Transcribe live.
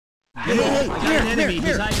Hey, hey, I got an enemy.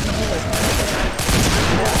 He's hiding in the hole.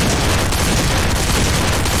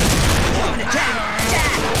 Attack!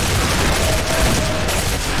 Attack!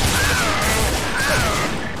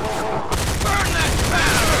 Burn that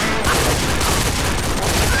battle!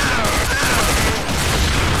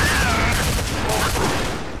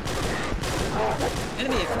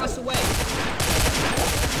 Enemy across the way.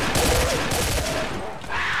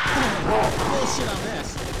 Bullshit on this.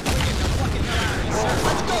 We're getting the fucking hell out of here, sir.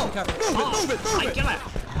 Let's go! Move it! I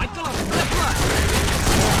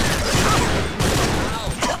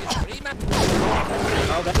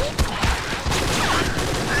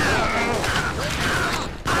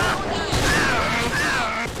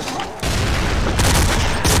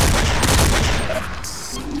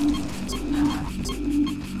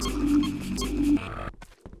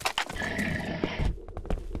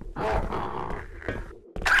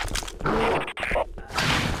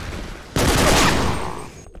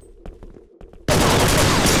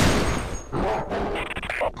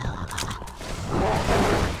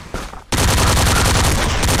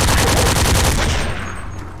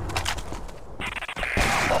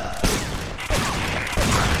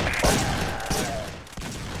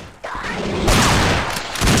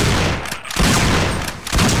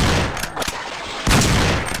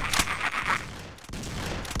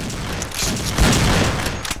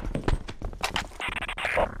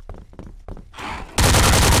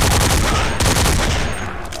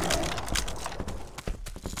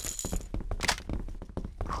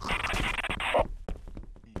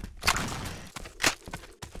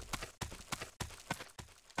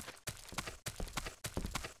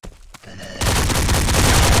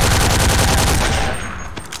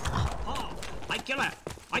kill it!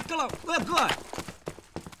 I kill it! Left blood!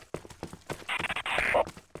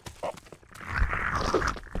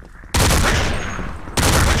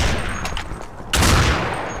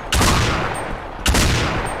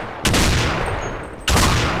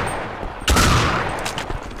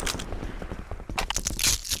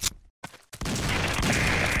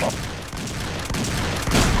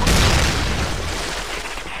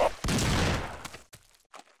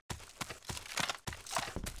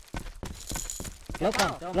 Good,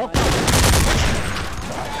 good. Local.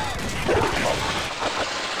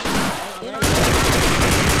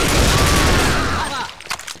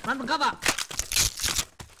 Run for cover!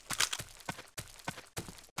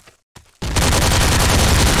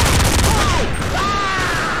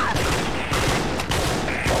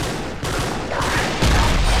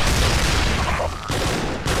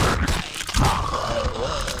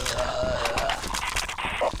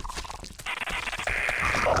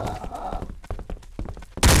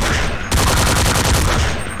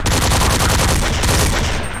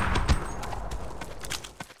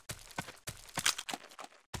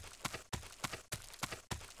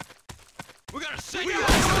 We gotta sing it!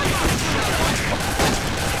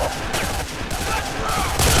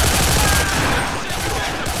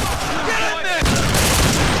 Get in there!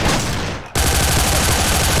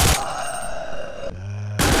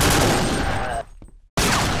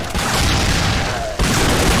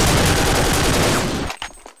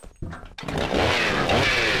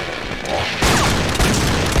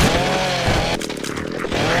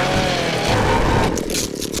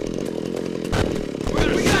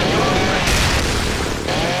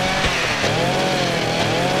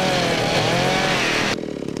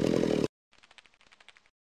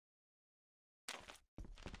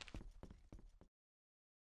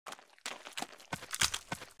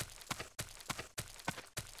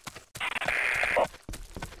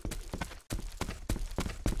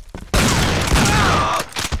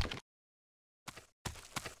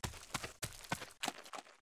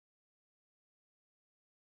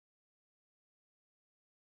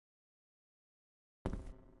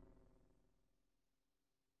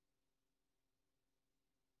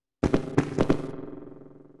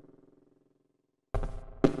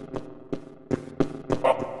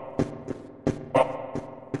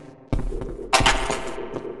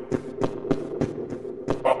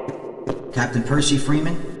 Captain Percy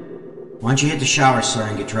Freeman? Why don't you hit the shower, sir,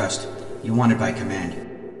 and get dressed? You're wanted by command.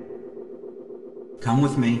 Come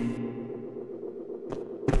with me.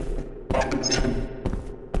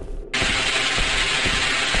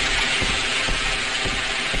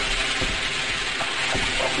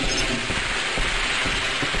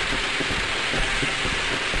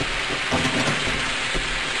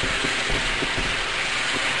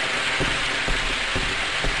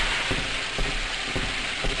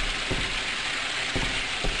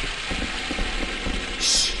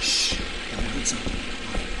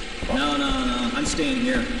 No, I'm staying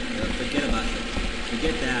here. Forget about it.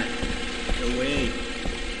 Forget that. Go away.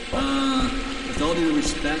 With all due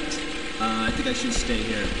respect, I think I should stay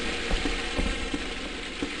here.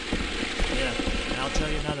 Yeah, and I'll tell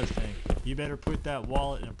you another thing. You better put that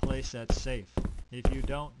wallet in a place that's safe. If you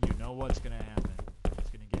don't, you know what's gonna happen. It's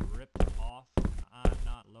gonna get ripped off, and I'm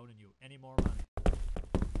not loaning you any more money.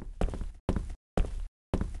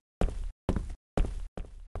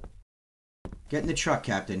 Get in the truck,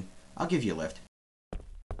 Captain. I'll give you a lift.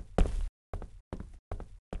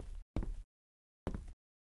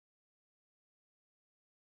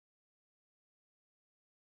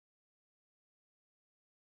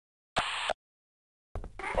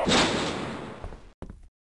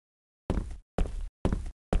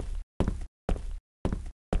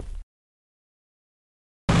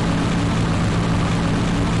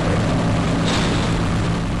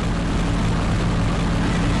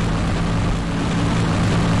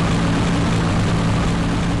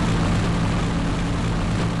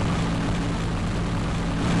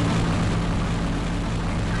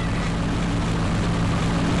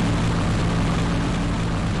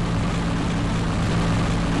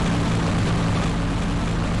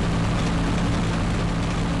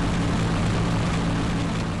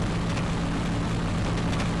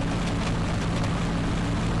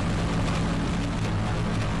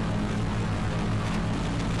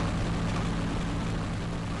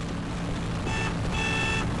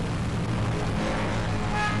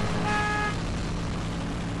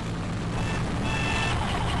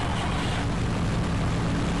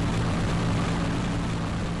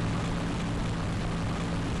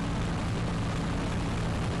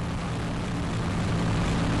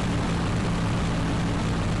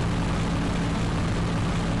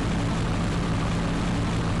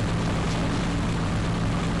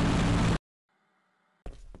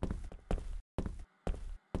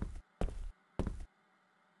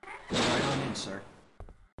 Right on in, sir.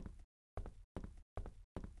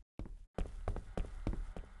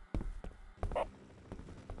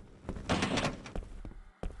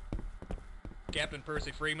 Captain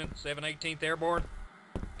Percy Freeman, 718th Airborne.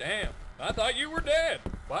 Damn, I thought you were dead.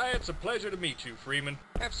 Why, it's a pleasure to meet you, Freeman.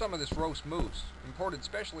 Have some of this roast moose, imported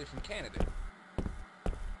specially from Canada.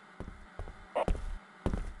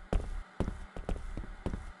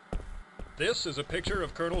 This is a picture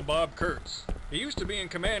of Colonel Bob Kurtz. He used to be in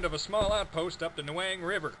command of a small outpost up the Nuang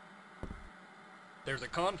River. There's a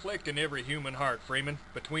conflict in every human heart, Freeman,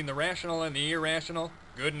 between the rational and the irrational,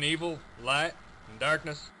 good and evil, light and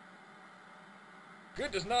darkness.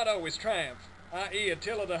 Good does not always triumph, i.e.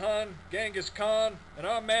 Attila the Hun, Genghis Khan, and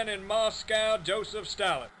our man in Moscow, Joseph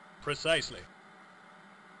Stalin. Precisely.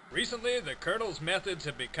 Recently, the Colonel's methods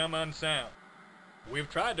have become unsound. We've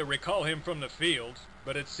tried to recall him from the field,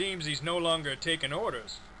 but it seems he's no longer taking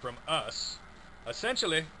orders from us.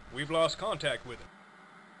 Essentially, we've lost contact with him.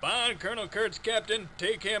 Find Colonel Kurtz, Captain,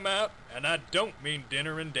 take him out, and I don't mean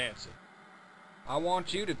dinner and dancing. I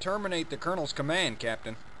want you to terminate the Colonel's command,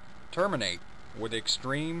 Captain. Terminate with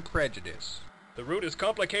extreme prejudice. The route is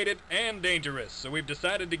complicated and dangerous, so we've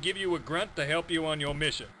decided to give you a grunt to help you on your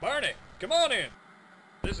mission. Barney, come on in.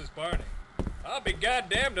 This is Barney. I'll be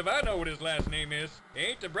goddamned if I know what his last name is. He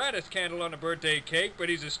ain't the brightest candle on a birthday cake, but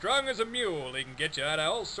he's as strong as a mule. He can get you out of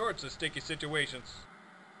all sorts of sticky situations.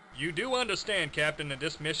 You do understand, Captain, that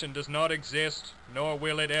this mission does not exist, nor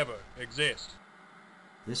will it ever exist.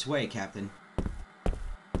 This way, Captain.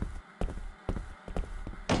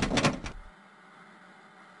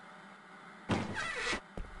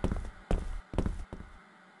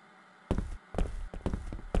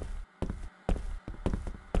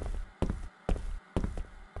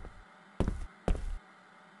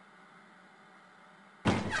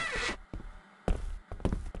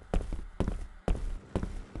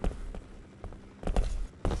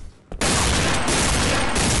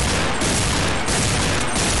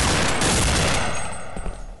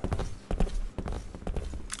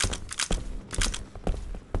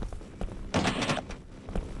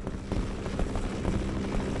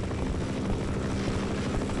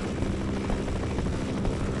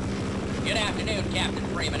 Good afternoon, Captain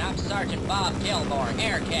Freeman. I'm Sergeant Bob Gilmore,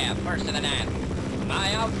 AirCab, 1st of the 9th.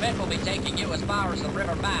 My outfit will be taking you as far as the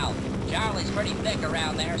river mouth. Charlie's pretty thick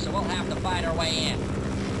around there, so we'll have to fight our way in.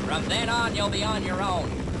 From then on, you'll be on your own.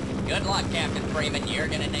 Good luck, Captain Freeman. You're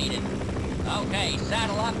gonna need it. Okay,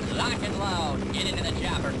 saddle up, lock and load. Get into the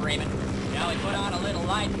chopper, Freeman. Shall we put on a little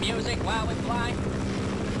light music while we fly?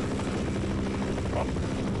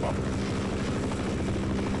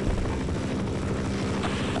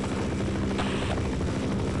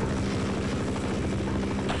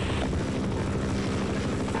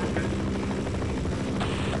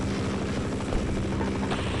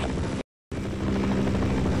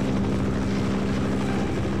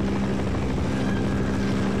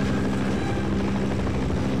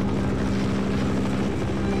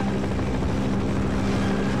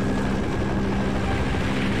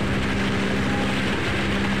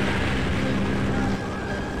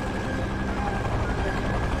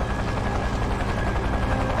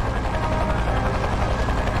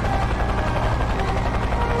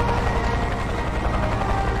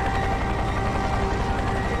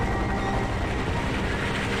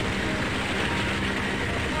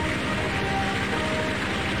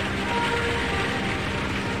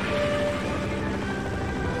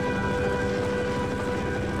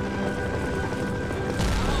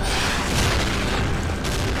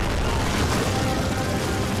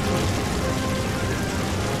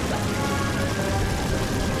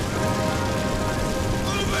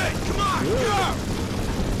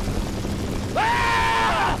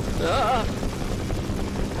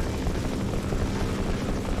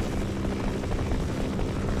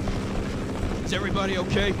 Is everybody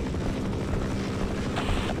okay?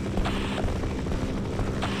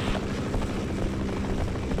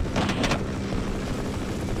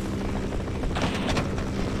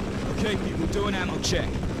 Okay, people, do an ammo check.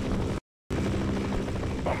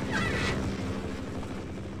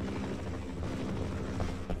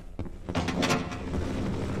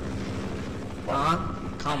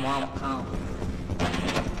 Come on, come.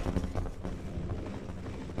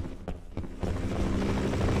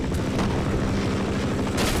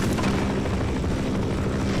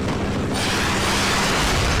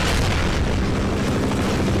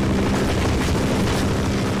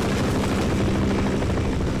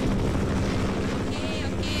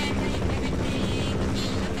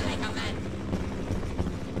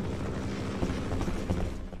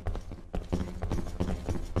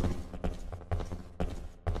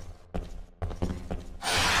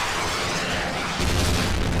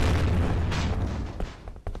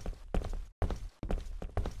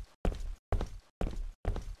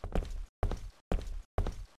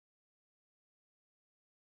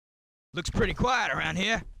 Looks pretty quiet around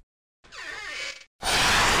here.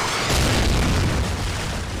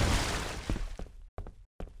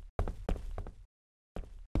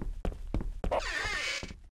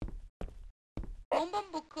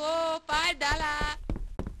 Buku, padahal.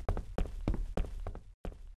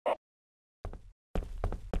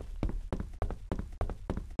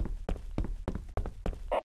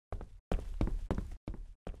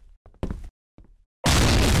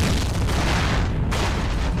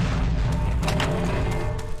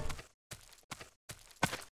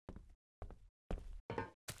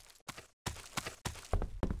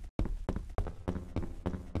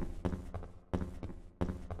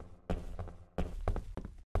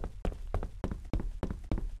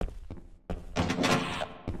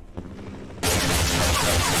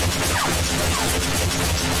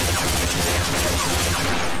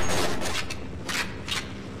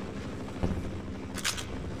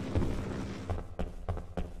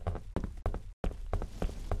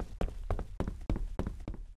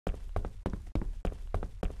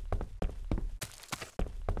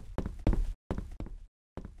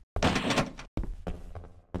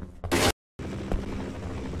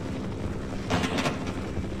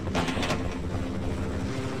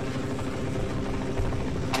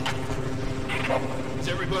 Is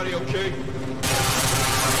everybody okay?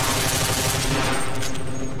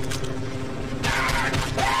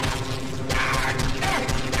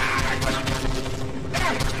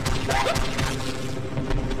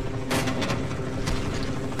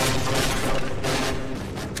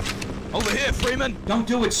 Over here, Freeman! Don't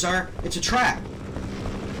do it, sir. It's a trap.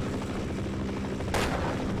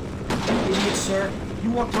 You idiot, sir.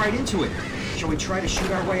 You walked right into it. Shall we try to shoot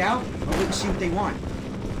our way out, or wait and see what they want?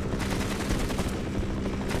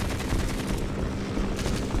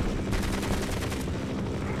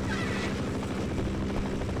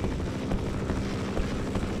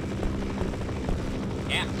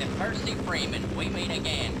 Captain Percy Freeman, we meet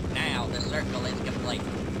again. Now the circle is complete.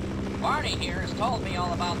 Barney here has told me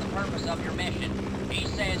all about the purpose of your mission. He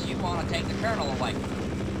says you want to take the Colonel away.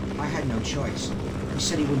 I had no choice. He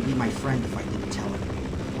said he wouldn't be my friend if I didn't tell him.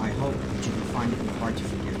 I hope that you can find it in your heart to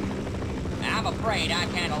forgive me. I'm afraid I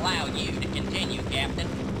can't allow you to continue, Captain.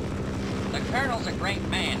 The Colonel's a great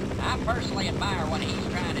man. I personally admire what he's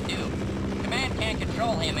trying to do. Command can't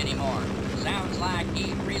control him anymore. Sounds like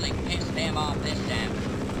he really pissed them off this time.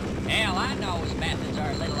 Hell, I know his methods are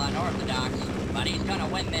a little unorthodox, but he's gonna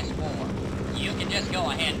win this war. You can just go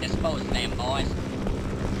ahead and dispose of them, boys.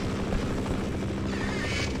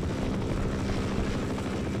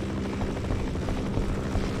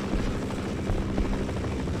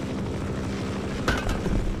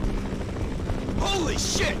 Holy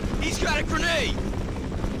shit! He's got a grenade!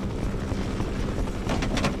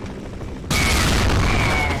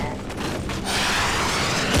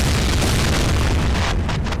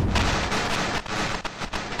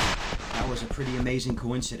 That was a pretty amazing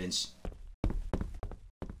coincidence.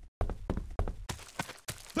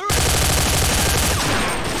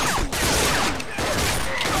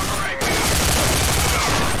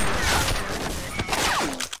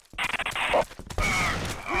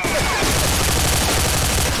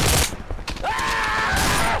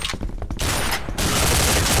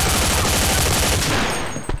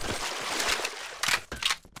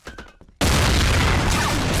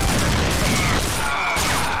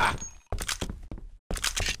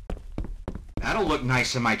 That'll look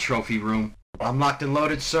nice in my trophy room. I'm locked and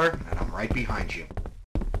loaded, sir, and I'm right behind you.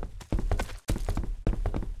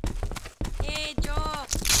 Hey, Joe,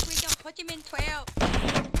 we can put him in 12.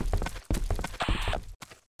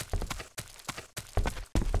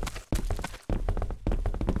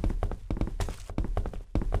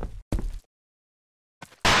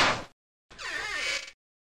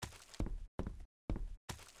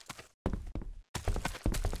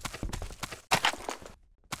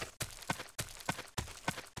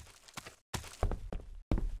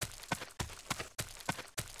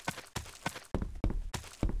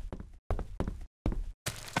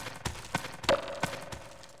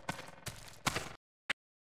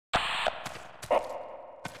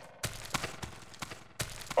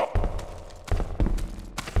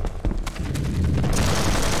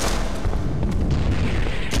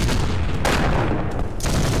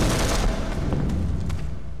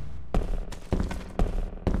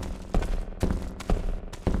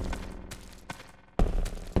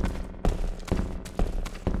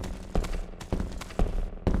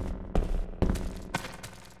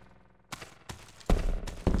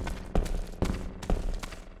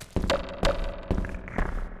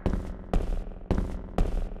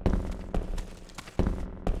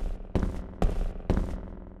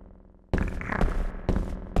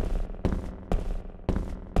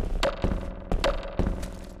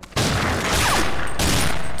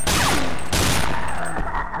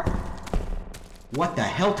 What the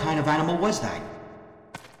hell kind of animal was that?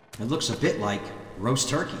 It looks a bit like roast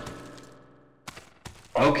turkey.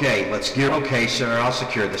 Okay, let's gear. Okay, sir, I'll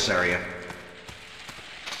secure this area.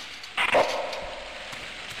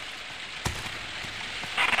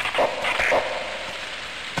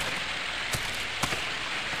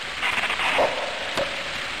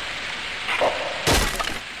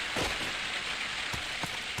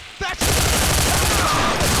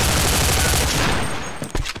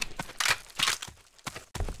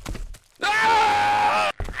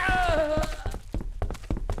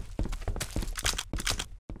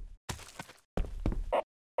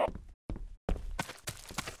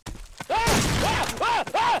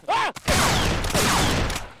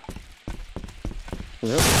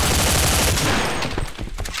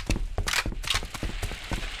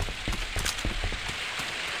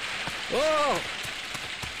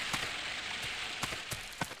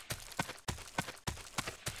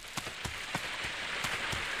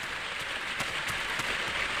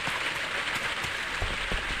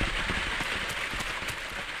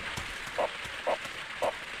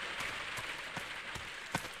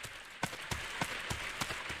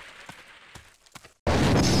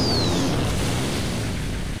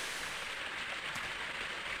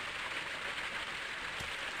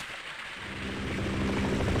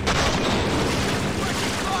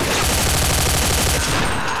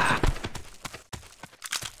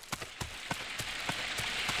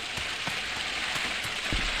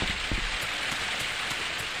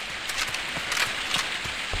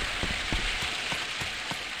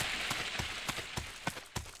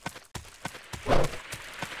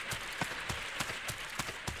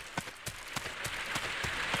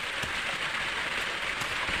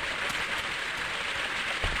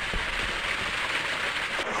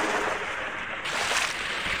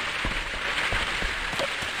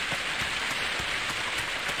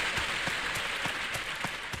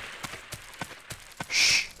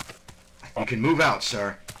 You can move out,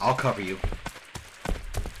 sir. I'll cover you.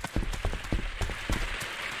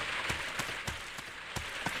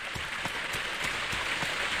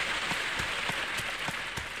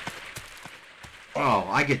 Oh,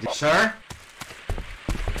 I get this, sir.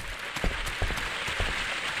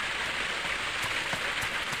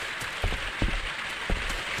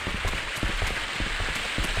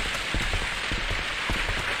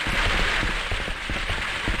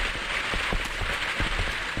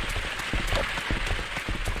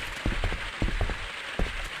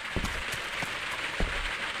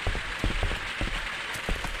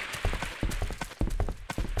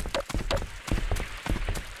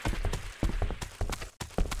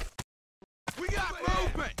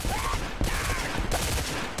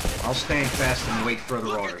 I'll stand fast and wait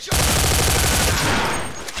further orders.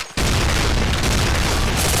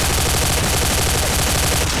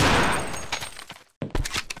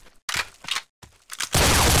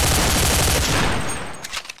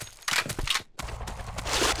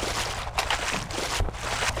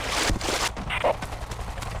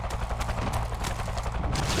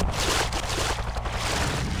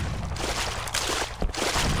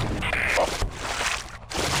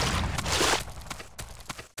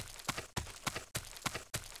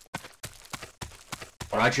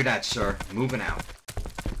 Roger that, sir. Moving out.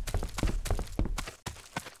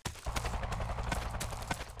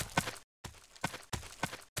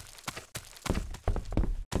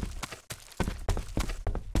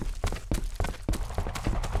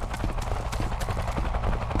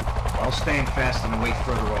 I'll stand fast and await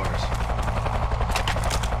further orders.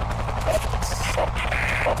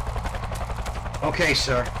 Okay,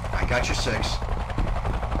 sir. I got your 6.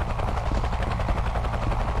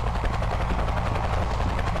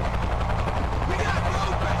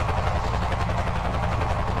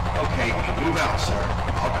 Move out, sir.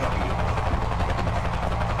 I'll cover you.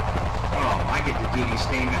 Oh, I get the duty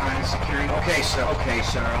staying behind and securing. Okay, sir. Okay,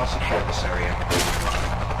 sir. I'll secure this area.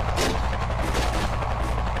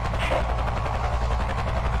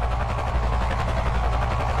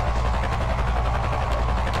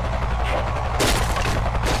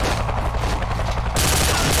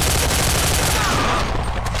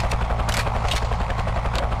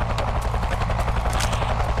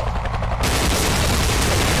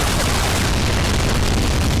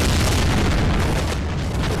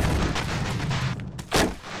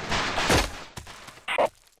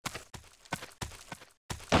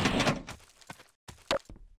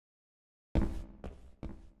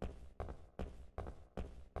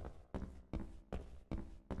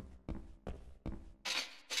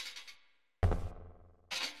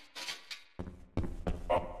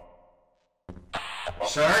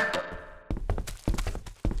 Sir?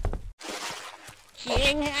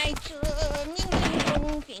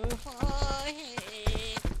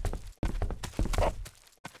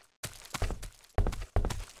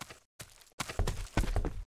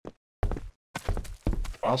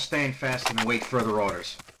 I'll stand fast and await further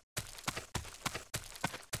orders.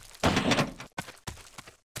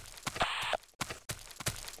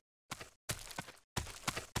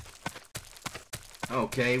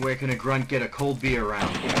 Okay, where can a grunt get a cold beer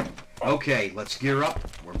around here? Okay, let's gear up.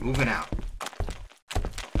 We're moving out.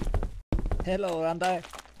 Hello, Randy.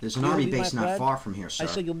 There's an You army will be base my not friend? far from here, sir. I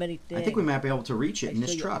show you many things. I think we might be able to reach it I in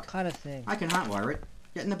this show you all truck. kind of things. I can hotwire it.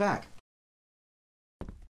 Get in the back.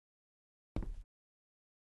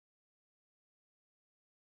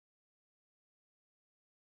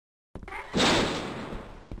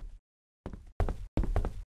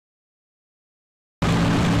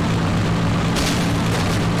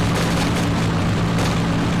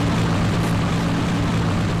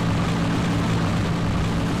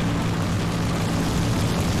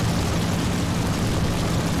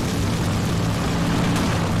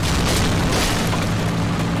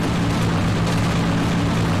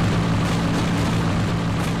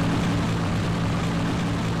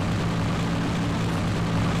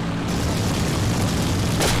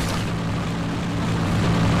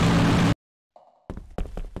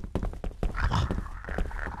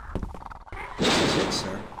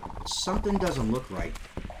 Sir, but something doesn't look right.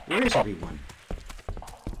 Where is everyone?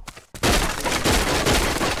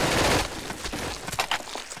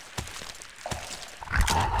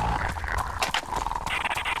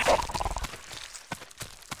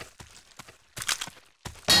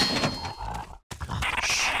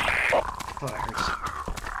 Shh. I thought I heard something.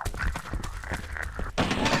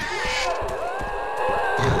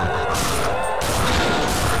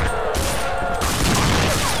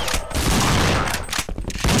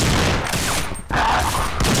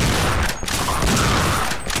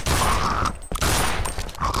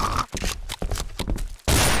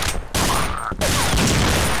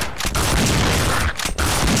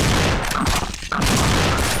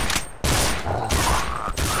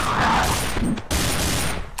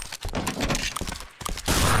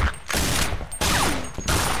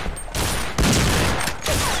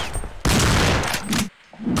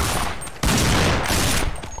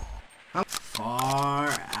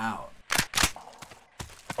 Far out.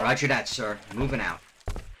 Roger that, sir. Moving out.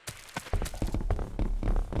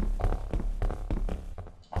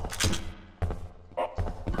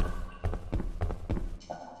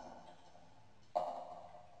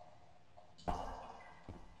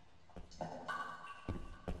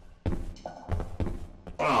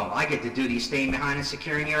 Oh, I get the duty of staying behind and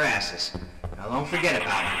securing your asses. Now don't forget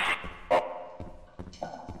about it.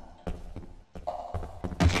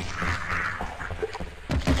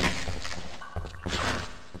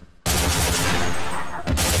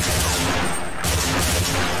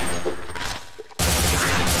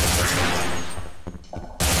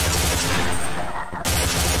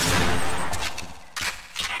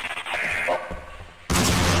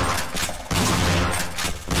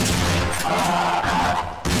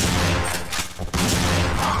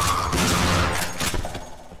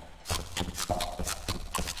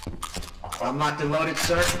 I'm locked and loaded,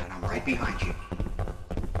 sir, and I'm right behind you.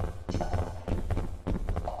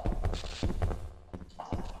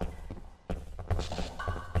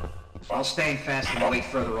 I'll stand fast and await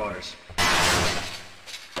further orders.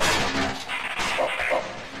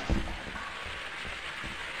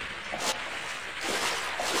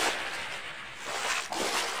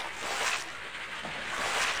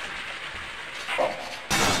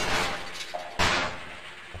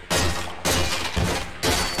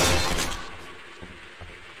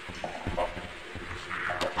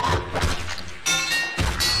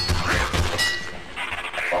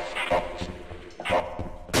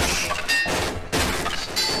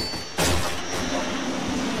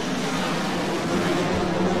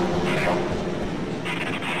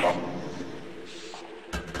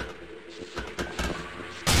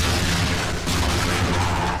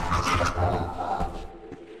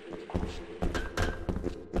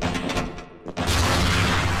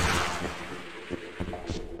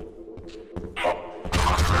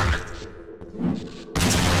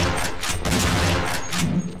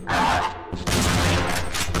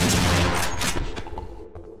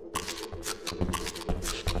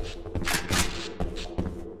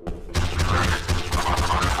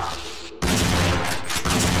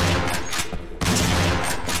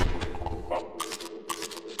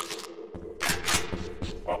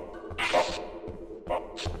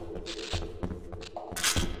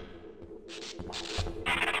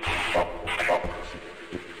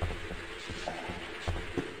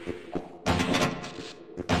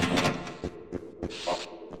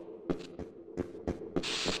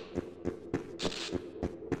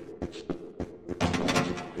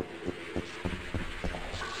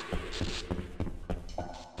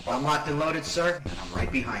 All locked and loaded, sir, and I'm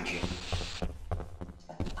right behind you.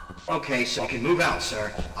 Okay, so you can move out,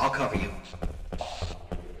 sir. I'll cover you.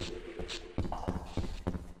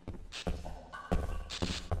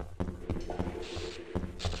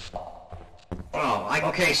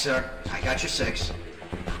 Okay, sir. I got your 6.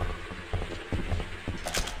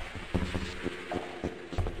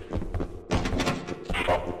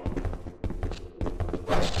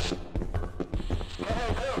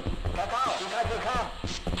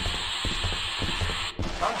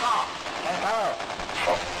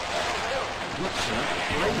 Look, sir,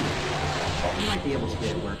 right here. You might be able to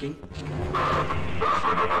get it working.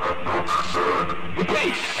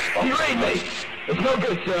 Okay, you ready, mate? It's no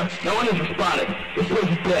good, sir. No one is responding. This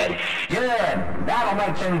place is dead. Good. That'll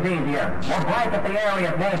make things easier. We'll blanket the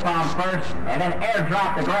area of napalm first, and then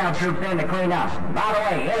airdrop the ground troops in to clean up. By the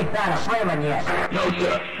way, any sign of Freeman yet? No,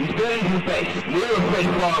 sir. He's been in the face. We were afraid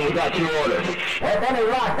of long without your orders. With any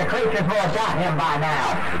luck, the creatures will have got him by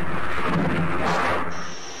now.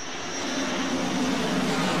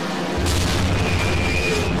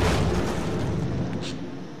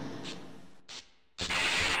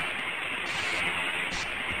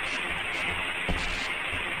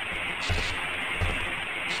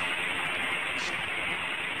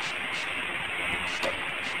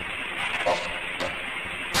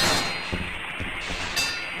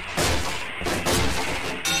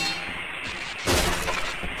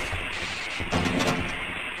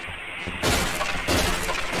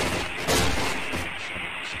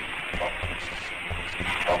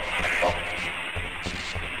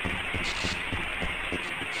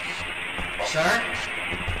 Sir?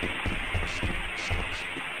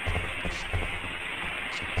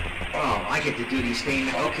 Oh, I get the duty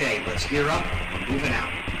statement. Okay, let's gear up. We're moving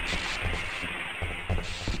out.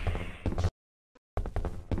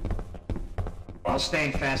 I'll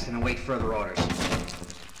stand fast and await further orders.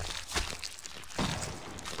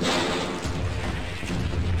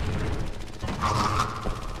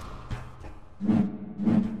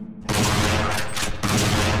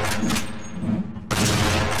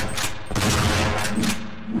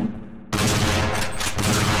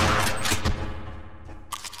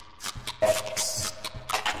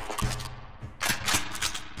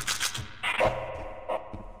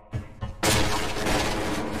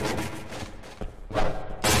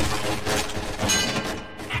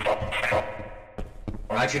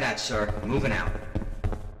 Roger that, sir. Moving out.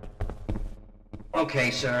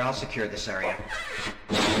 Okay, sir. I'll secure this area.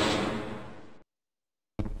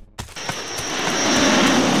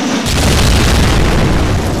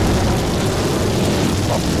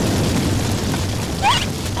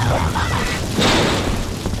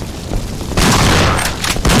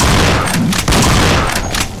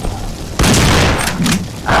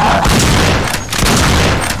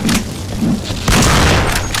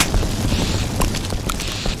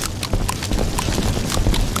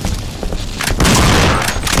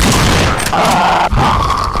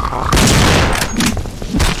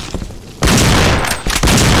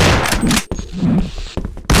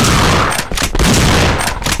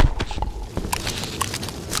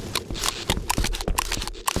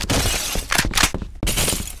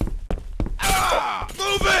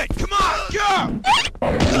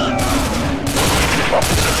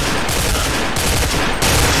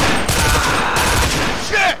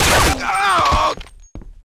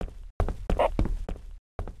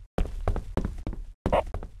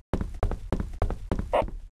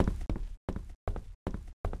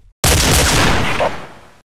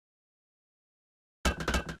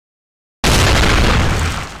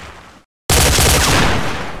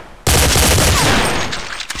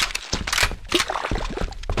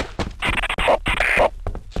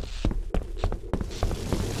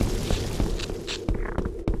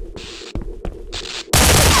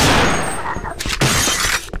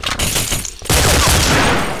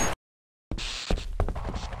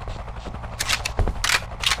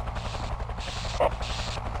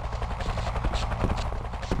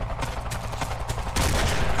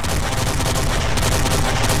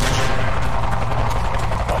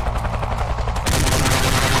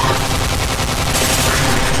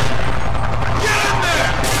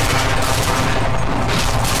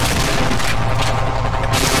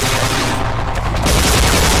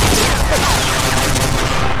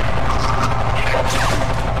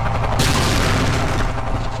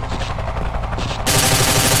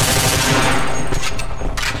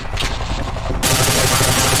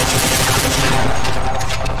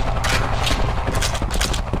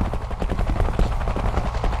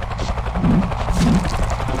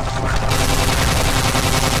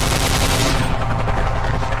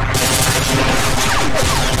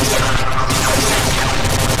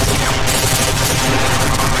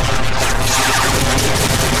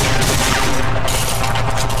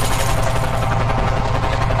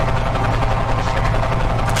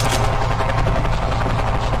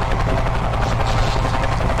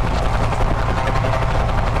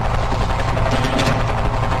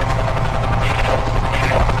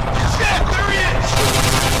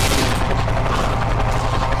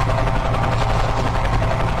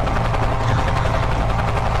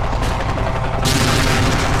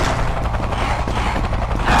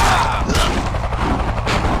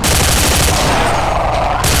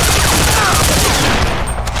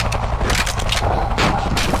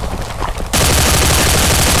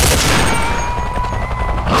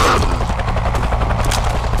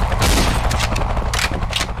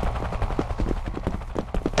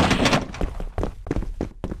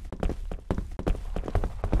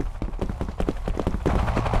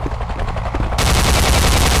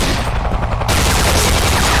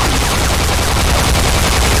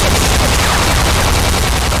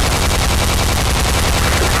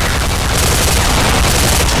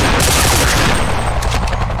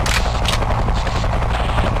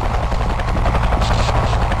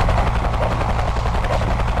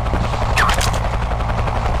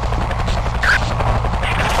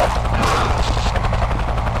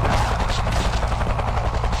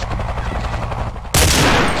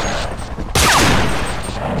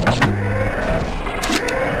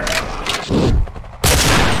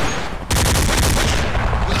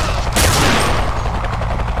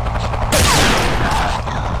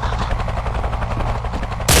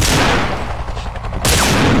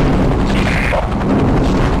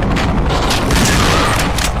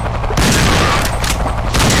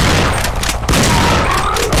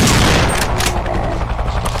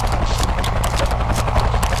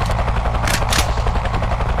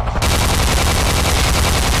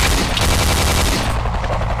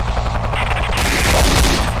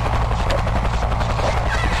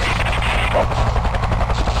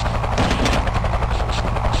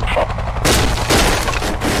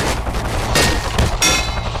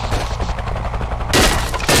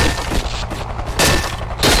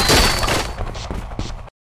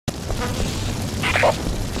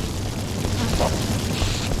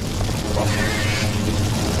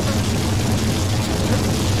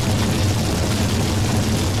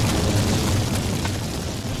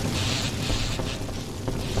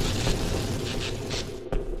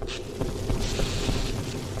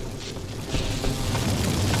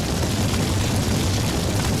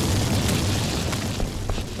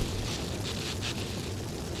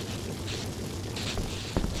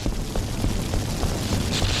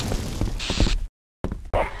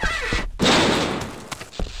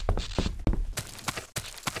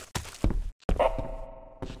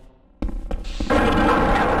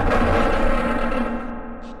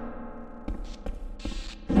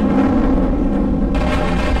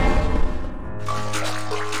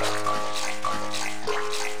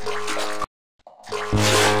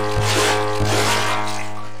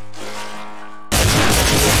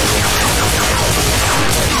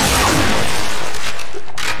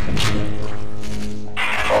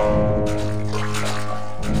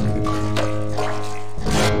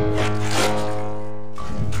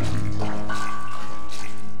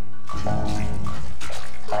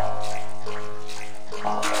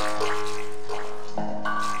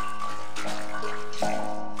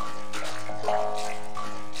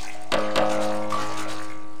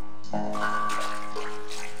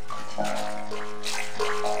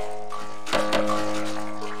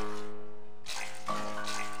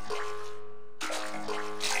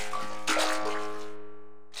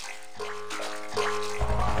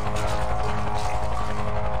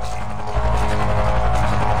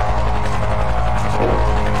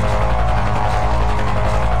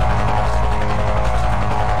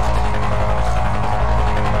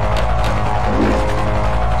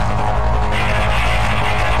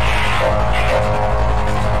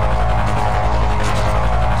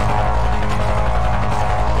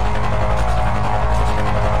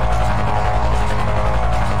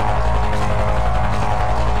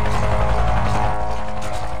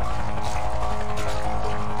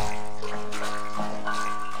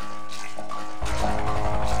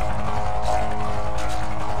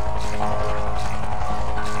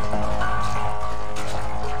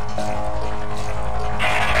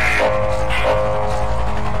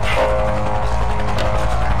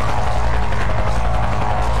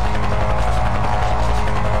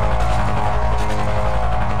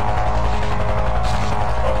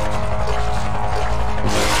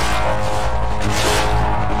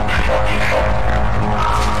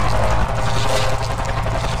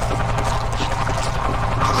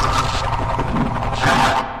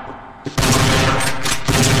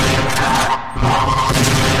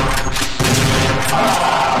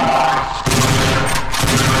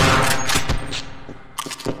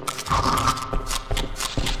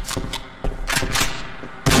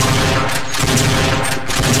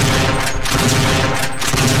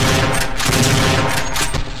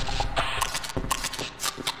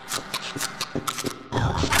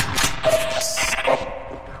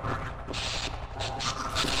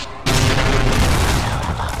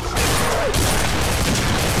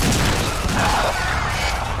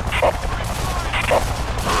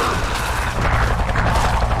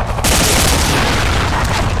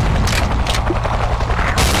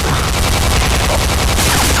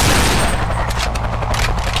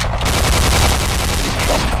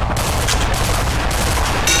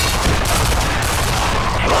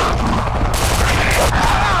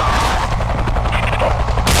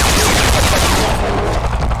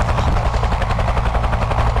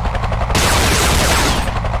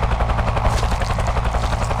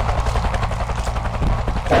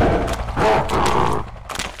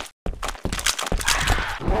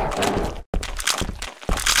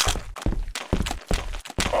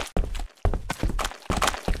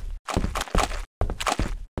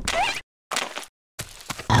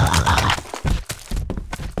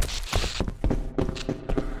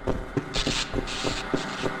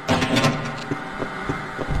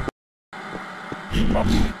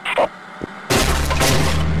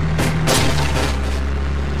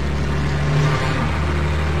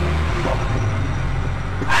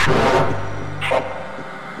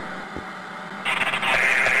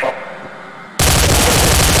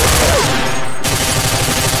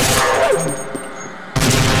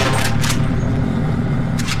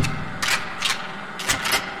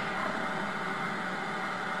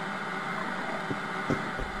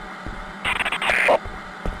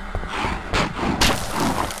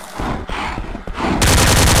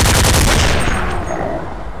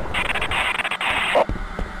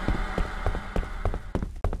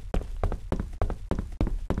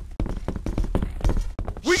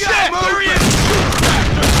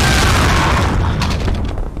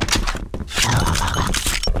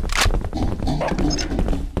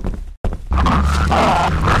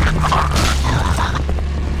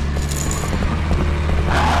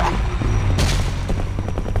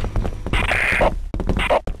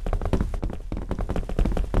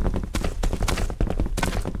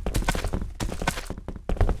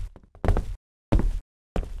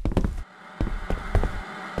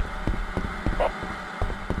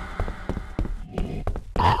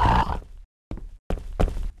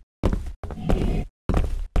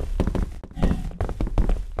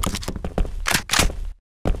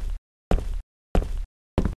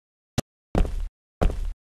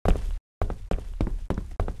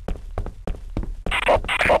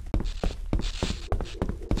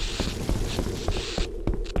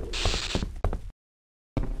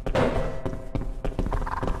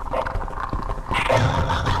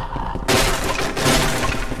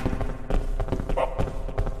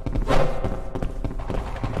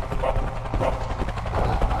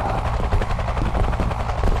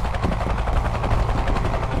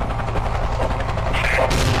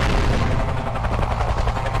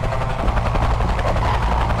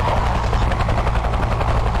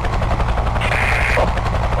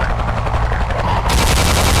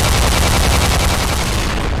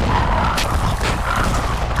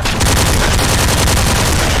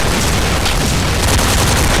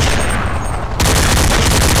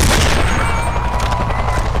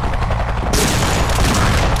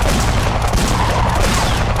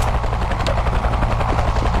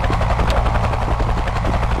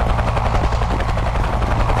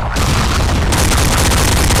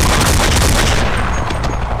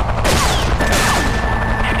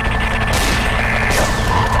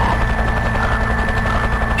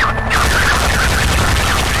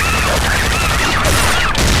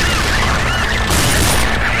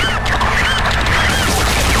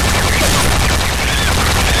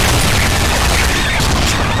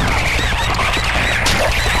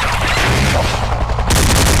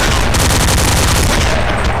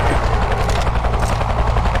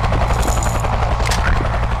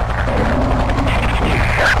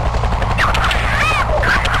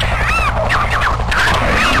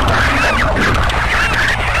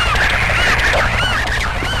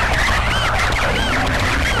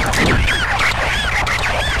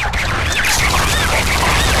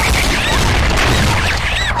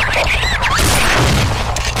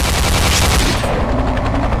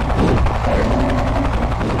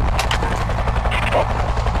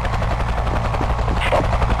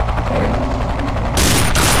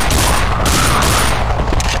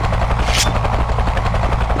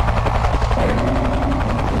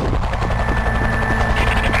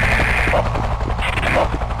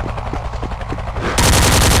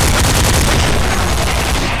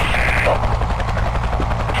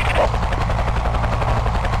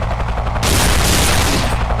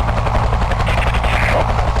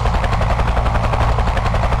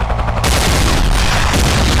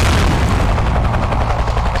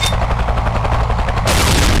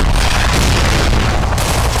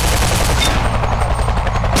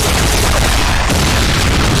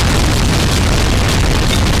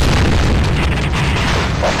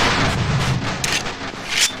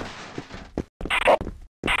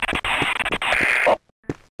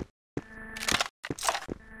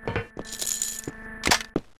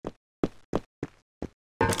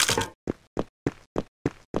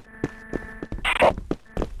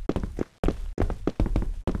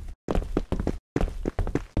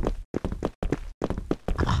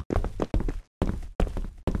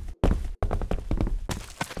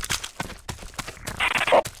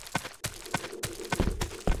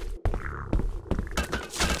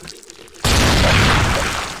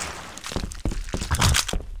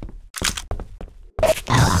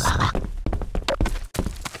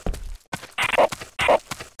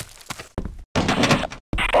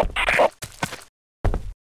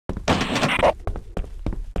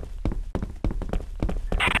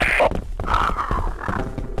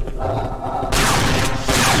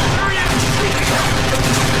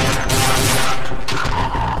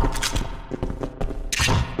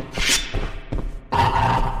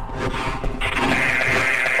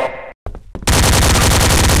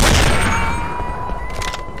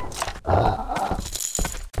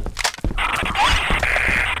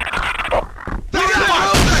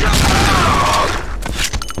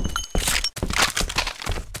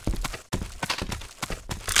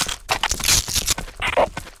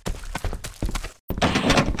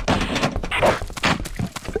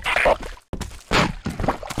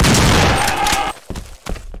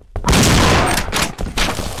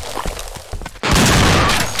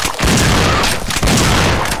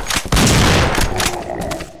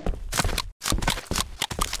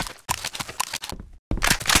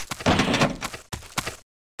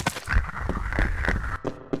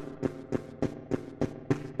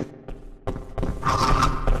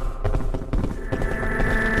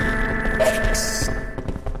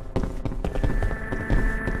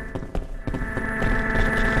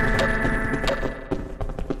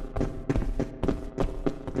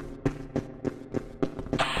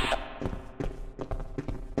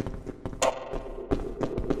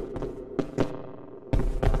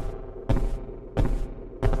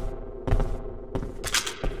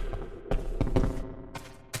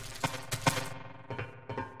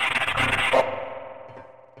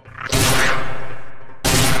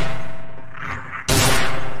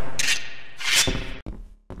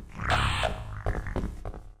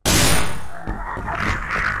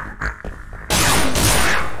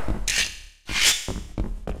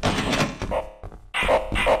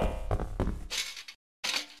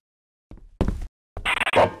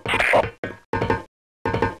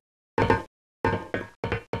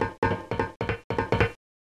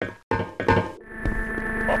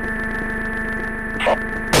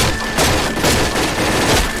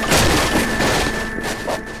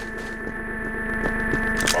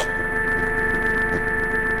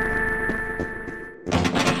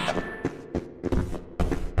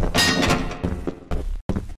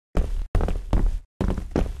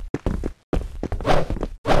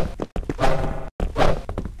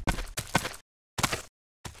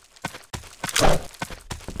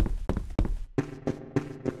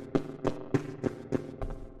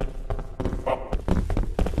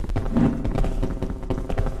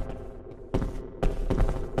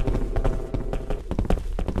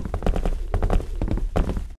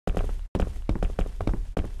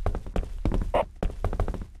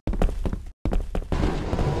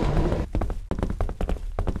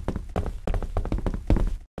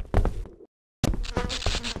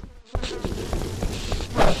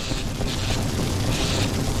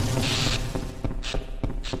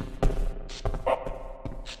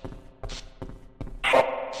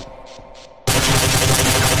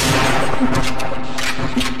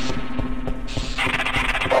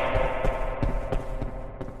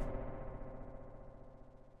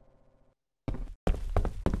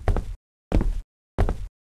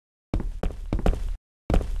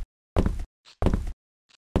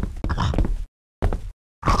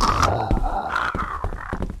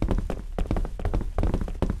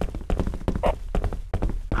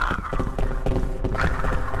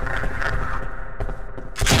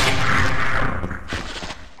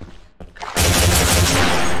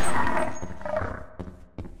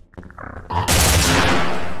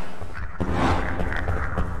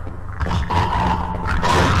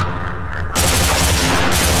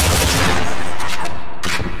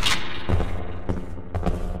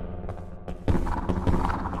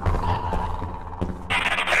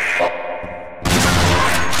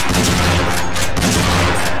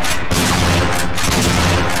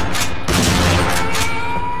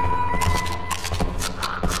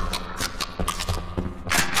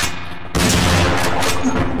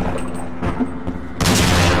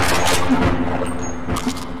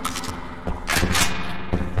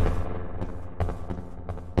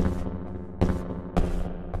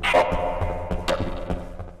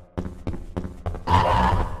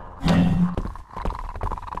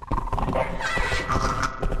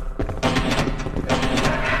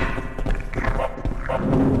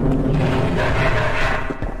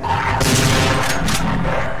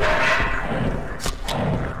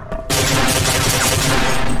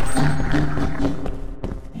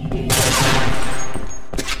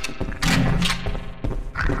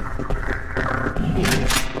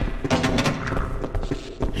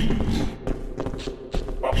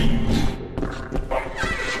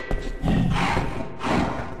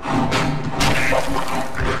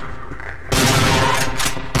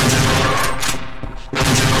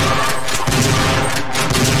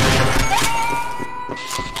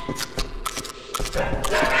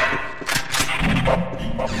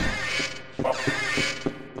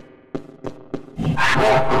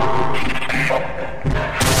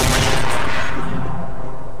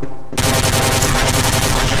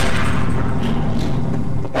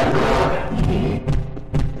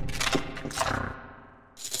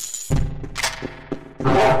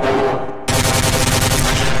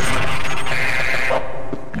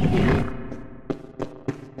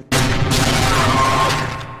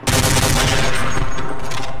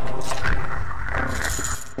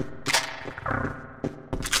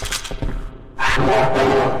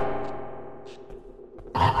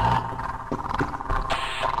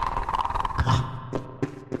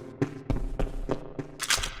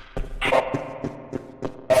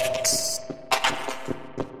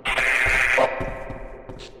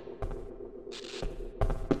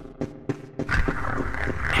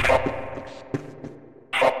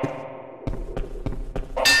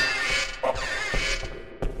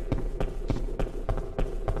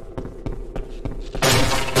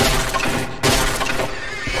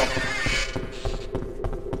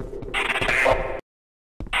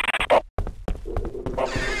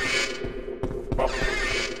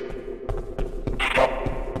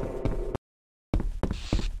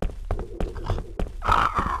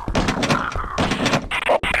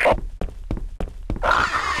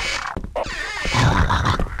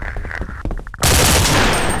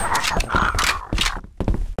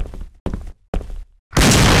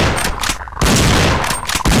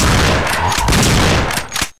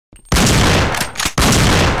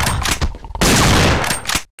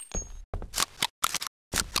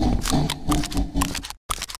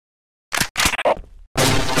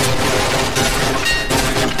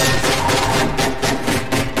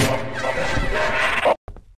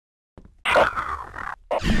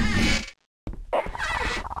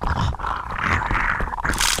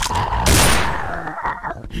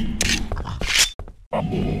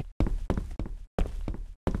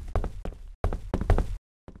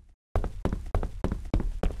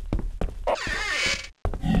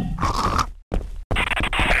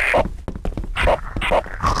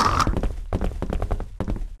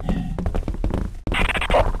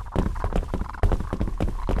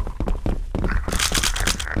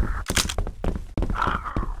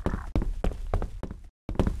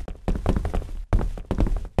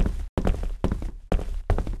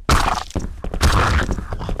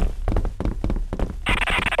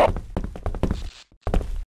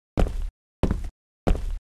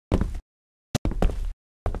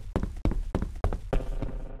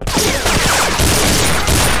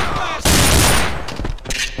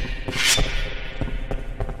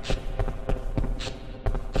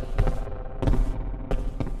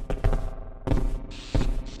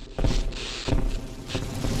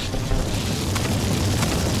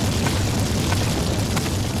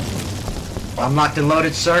 I'm locked and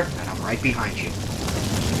loaded, sir, and I'm right behind you.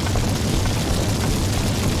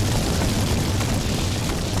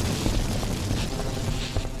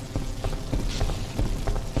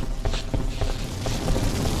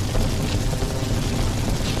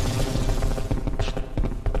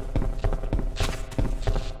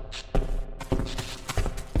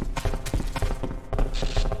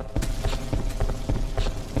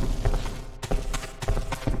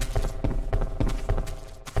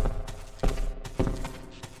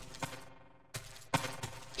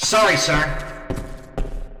 Sorry, sir.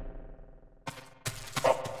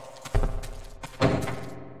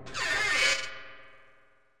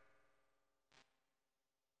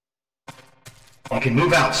 You can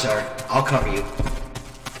move out, sir. I'll cover you.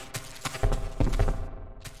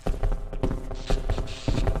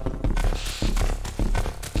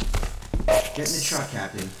 Get in the truck,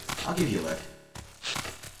 Captain. I'll give you a lift.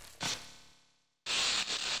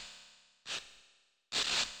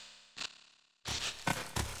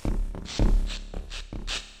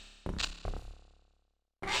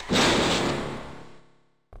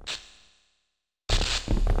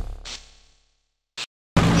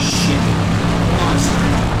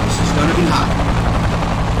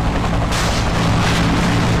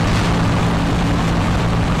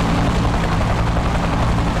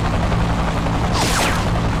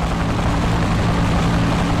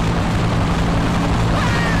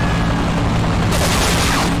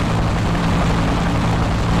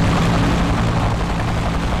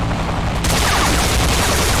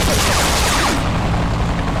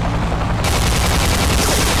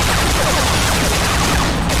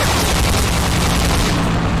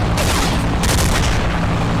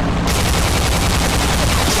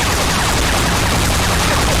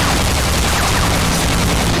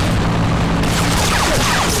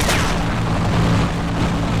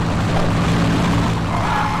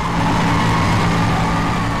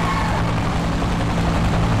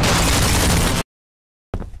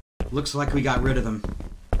 Looks like we got rid of them.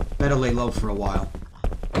 Better lay low for a while.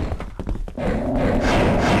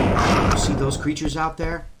 See those creatures out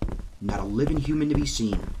there? Not a living human to be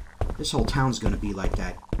seen. This whole town's gonna be like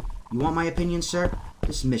that. You want my opinion, sir?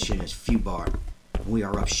 This mission is foobar, and we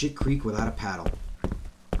are up shit creek without a paddle.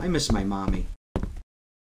 I miss my mommy.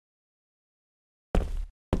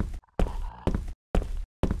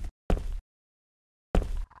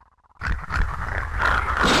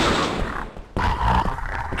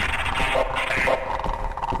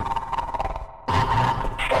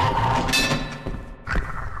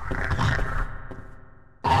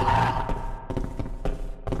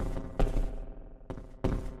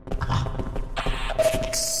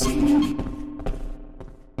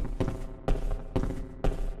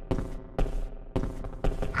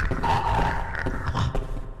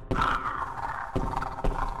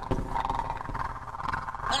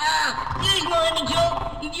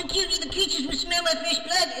 If you killed me, the creatures would smell my fresh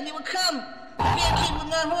blood and they would come. The barricade will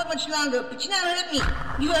not hold much longer, but you now hurt me.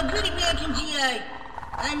 You are a good American GI.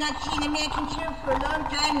 I've not seen American troops for a long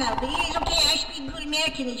time now, but it is okay. I speak good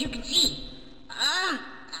American, as you can see. I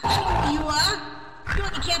know who you are. You're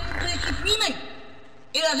the Captain Percy Freeman.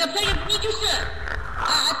 It was a pleasure to meet you, sir.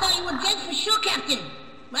 I thought you were dead for sure, Captain.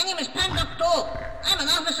 My name is Pan Doctor. I'm an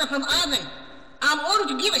officer from Arvin. I'm ordered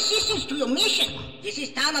to give assistance to your mission. This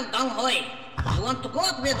is town of Dong Hoi. You want to go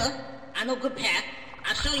upriver? I know good path.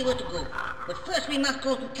 I'll show you where to go. But first we must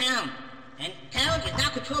go to town. And town is now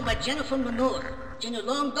controlled by General from the north, General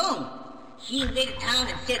Long Dong. He invaded town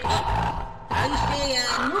and set up,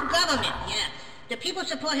 new government, yeah. The people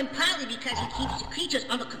support him partly because he keeps the creatures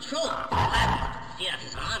under control, partly to fear of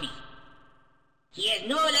his army. He has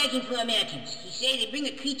no liking for Americans. He says they bring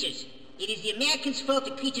the creatures. It is the Americans' fault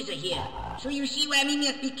the creatures are here. So you see why we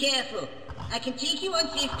must be careful. I can take you on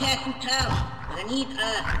safe path through town, but I need,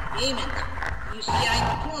 payment. You see, I'm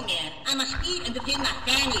a poor man. I must feed and defend my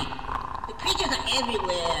family. The creatures are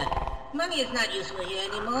everywhere. Money is not useful here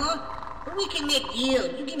anymore. But we can make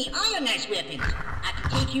deals. You give me all your nice weapons. I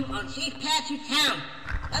can take you on safe path through town.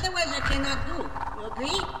 Otherwise, I cannot do. You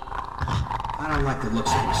agree? I don't like the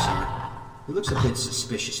looks of him, sir. He looks a bit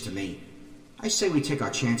suspicious to me. I say we take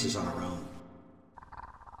our chances on our own.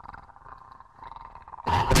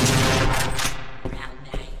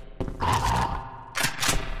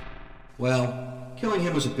 Well, killing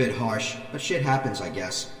him was a bit harsh, but shit happens, I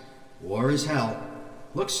guess. War is hell.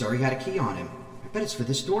 Look, sir, he had a key on him. I bet it's for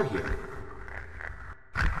this door here.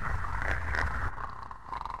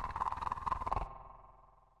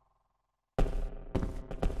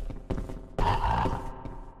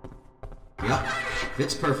 Yup,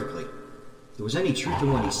 fits perfectly. If there was any truth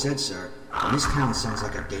in what he said, sir, then this town sounds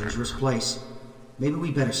like a dangerous place. Maybe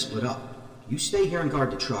we better split up. You stay here and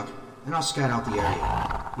guard the truck, and I'll scout out the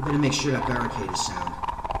area. You better make sure that barricade is sound,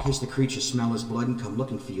 in case the creatures smell his blood and come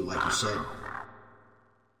looking for you like you said.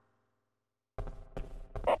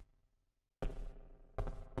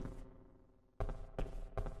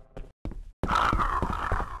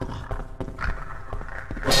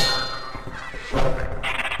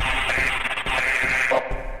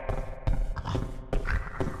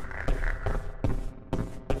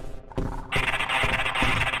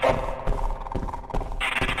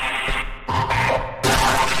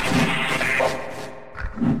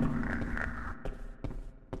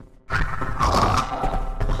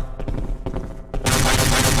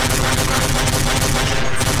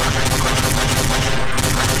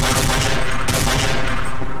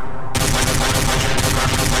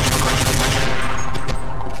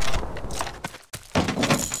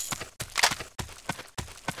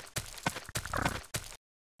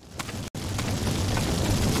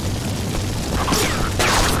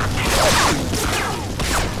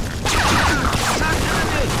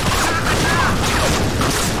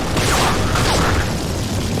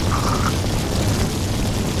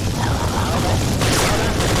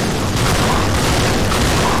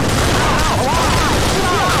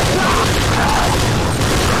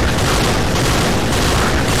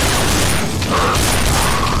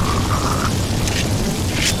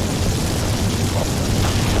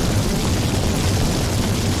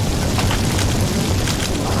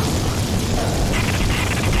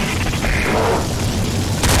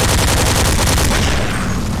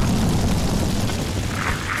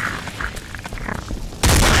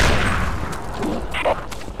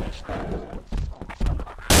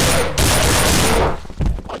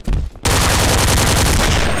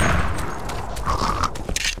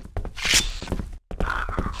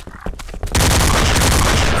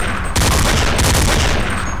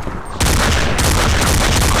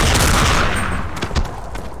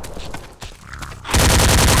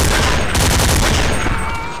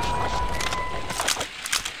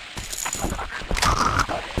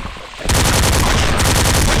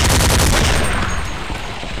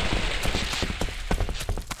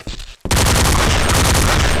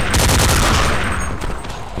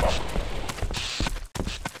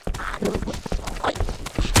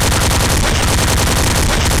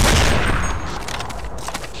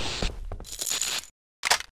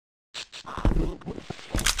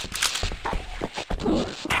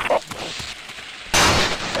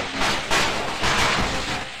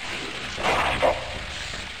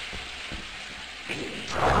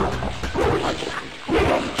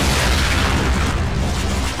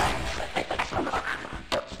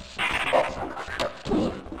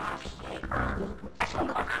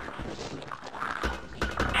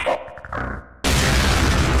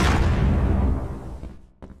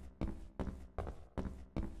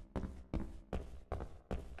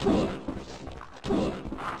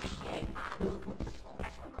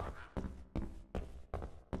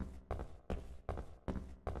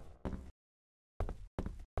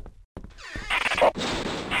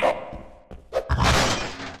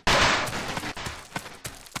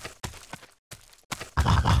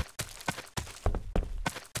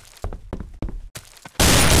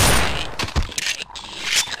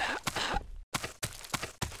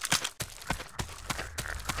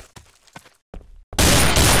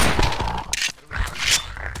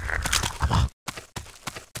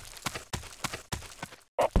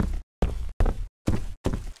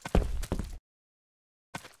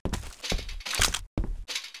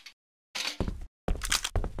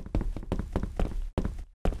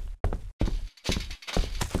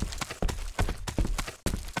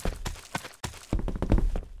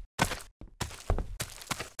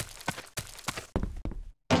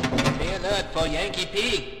 nut for Yankee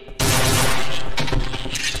Pig.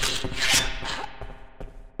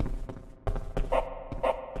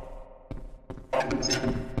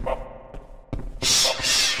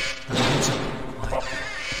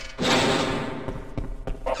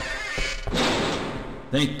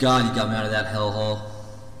 Thank God you got me out of that hellhole.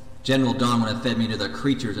 General Don would have fed me to the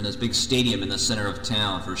creatures in his big stadium in the center of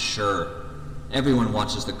town, for sure. Everyone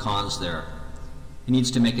watches the cons there. He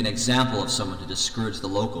needs to make an example of someone to discourage the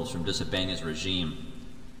locals from disobeying his regime.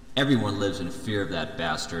 Everyone lives in fear of that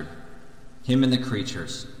bastard. Him and the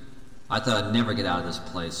creatures. I thought I'd never get out of this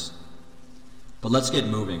place. But let's get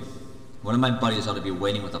moving. One of my buddies ought to be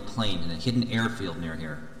waiting with a plane in a hidden airfield near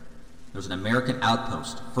here. There's an American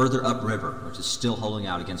outpost further upriver which is still holding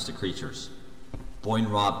out against the creatures. Boyne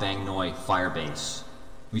Ra Bang Noi Fire Base.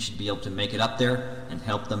 We should be able to make it up there and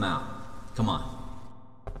help them out. Come on.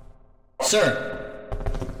 Sir!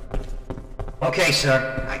 Okay,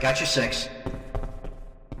 sir. I got your 6.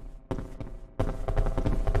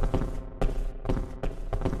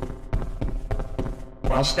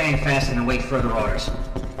 I'll stand fast and wait further orders.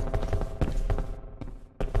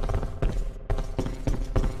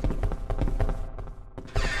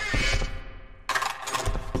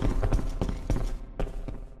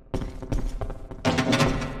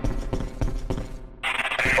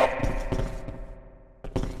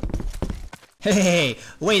 Hey,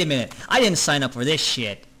 wait a minute. I didn't sign up for this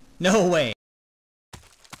shit. No way.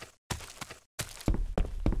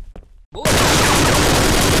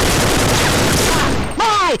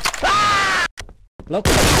 Hi! Ah!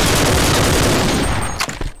 Local.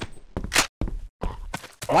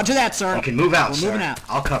 Roger that, sir. You can move out, We're sir. moving out.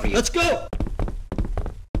 I'll cover you. Let's go!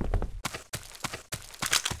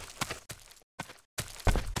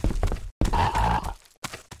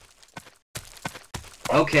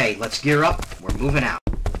 Okay, let's gear up. We're moving out.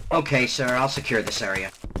 Okay, sir. I'll secure this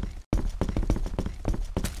area.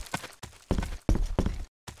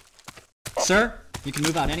 Sir, you can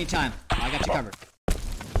move out anytime. I got you covered.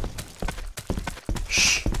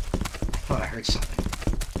 Shh. I thought I heard something.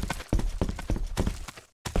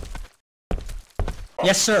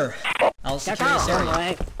 Yes, sir. I'll secure this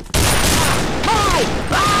area.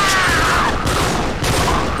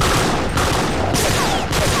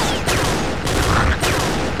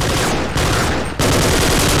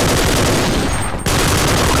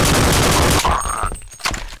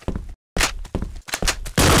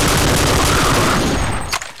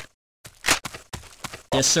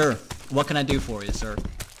 Yes, sir. What can I do for you, sir?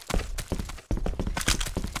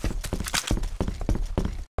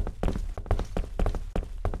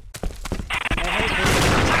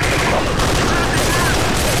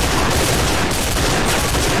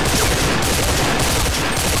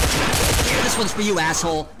 Here, this one's for you,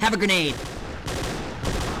 asshole. Have a grenade.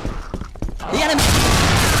 The enemy...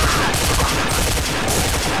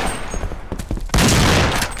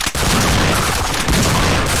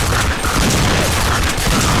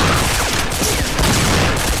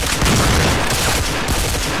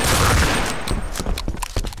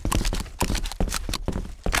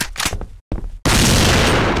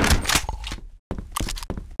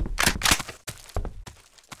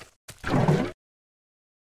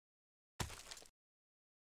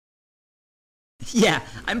 Yeah,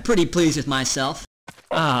 I'm pretty pleased with myself.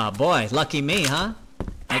 Ah, boy, lucky me, huh?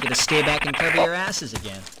 I get to stay back and cover your asses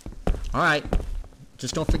again. Alright,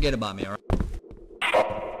 just don't forget about me, alright?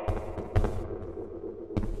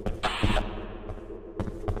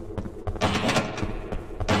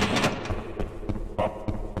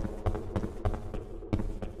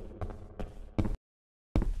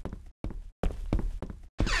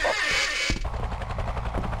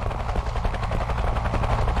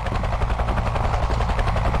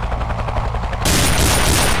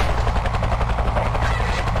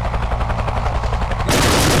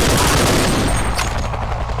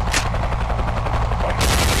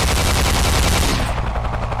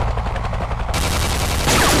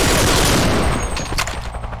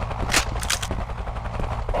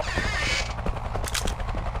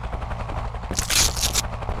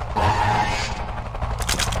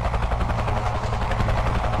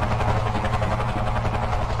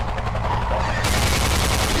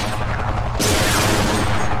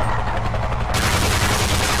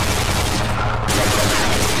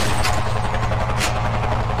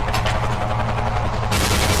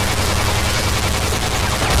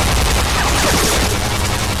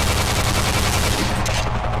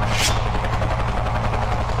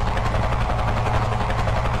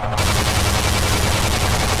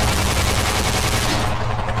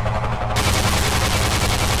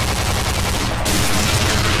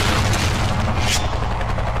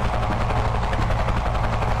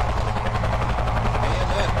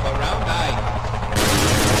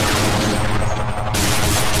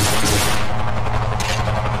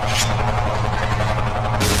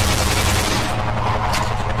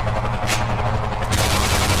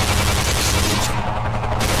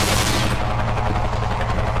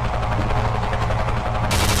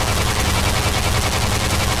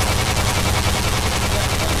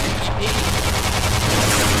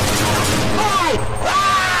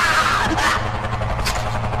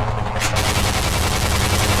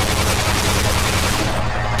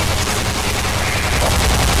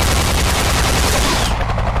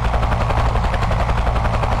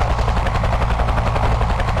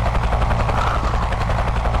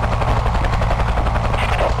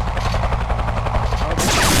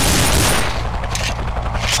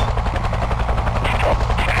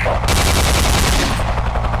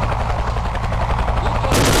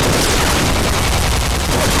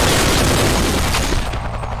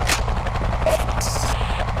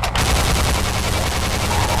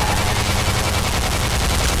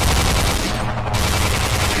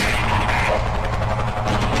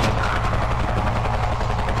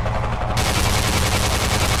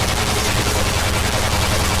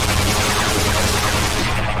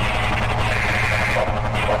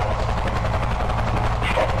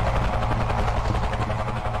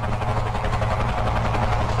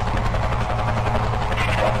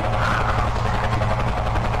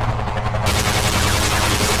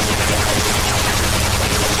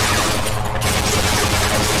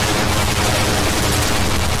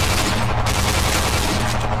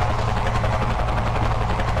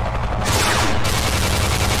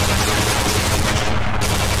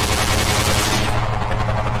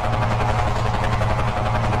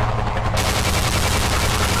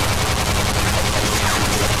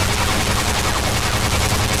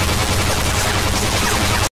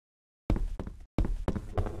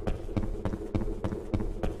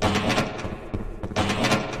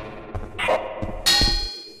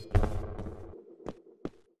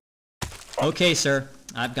 Okay, sir.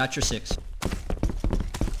 I've got your 6.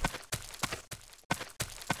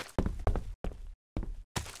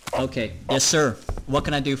 Okay. Yes, sir. What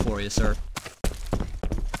can I do for you, sir?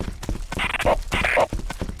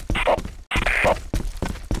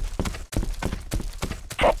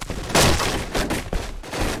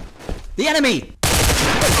 The enemy!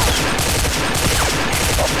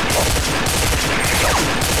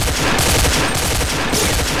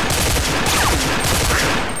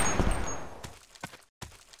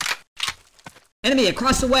 Enemy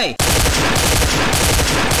across the way!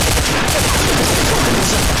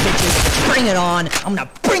 Bitches, bring it on! I'm gonna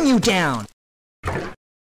bring you down!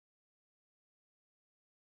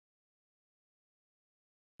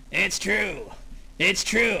 It's true. It's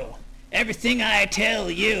true. Everything I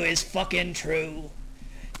tell you is fucking true.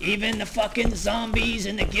 Even the fucking zombies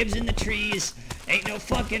and the gibbs in the trees. Ain't no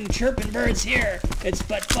fucking chirping birds here. It's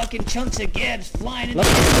but fucking chunks of gibbs flying in the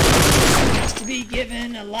air. Just to be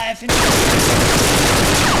given a life and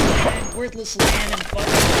worthless land and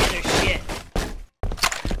fucking other shit.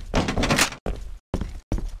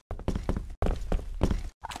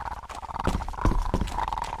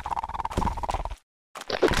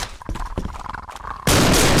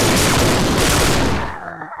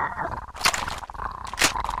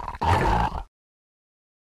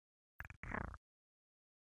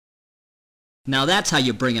 Now that's how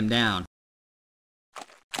you bring him down.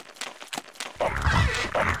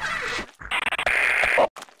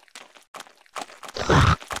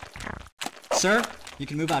 Sir, you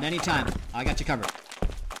can move out any time. I got you covered.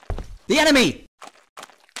 The enemy!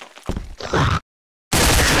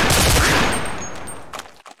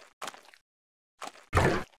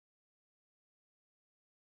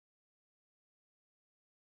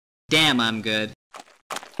 Damn, I'm good.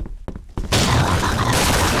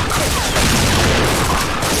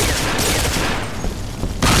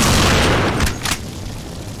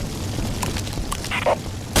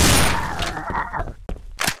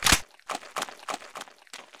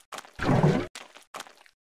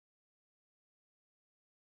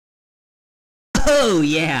 Oh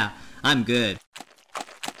yeah, I'm good.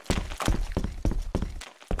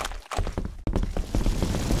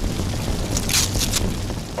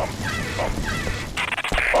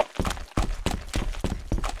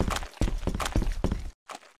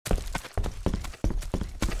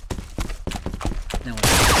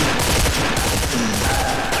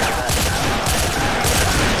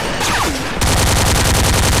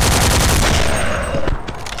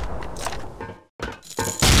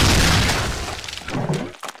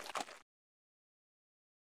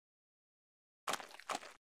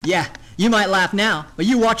 Yeah, you might laugh now, but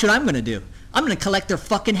you watch what I'm gonna do. I'm gonna collect their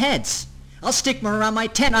fucking heads. I'll stick them around my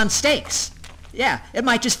tent on stakes. Yeah, it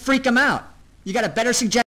might just freak them out. You got a better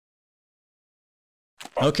suggestion?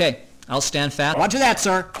 Okay, I'll stand fast. Roger that,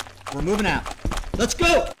 sir. We're moving out. Let's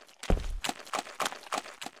go!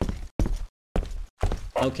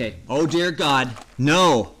 Okay. Oh dear God,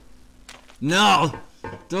 no! No!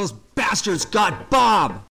 Those bastards got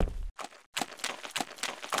Bob!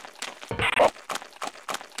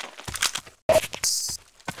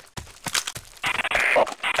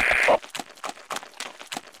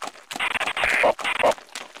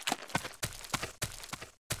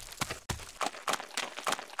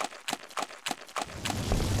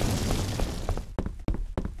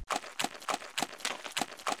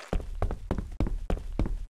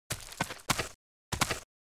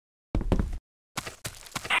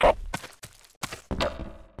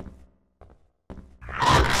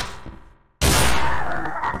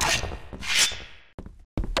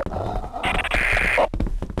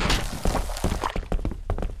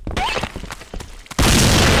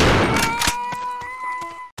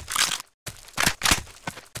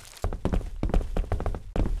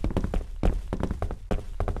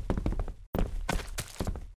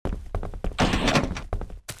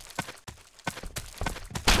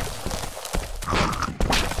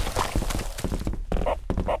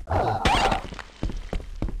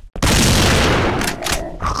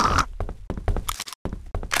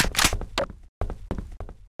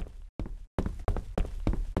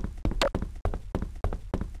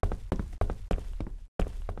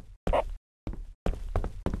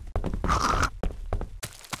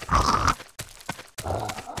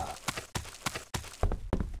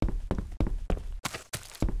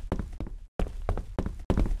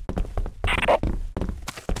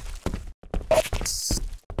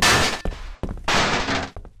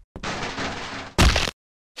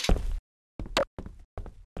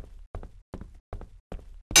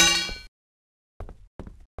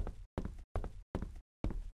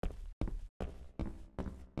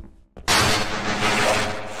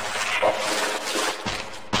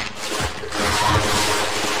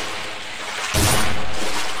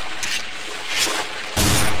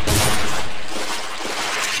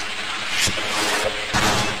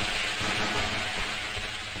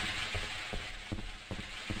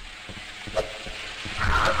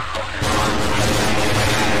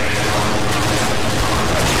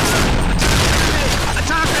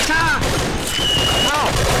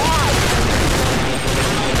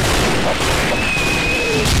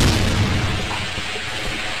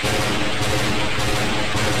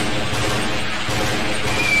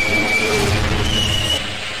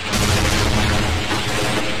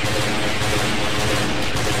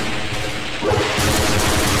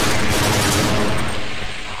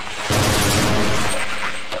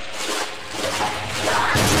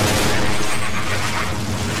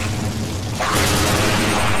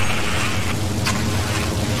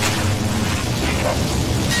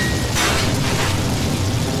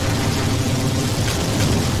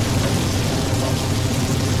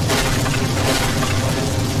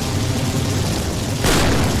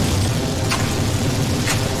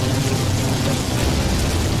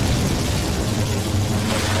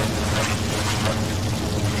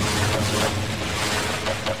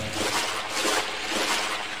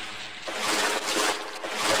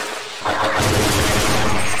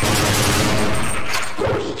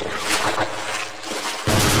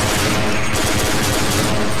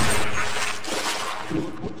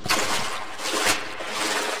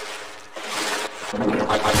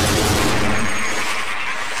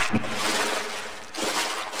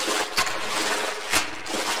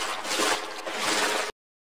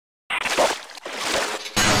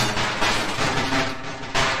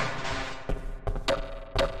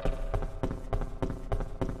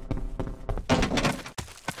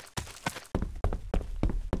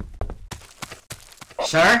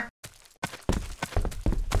 Sir?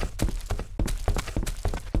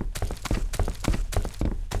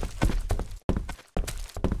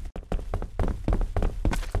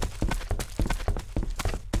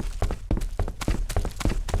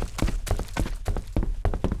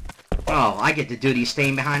 Oh, I get the duty of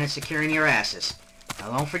staying behind and securing your asses.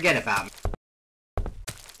 Now don't forget about me.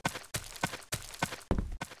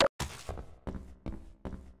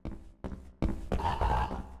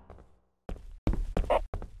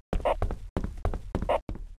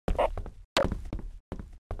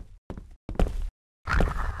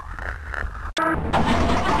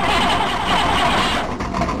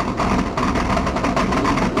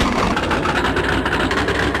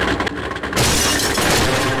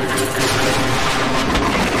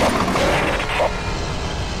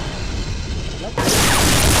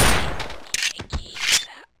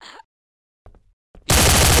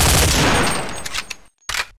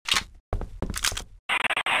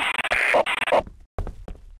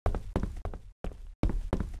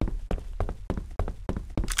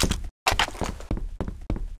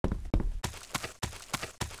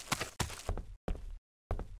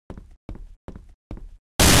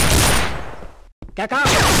 Kakao!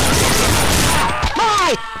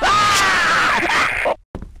 Hi! Ah!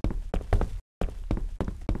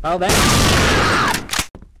 Oh, there.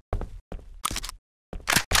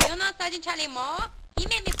 You know Sergeant Charlie Moore? He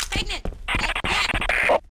made me pregnant. Like that.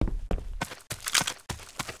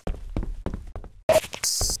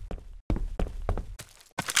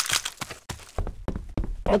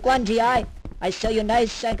 Look one, GI. I sell you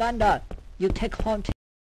nice Saganda. You take home to...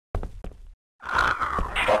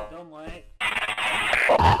 Don't wait.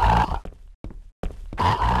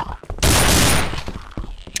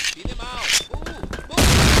 Beat him out.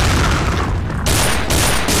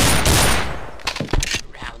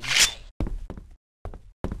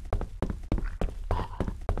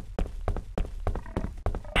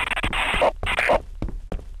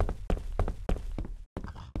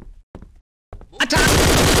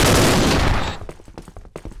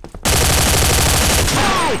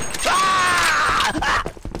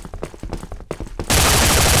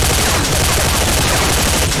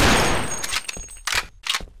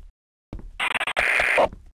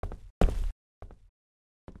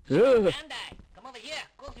 Move. Round Bandai, come over here.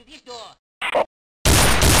 Go through this door.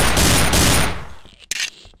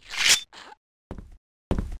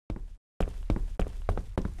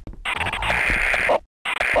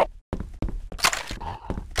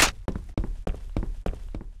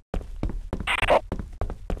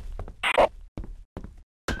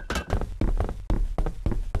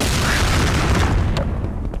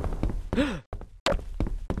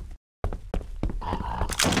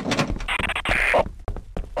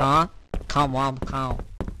 Huh? Come on, come.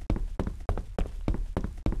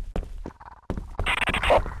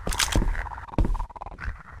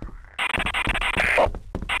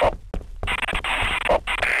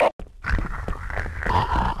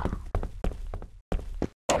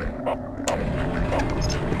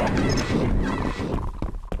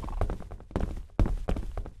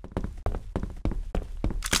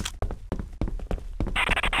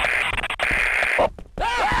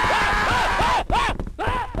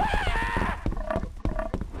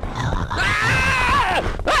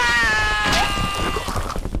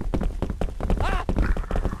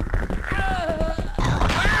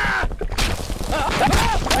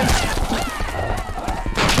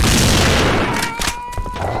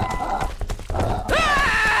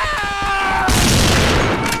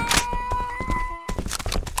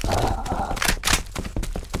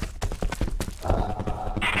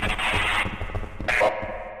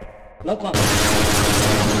 Look one.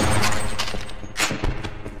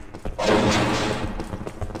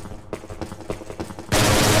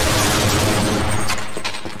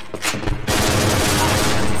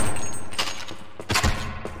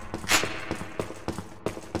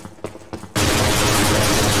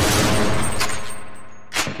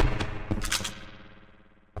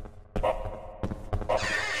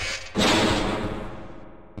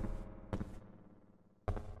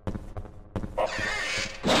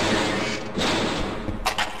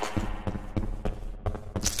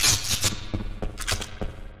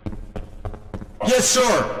 Yes,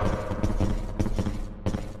 sir!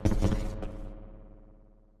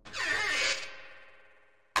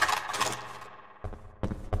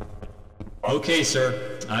 Okay,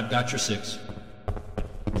 sir. I've got your 6.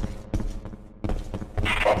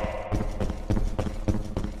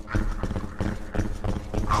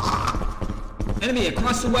 Enemy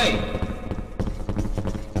across the way!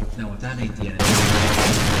 No, that ain't the enemy.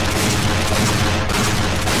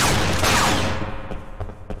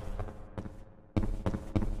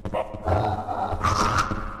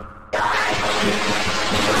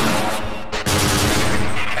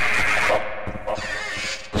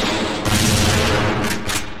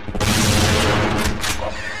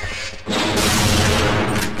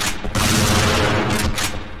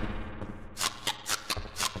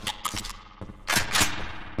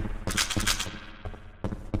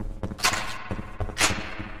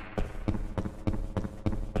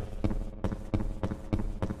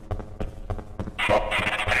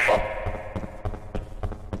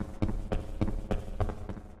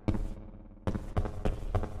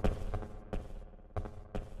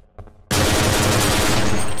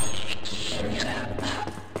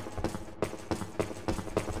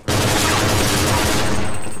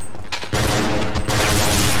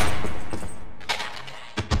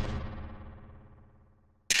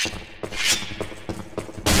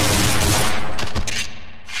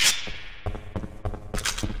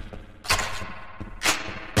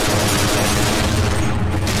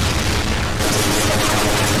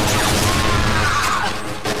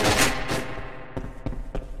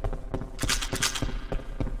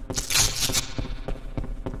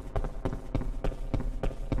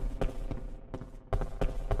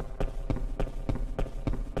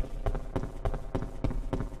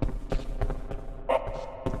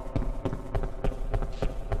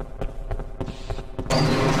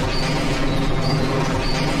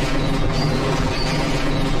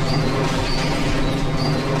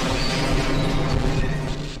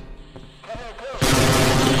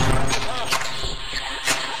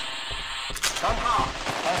 This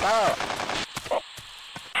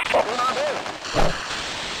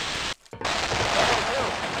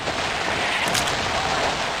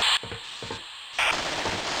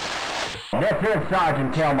is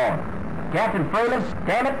Sergeant Kilmore. Captain Freeman,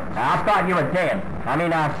 damn it, I thought you were dead.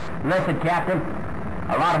 Listen, Captain,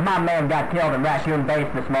 a lot of my men got killed in Raccoon Base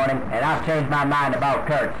this morning, and I've changed my mind about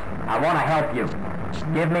Kurtz. I want to help you.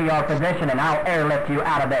 Give me your position and I'll airlift you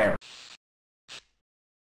out of there.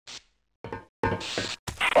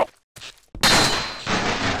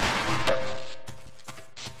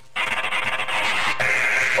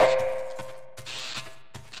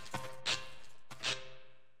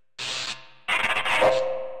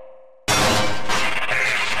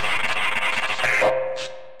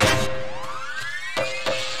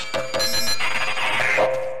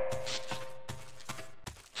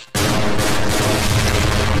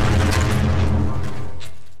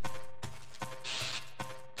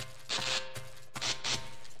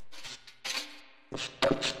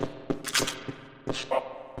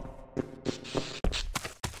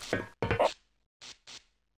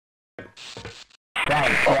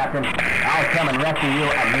 Thanks, Captain. I'll come and rescue you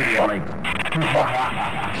immediately.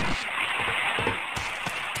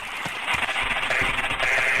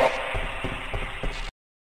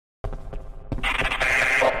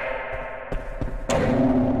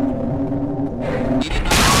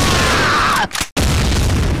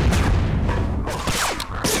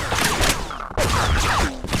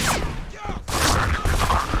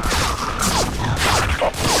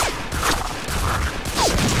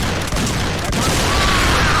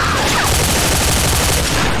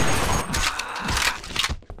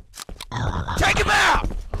 Take him out!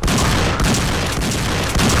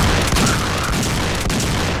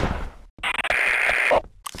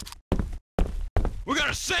 We're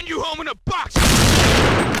gonna send you home in a box!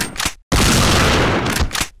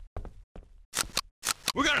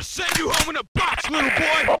 We're gonna send you home in a box, little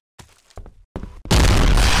boy!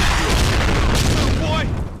 Little boy!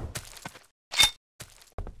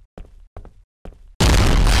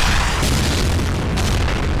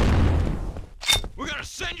 We're gonna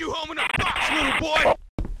send you home in a box, little boy!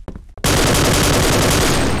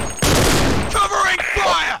 Covering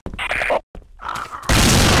fire!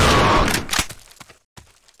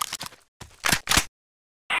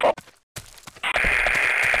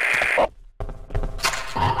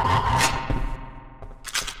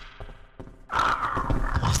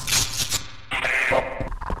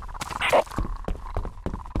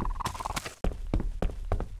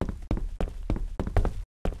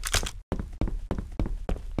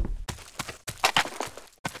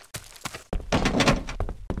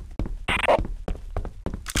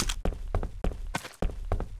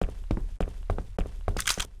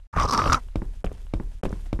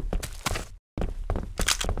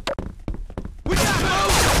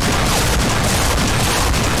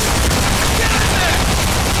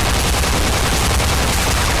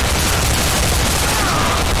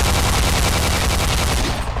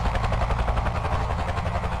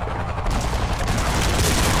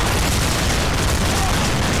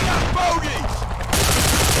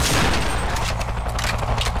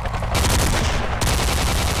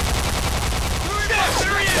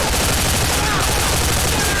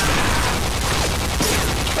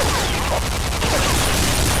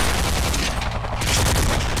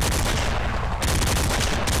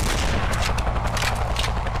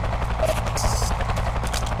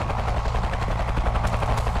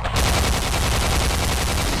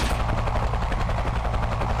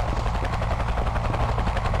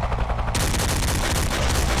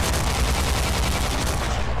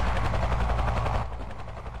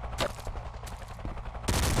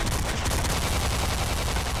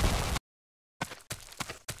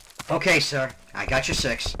 Okay, sir. I got your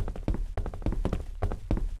 6.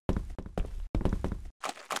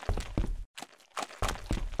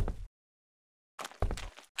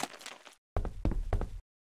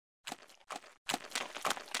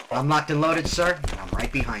 I'm locked and loaded, sir, and I'm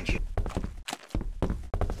right behind you.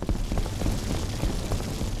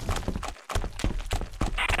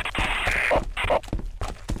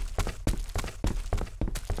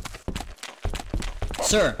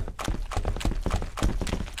 Sir.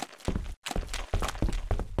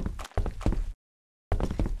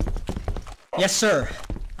 Yes, sir.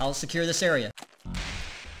 I'll secure this area.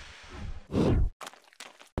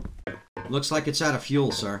 Looks like it's out of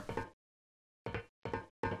fuel, sir.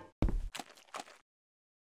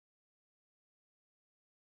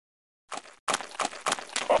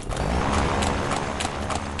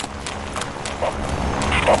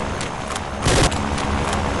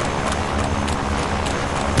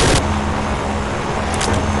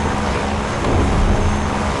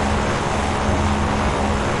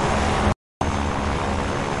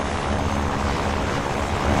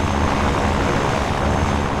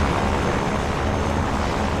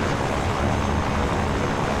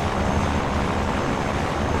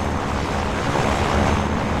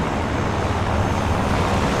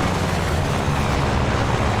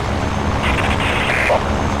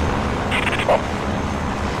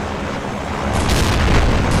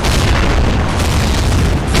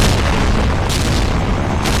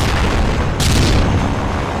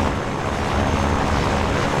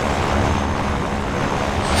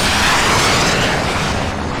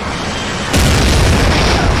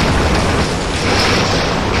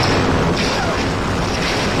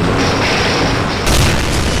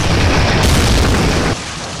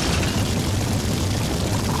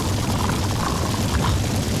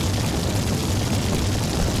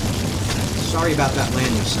 about that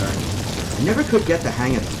landing, sir. I never could get the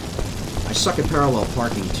hang of them. I suck at parallel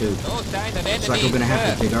parking, too. No sign of Looks like enemy we're gonna have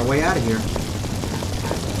to threat. dig our way out of here.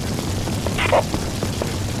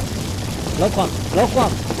 Low kwam, low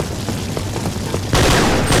kwam.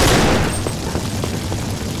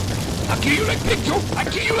 I'll kill you like pig, Joe! I'll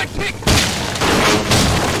kill you like pig!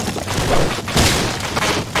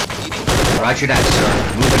 Roger that, sir.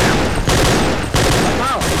 Moving out.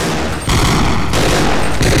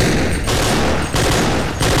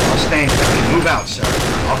 I'll stand there. Move out, sir.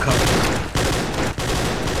 I'll cover you.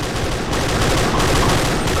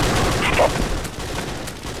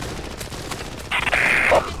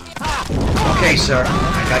 Okay, sir.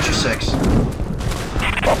 I got your 6.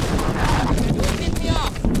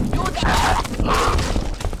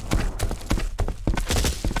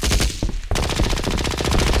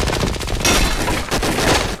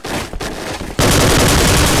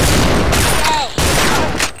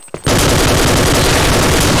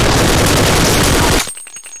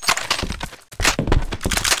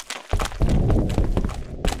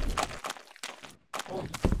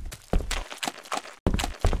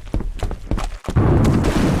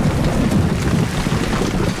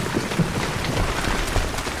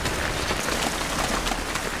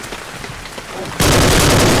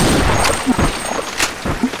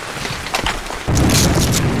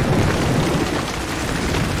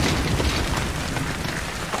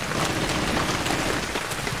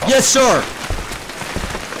 Yes, sir!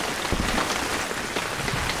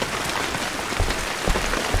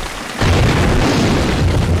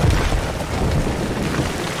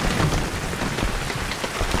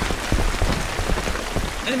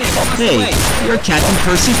 Hey, you're Captain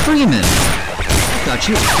Percy Freeman. I thought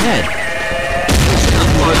you were dead.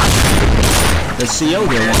 The CO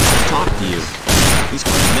there wants to talk to you. He's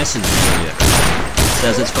got a message for you.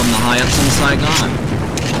 Says it's from the high-ups in Saigon.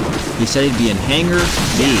 He said he'd be in Hangar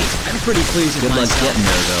B. I'm pretty pleased with myself. Good luck getting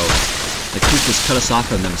there, though. The creatures cut us off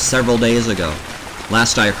from them several days ago.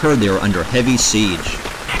 Last I heard, they were under heavy siege.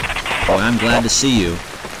 Boy, I'm glad to see you.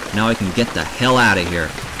 Now I can get the hell out of here.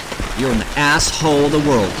 You're an asshole of the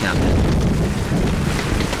world, Captain.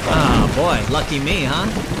 Oh, boy. Lucky me, huh?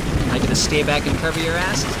 I get to stay back and cover your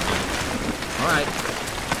asses. All right.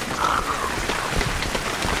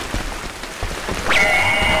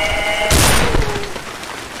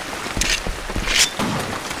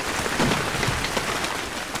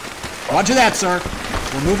 Roger that, sir.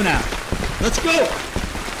 We're moving out. Let's go!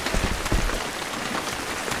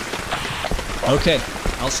 Okay,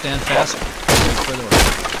 I'll stand fast. Wait for the order.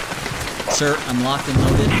 Sir, I'm locked and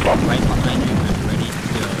loaded. Right behind you. I'm ready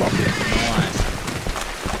to go. All eyes.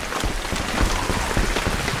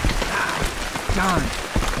 Darn.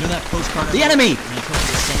 You know that postcard? The enemy! And I told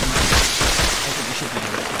you the same way. I think we should be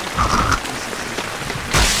able to.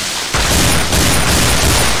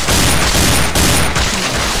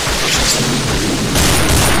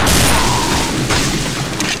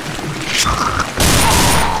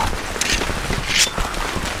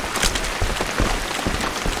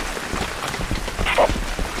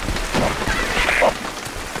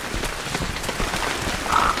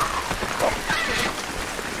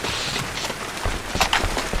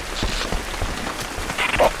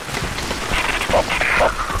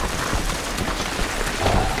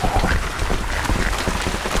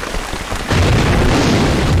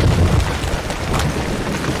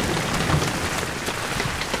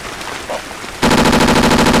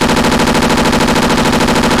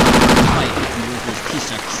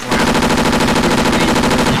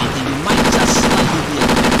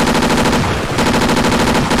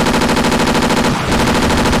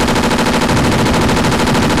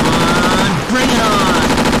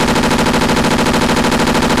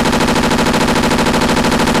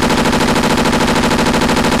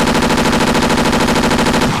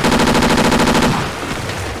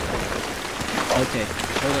 Okay,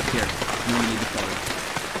 hold up here. You need to follow.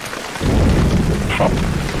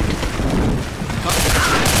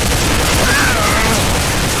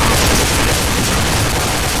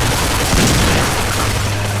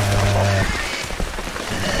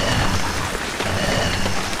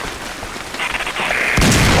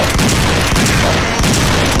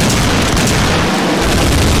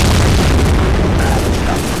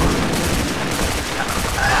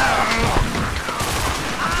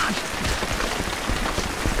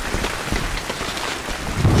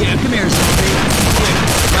 Yeah, come here, zombie.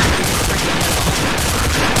 Yeah.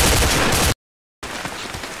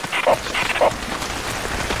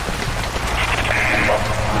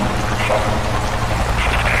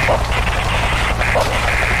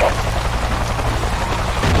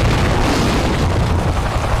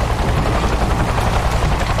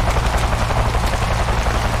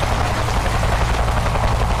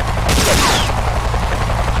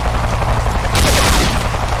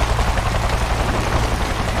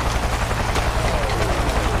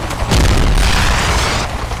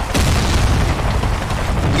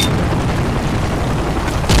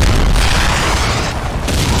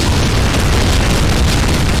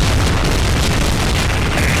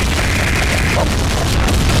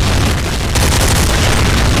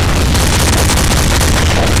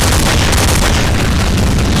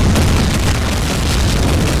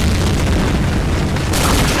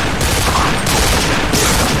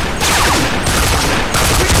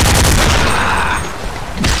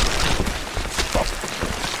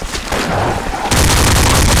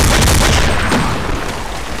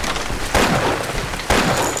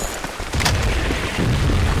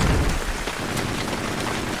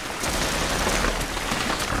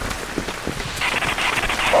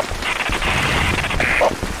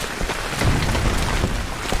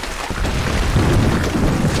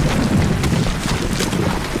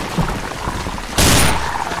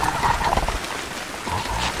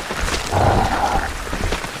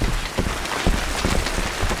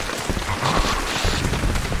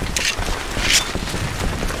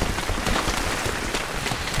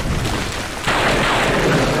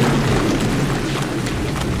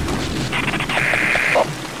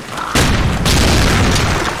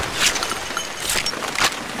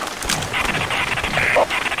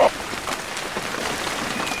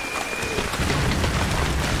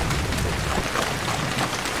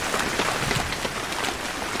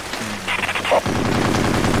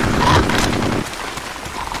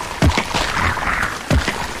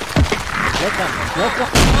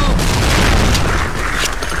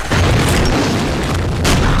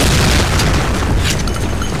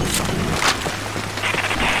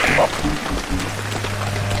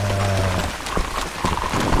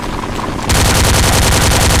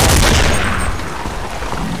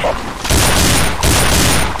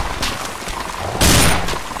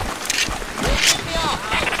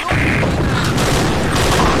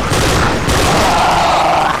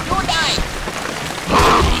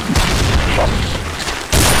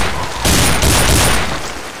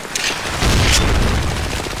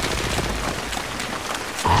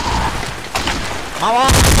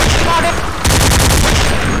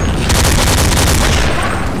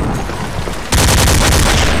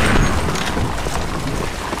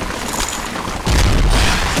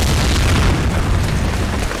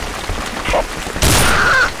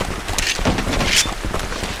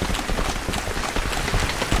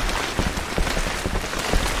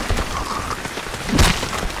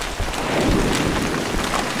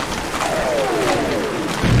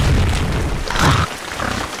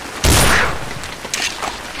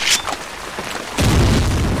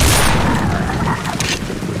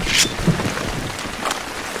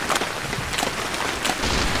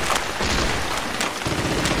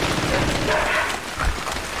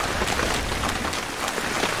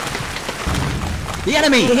 The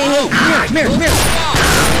enemy! Oh, come here! An enemy.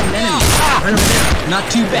 Right over there. Not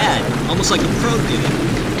too bad. Almost like a pro did it.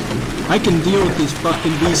 I can deal with these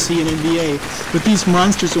fucking DC and NBA, but these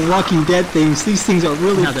monsters and Walking Dead things, these things are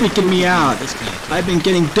really freaking me out. I've been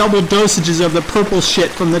getting double dosages of the purple shit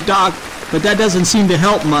from the doc, but that doesn't seem to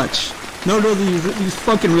help much. No, these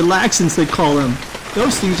fucking relaxants they call them.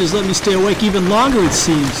 Those things just let me stay awake even longer, it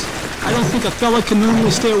seems. I don't think a fella can normally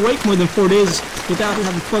stay awake more than 4 days without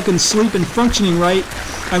having fucking sleep and functioning right.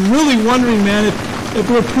 I'm really wondering, man, if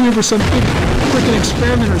we're approved for some big freaking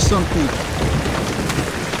experiment or something.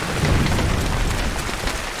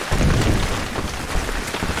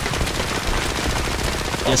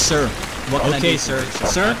 Yes, sir. What can I do? Sir.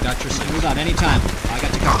 Sir? Got your signal. Move out anytime. I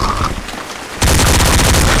got your car.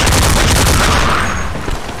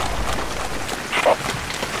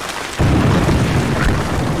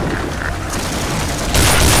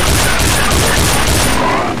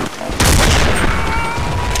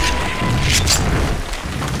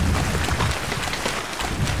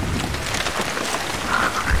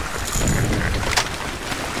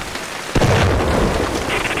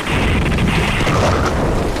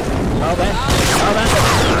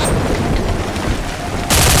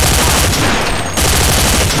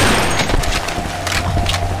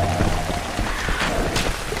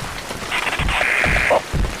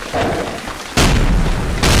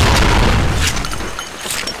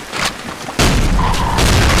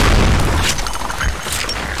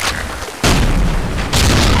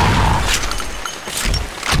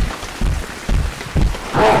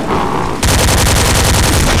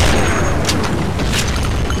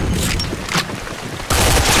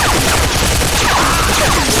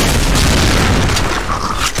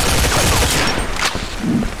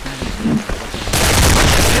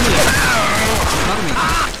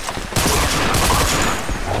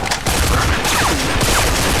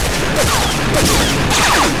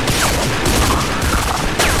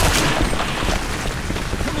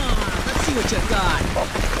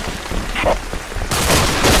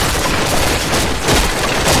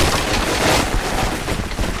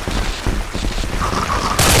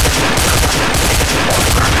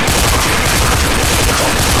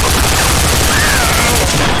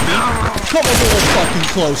 Come a little fucking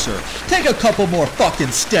closer. Take a couple more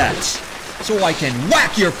fucking steps. So I can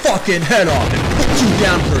whack your fucking head off and put you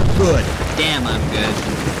down for good. Damn, I'm good.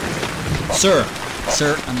 Sir,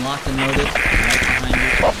 unlock the motive. Right behind you.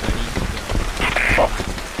 Ready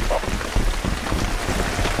to go.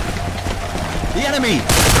 The enemy!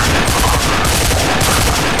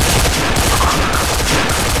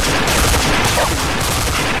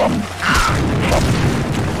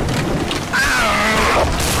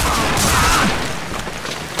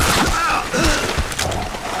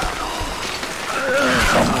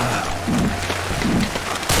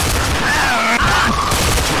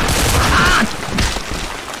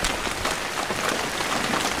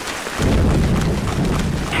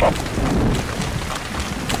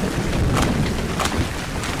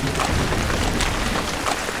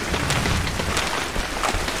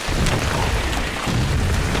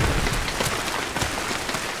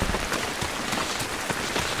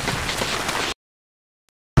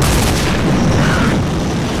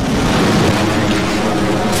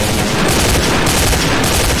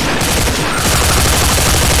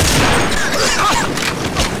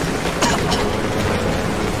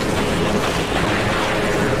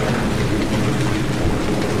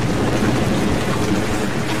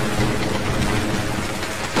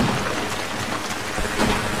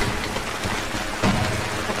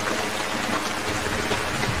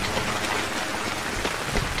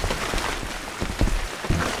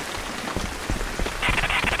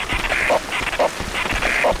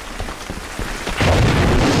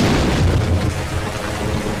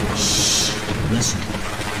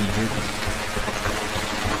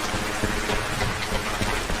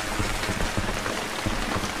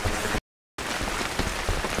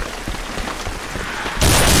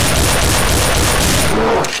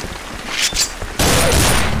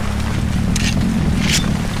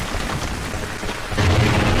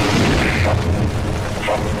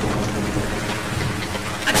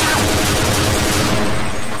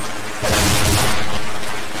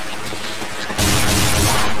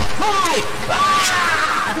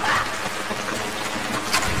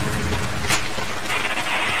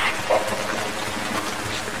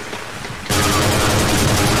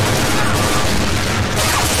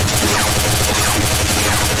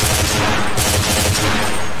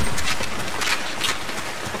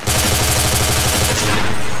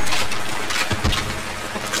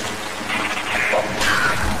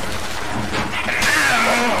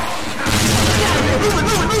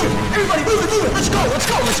 let's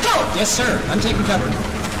go, let's go! Yes, sir. I'm taking cover.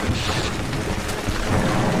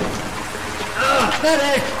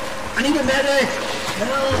 Medic! I need a medic!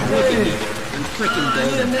 Help me! I'm freaking I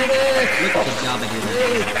need a golden. medic! Look at the job I did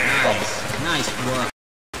there. Nice. Nice work.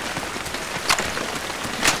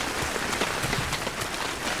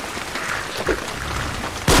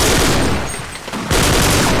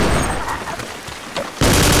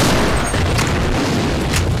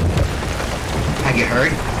 Have you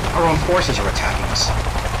heard? Our own forces are attacking us.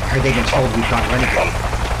 I heard they've been told we've gone renegade.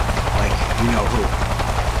 Like, you know who.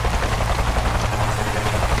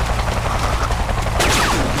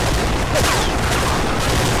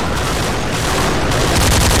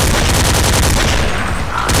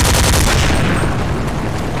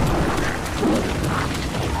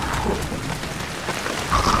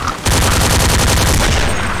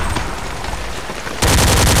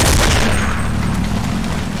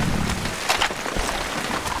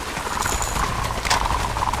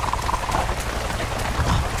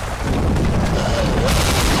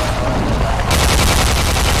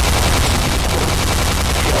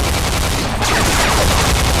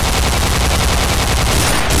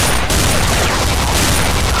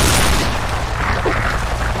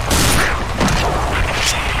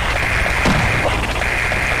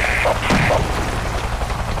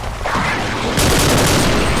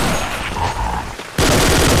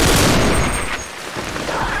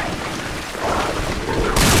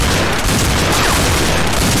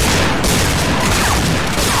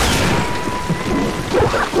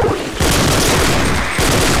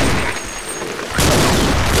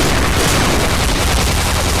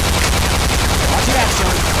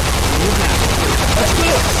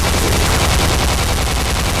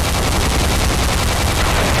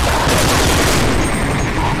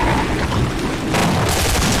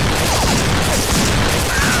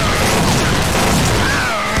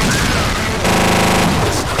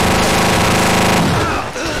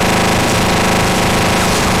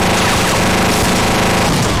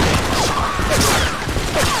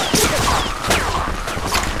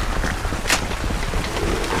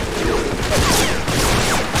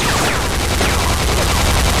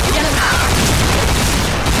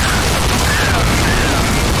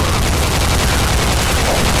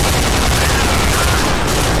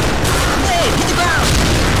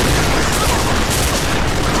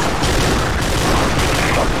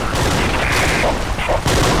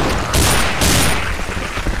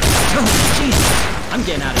 I'm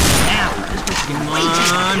getting out of here now. This bitch is getting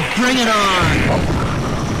on. Bring it on.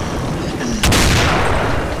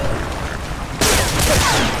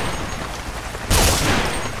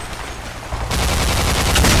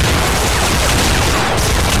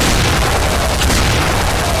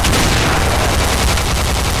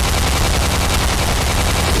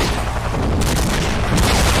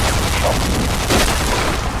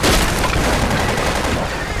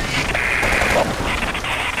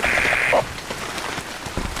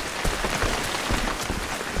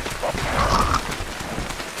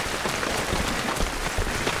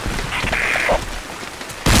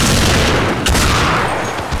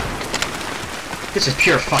 This is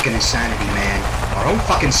pure fucking insanity, man. Our own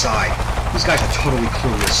fucking side. These guys are totally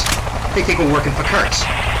clueless. They think we're working for Kurtz.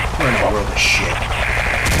 We're in a world of shit.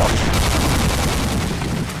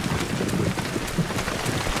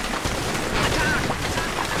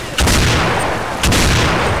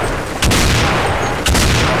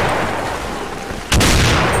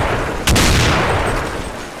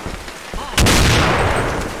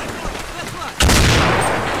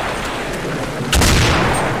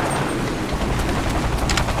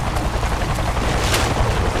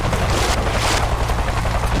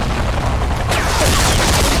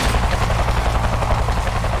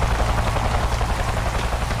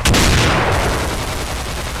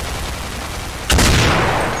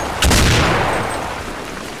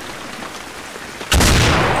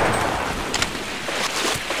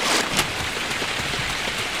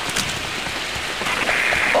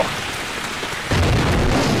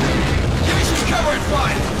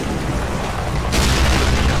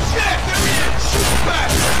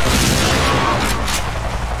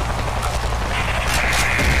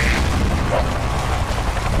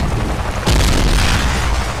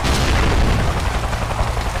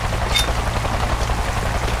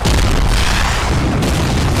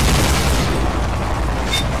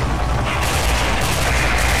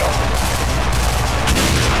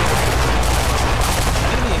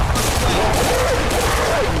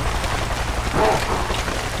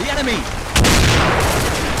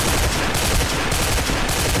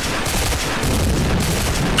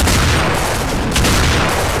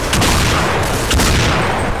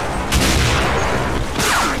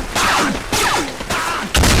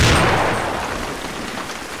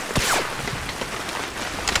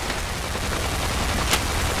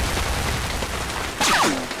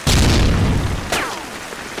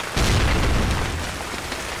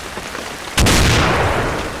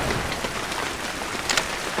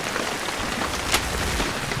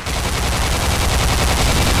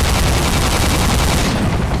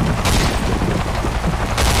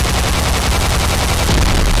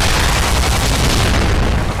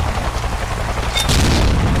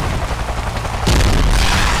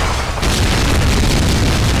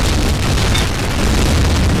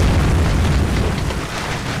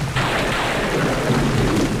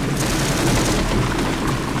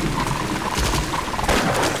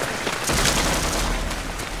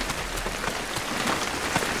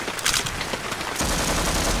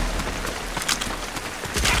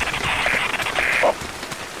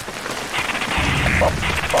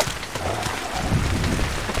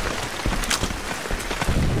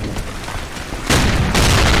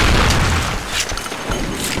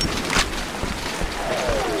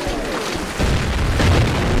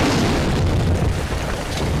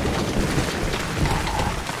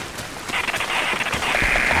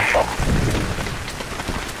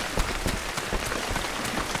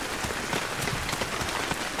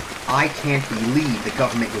 I can't believe the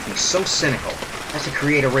government would be so cynical as to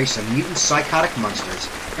create a race of mutant psychotic monsters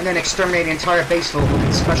and then exterminate an entire base full of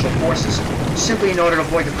elite special forces simply in order to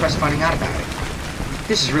avoid the press finding out about it.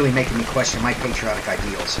 This is really making me question my patriotic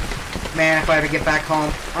ideals. Man, if I ever get back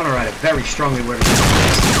home, I'm gonna write a very strongly worded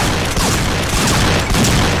manifesto.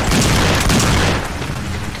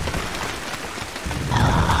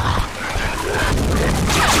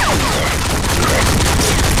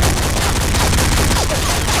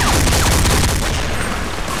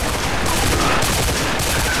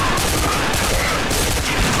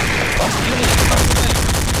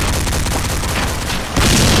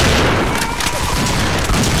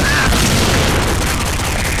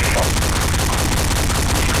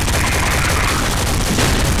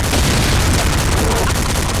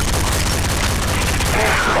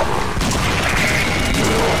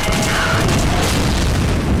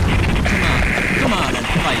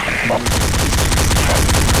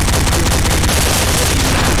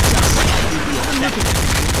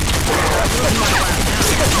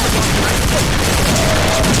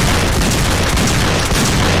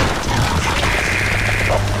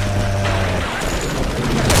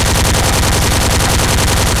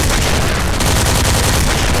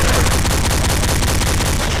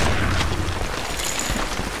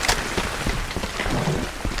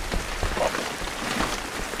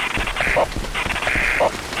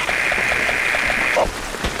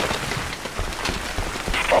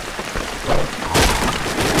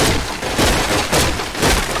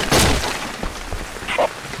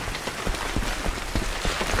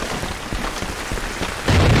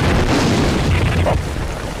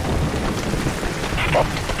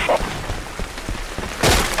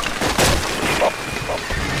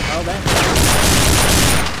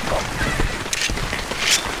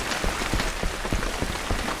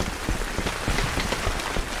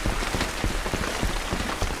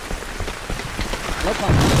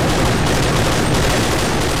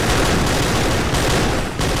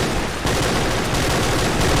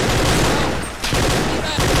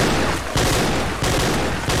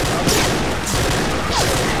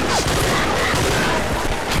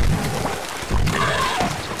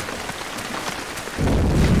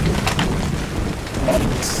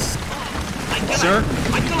 Sir,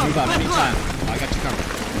 move out anytime. I got you covered.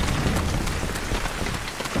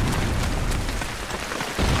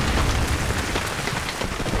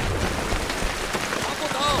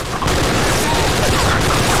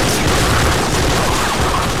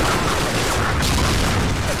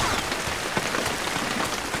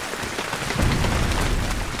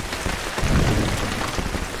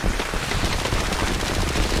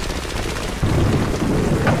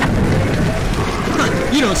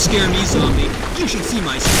 You don't scare me, zombie. You should see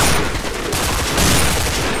my stuff.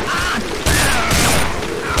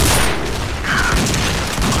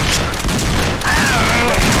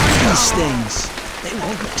 These things, they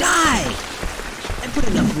won't die. I put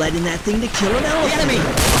enough lead in that thing to kill an elephant. The enemy!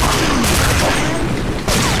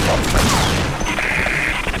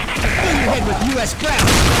 Fill your head with U.S. ground.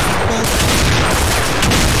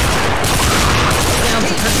 Down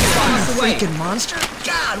to touch the bombs away. Freaking monster!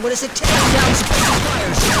 God, what does it take? Down some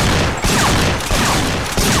fire, sir.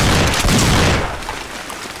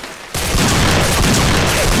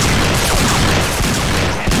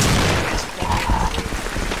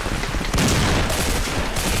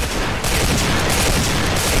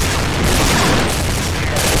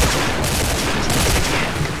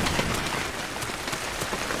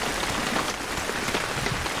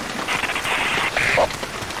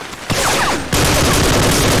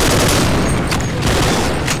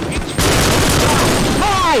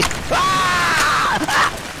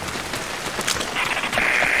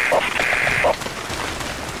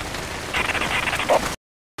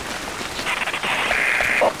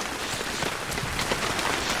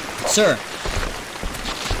 Sir.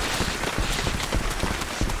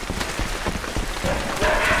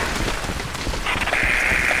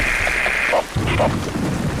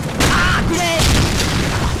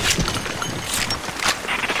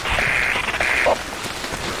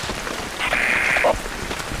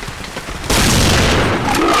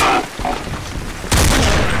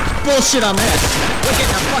 Bullshit on this. We're getting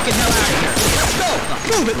the fucking hell out of here. Let's go.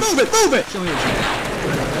 Move it, move it, move it. Show me what you got.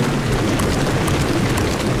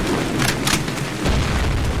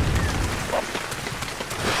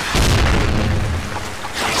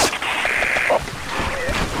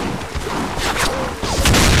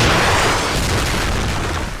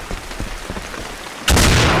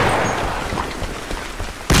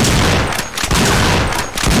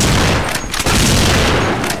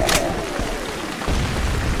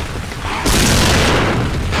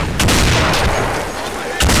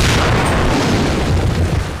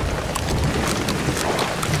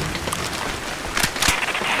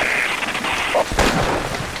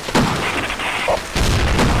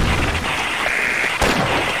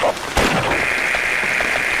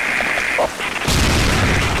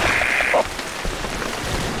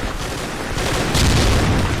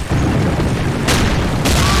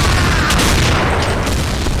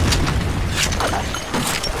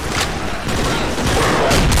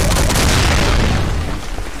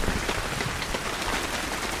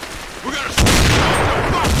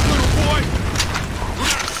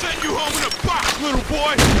 you home in a box, little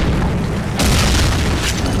boy!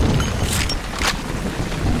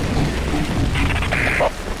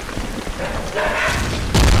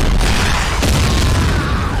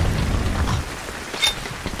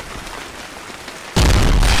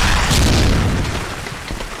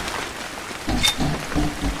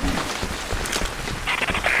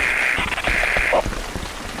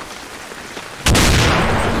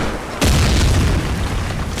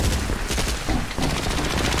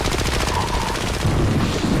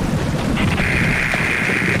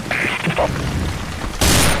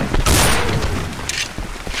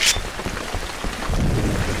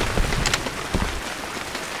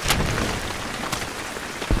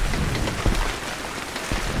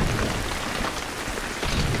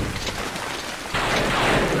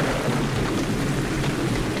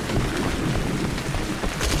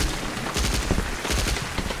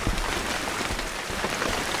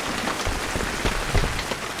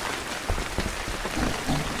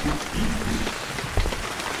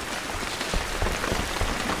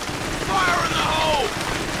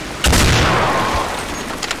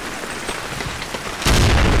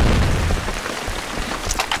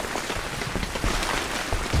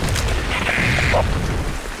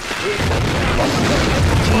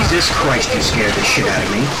 Jesus Christ, you scared the shit out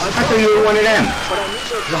of me. I thought you were one of them.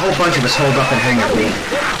 There's a whole bunch of us holed up in Hangar B.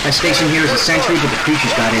 My station here is a sentry, but the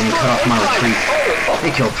creatures got in and cut off my retreat.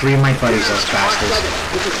 They killed 3 of my buddies, those bastards.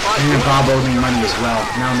 And then Bob owed me money as well,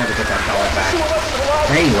 and I'll never get that dollar back.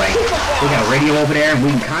 Anyway, we got a radio over there, and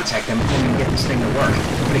we can contact them before we can get this thing to work.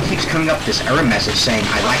 But it keeps coming up with this error message saying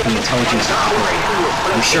I lack the intelligence to operate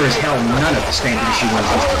it. I'm sure as hell none of the standard issue ones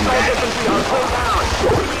used to do that.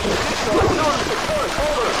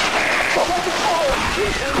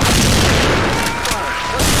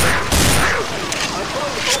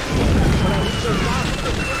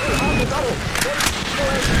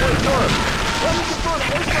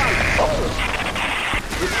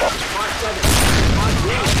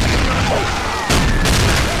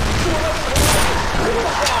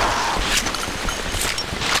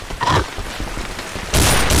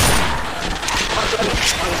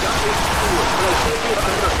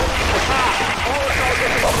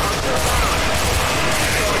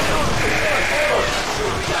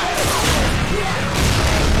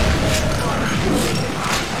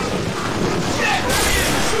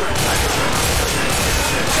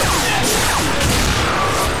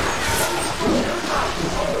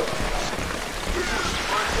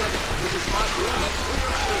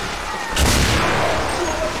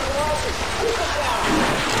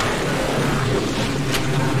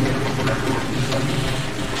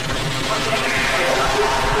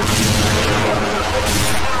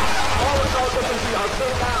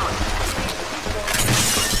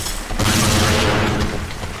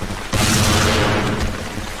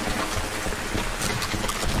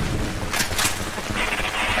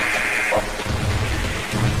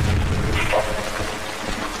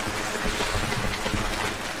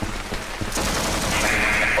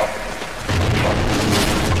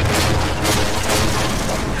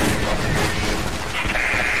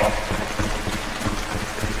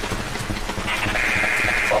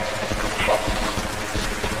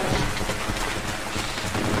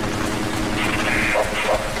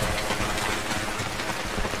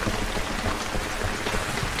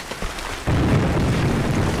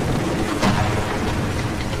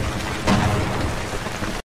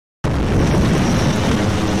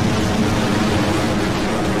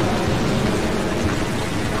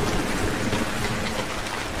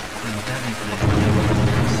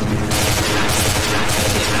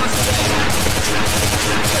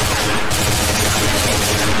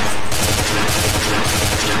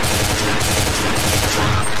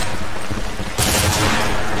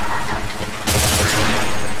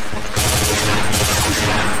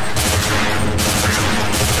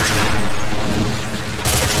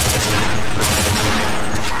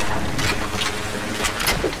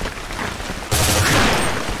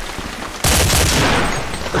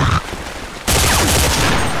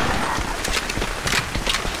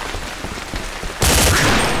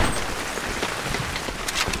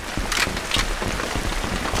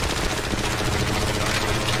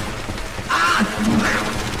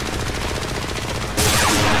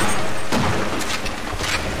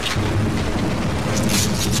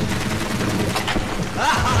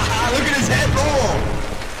 Look at his head roll!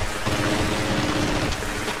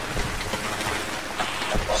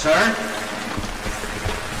 Sir?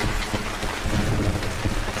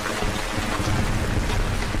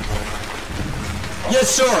 Yes,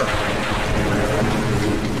 sir!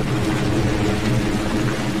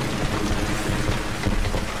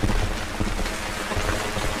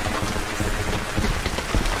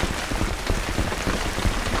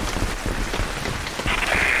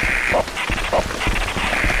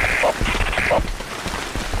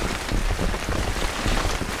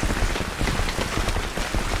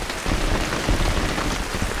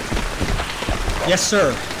 Yes,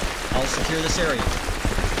 sir. I'll secure this area.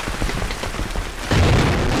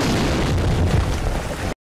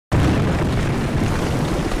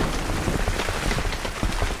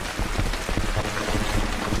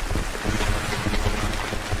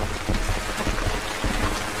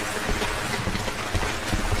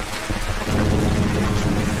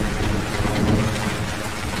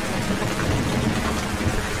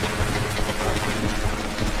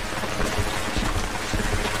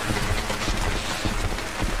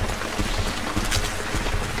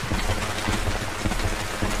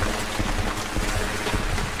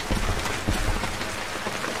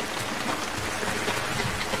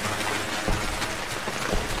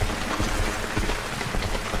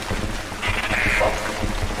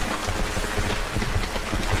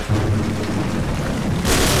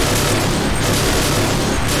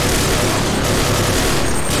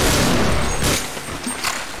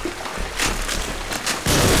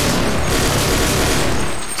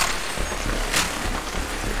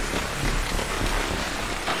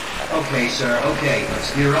 Okay, sir, okay,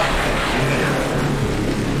 let's gear up.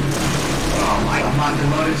 Oh, Mike, I'm locked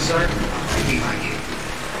and loaded, sir. Right behind you.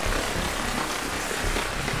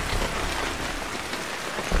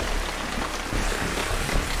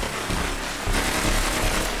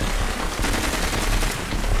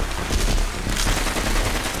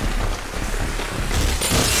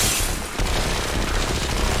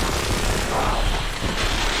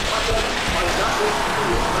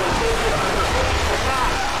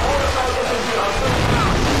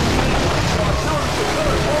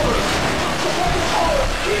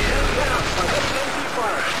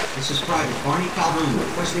 This is Private Barney Calhoun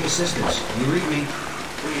requesting assistance. Can you read me?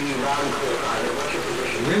 We're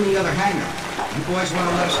in the other hangar. You boys want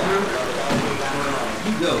to let us through?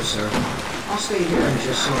 You go, sir. I'll stay here and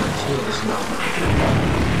just sort of steal this number.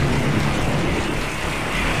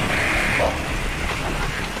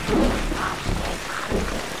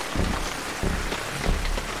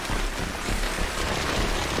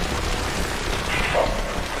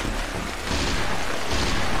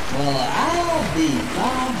 Well, I'll be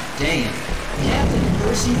goddamn. Captain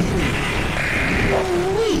Percy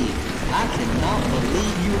Freeman. Wee! I cannot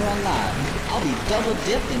believe you are alive. I'll be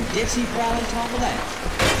double-dipped and Dixie-fried on top of that.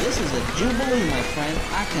 This is a jubilee, my friend.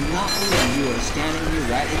 I cannot believe you are standing here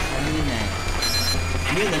right in front of me now.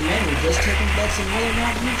 Me and the men were just taking bets on whether or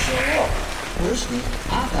not you'd show up. Personally,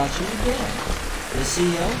 I thought you were dead. The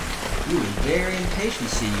CEO, he was very impatient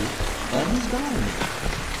to see you, but he's gone now.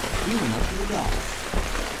 He went up to the dock.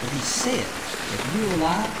 But he said, if you were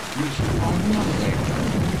alive, you should find him up there.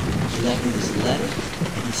 He left me this letter,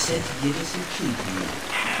 and he said to give us a key to you.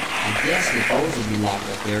 I guess the doors will be locked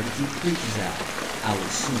up there to keep creatures out, I would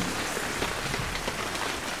assume.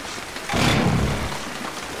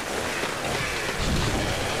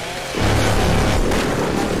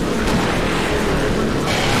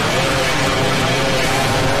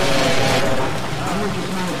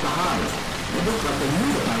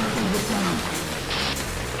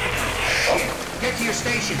 Get to your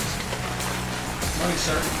stations. Morning,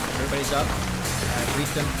 sir. Everybody's up. I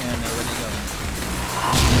briefed them and they're ready to go.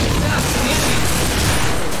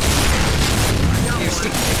 Here,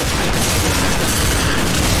 stick.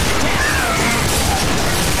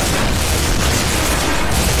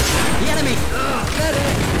 The enemy!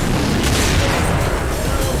 Medic!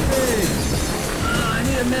 I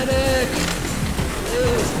need a medic!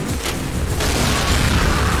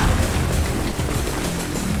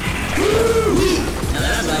 Now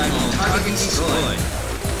that's what I call target destroyed.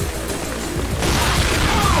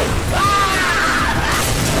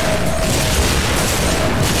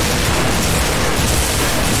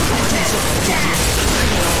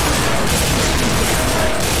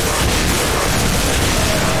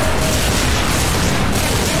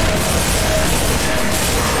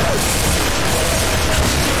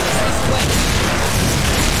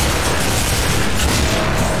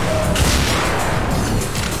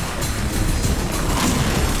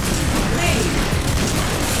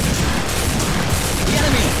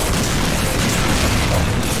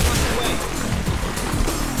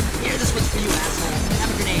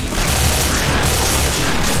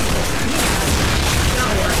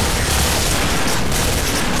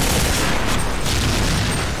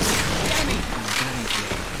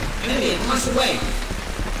 Away.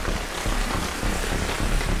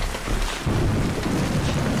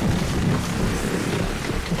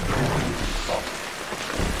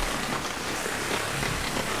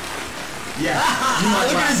 Yeah,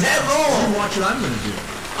 look at his head roll! You watch what I'm gonna do.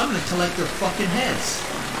 I'm gonna collect their fucking heads.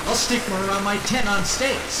 I'll stick one around my tent on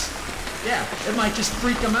stakes. Yeah, it might just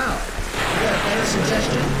freak them out. You got a better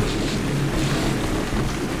suggestion?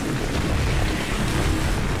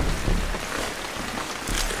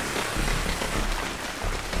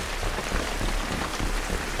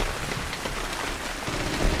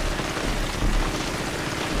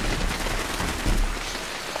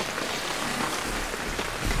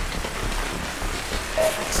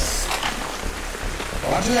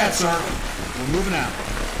 Roger that, sir. We're moving out.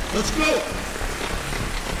 Let's go!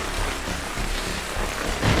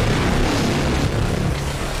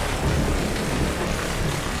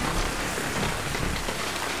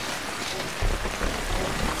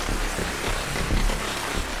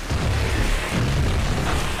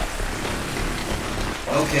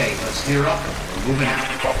 Okay, let's gear up. We're moving out.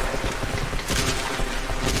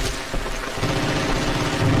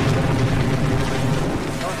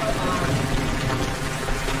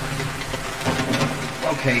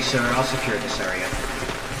 Okay, sir, I'll secure this area.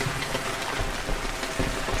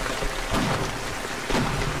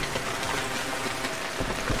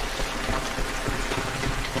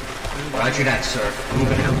 Roger that, sir.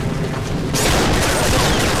 Moving out.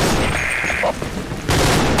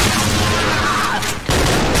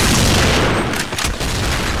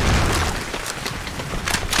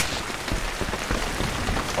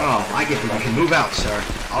 Oh, I get it. You can move out, sir.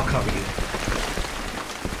 I'll cover you.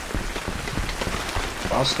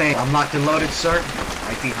 I'll stay. I'm locked and loaded, sir.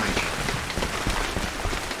 Right behind you.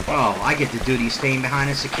 Oh, I get the duty of staying behind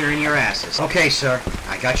and securing your asses. Okay, sir.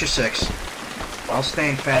 I got your 6. I'll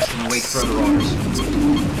stand fast and await further orders.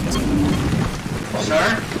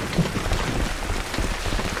 Sir?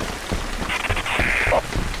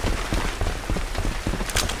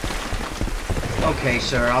 Okay,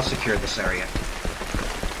 sir. I'll secure this area.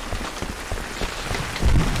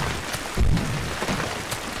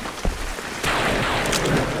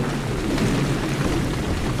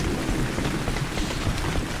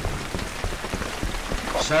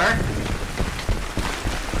 Sir?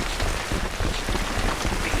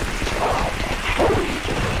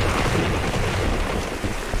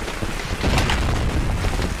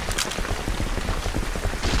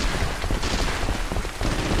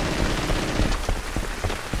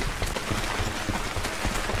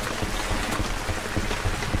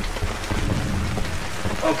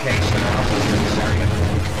 Okay, sir. I'll secure this area.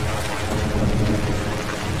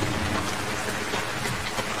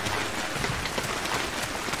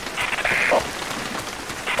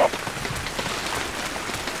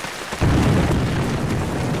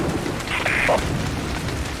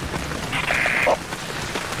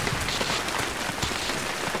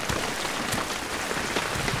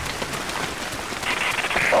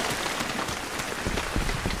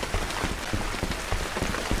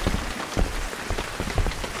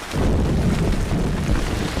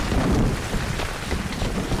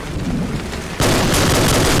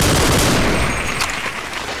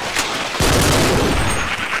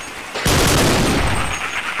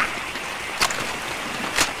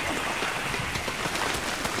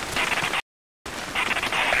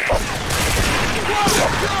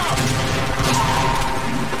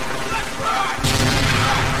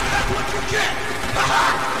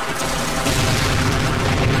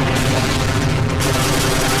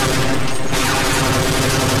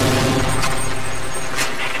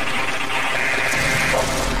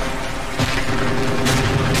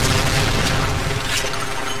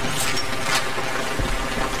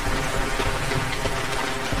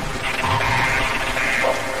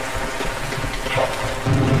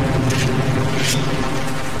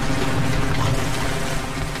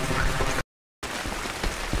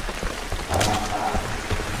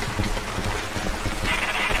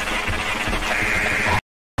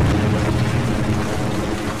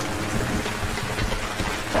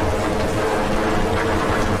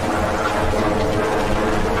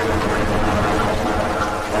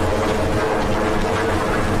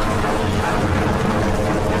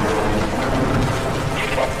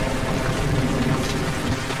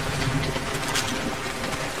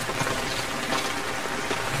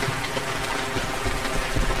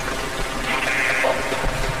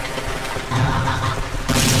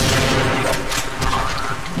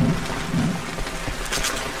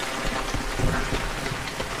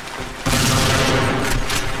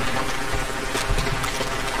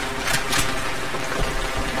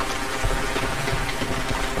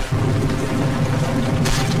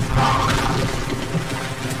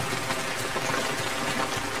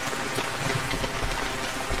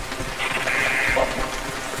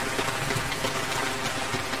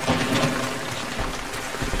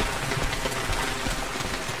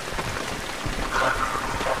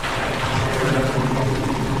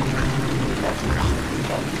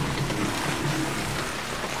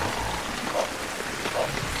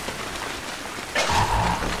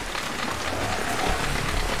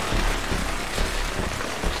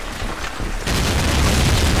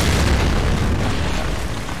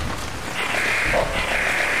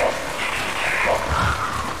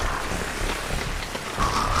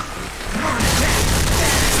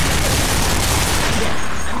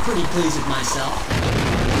 Pleased with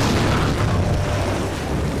myself.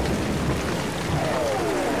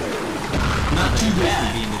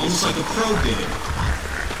 Yeah, almost like a pro did it.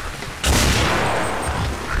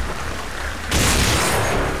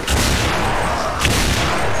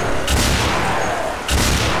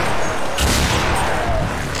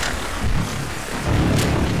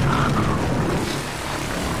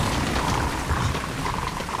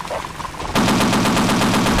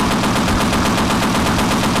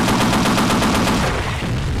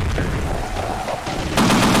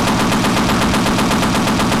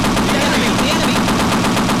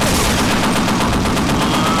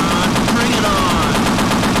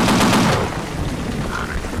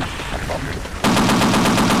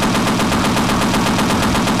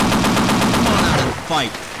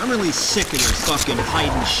 I'm really sick of your fucking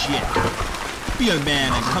hiding shit. Be a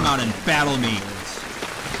man and come out and battle me.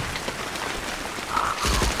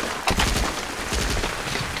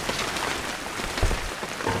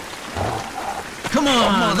 Come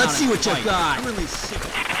on, let's see what you got. I'm really sick.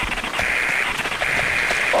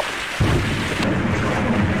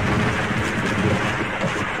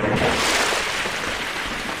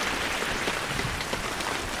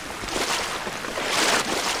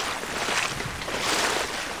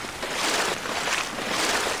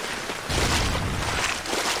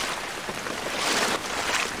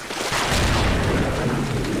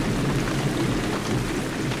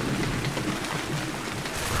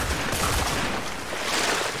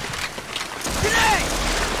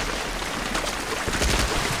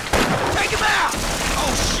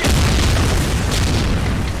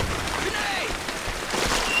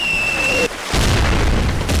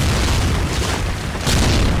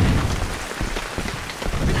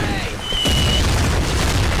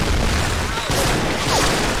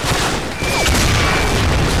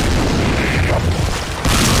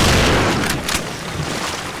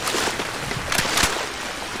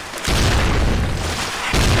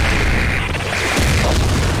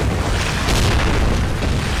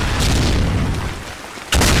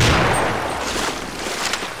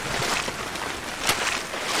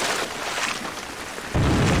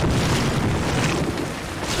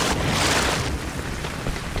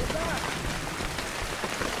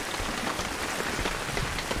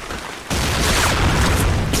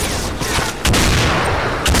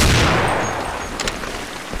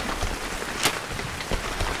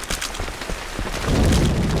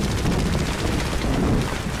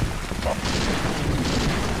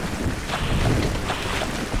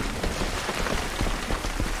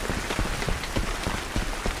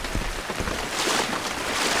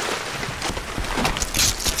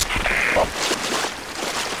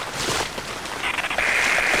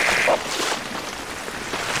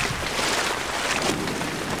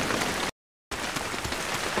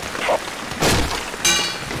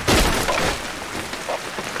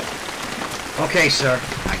 Okay, sir.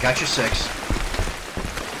 I got your 6.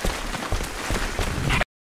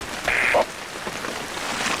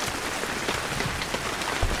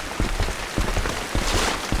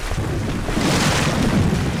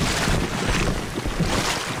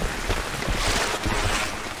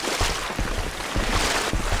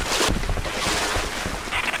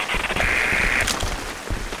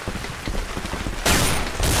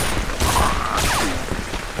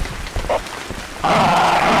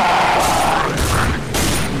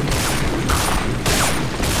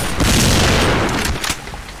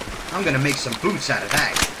 I'm gonna make some boots out of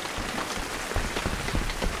that.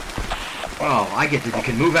 Oh, I get that you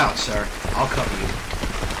can move out, sir. I'll cover you.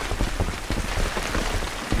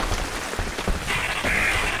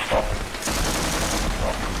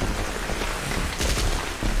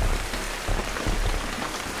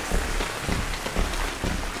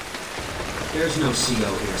 There's no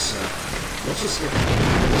CO here, sir. Let's just get...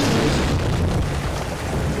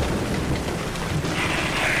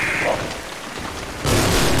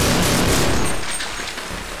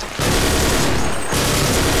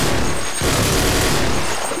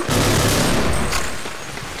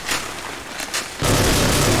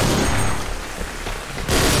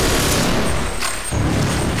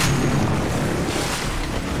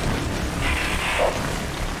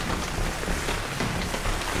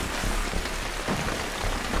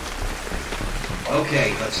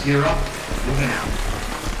 Okay, let's gear up. Moving out.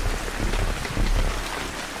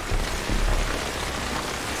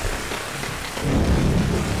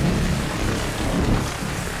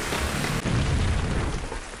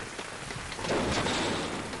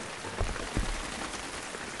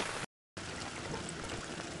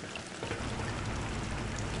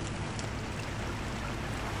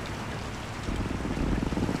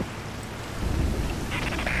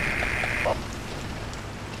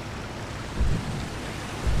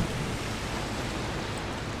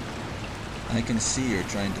 I can see you're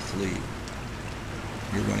trying to flee.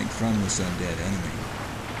 You're running from this undead enemy.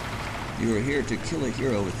 You are here to kill a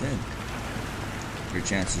hero within. Your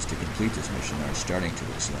chances to complete this mission are starting to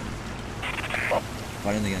look slim.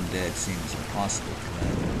 Fighting the undead seems impossible to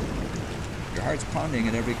men. Your heart's pounding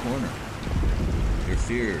at every corner. Your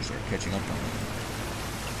fears are catching up on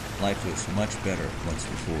you. Life was much better once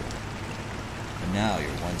before. And now you're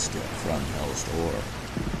one step from hell's door.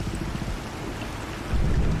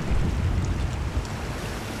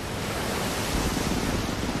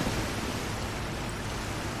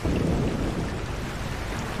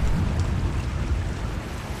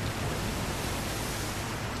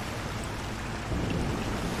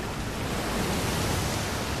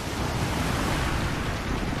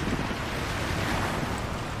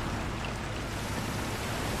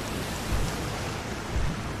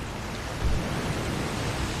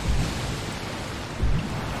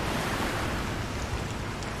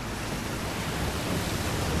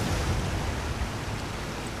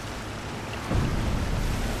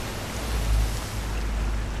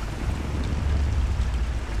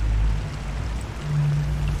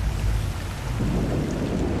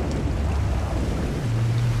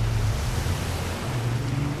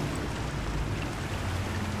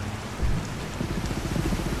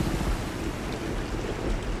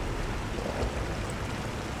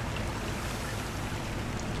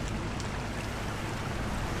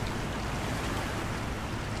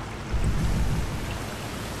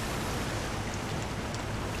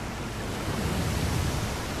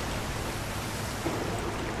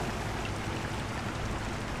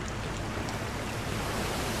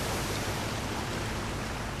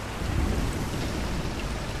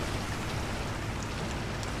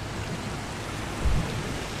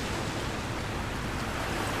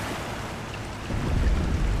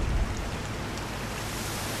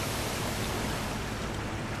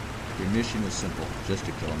 Your mission is simple, just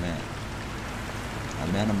to kill a man. A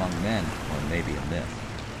man among men, or maybe a myth.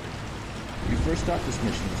 You first thought this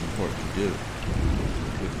mission was important to do.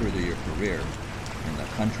 It would further your career, and the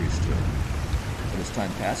country's too. But as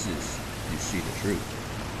time passes, you see the truth.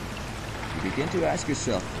 You begin to ask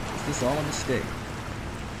yourself, is this all a mistake?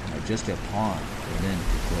 Or just a pawn within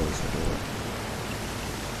to close the door?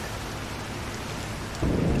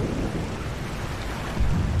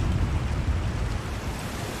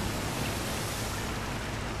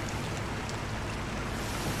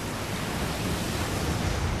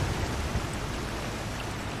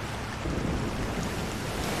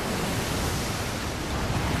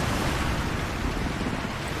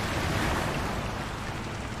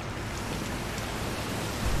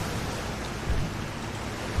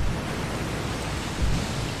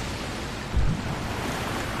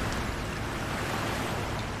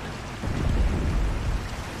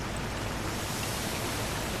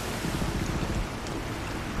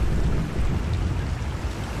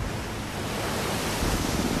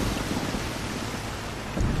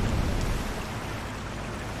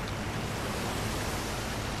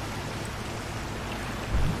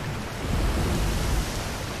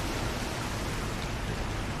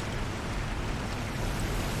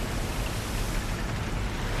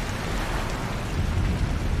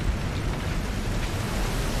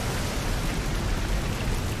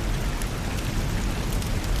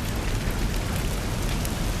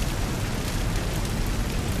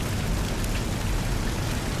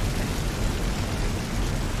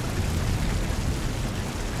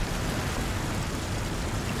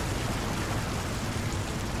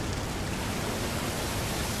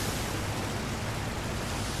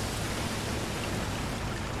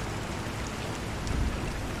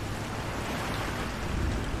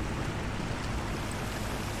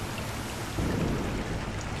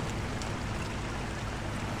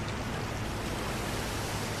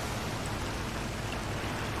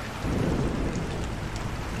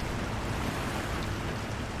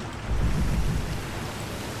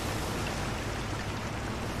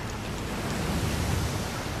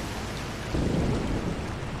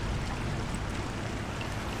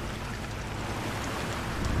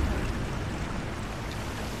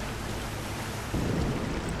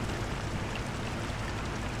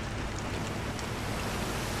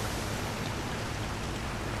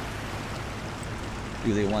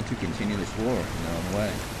 Do they want to continue this war in their own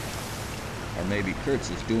way? Or maybe Kurtz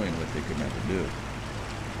is doing what they could never do.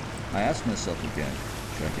 I ask myself again,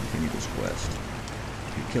 should I continue this quest?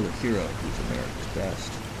 To kill a hero who's America's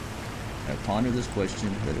best? I ponder this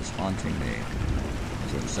question that is haunting me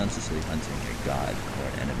as I'm senselessly hunting a god or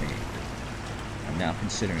an enemy. I'm now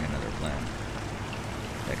considering another plan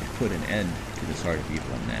that could put an end to this heart of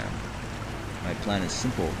evil in man. My plan is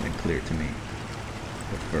simple and clear to me.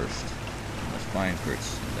 But first, I must find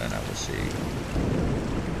Kurtz, and then I will see.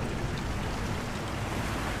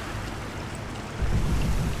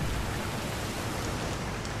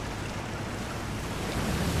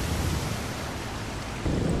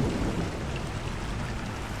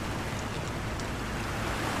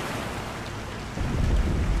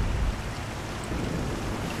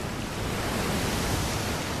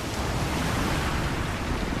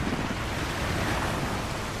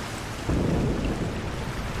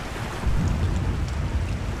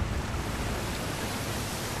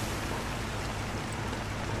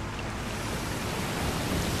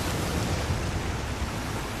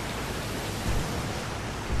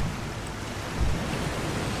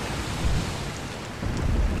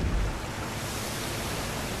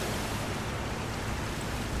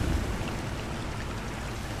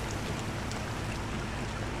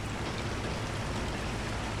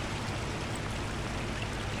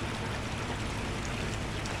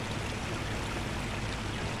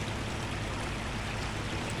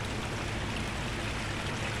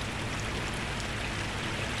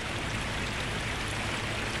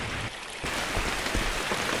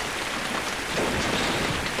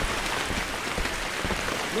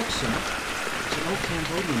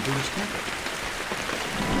 Cambodian Buddhist temple.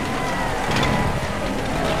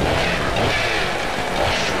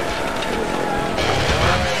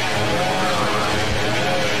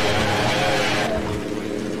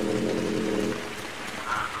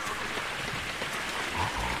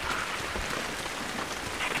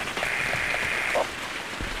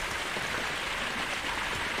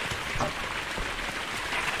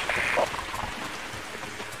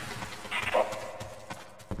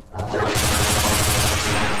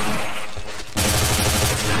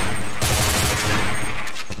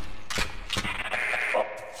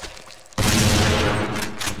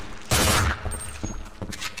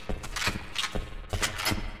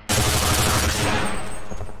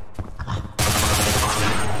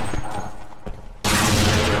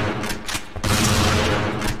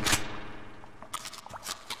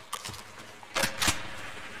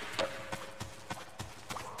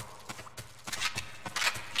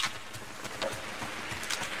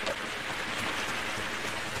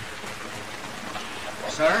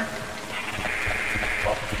 Sir?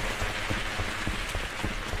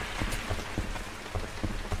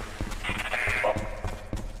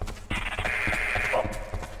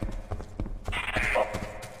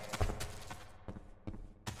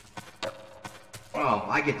 Oh,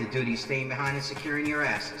 I get the duty staying behind and securing your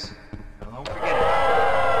asses. Now don't forget it.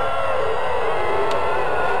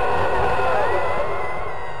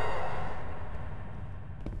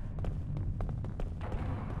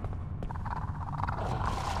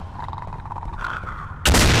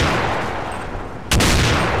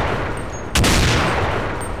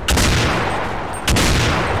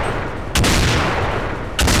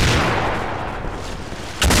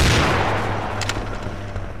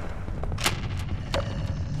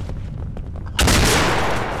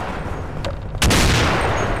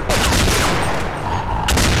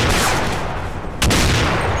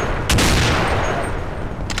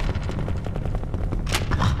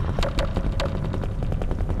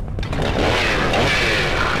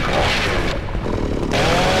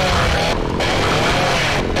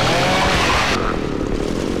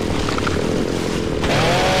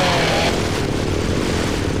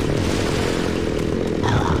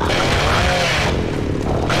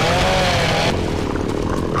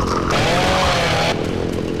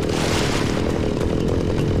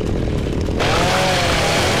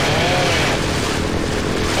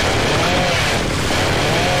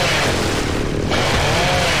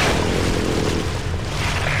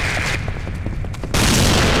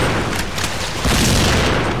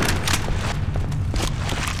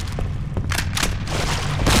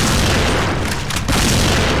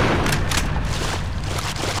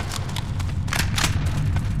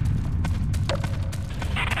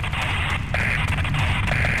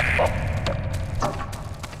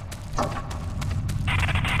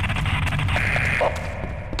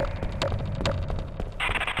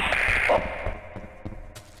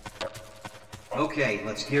 Okay,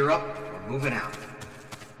 let's gear up. We're moving out.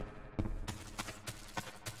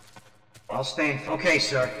 I'll stay in. Okay,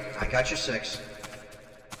 sir. I got your 6.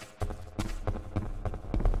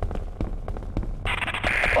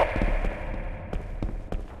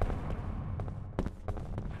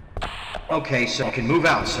 Okay, so you can move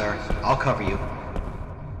out, sir. I'll cover you.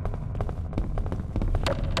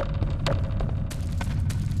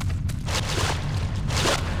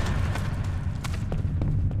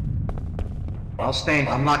 I'll stay in.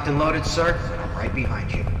 I'm locked and loaded, sir. I'm right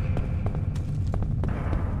behind you.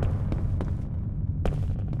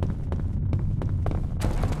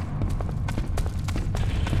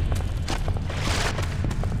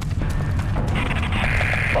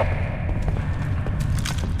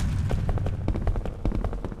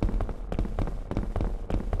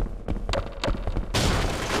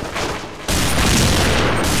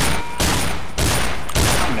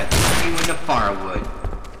 Firewood.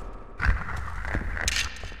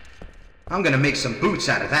 I'm gonna make some boots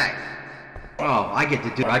out of that. Oh, I get to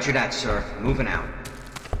do. Roger that, sir. Moving out.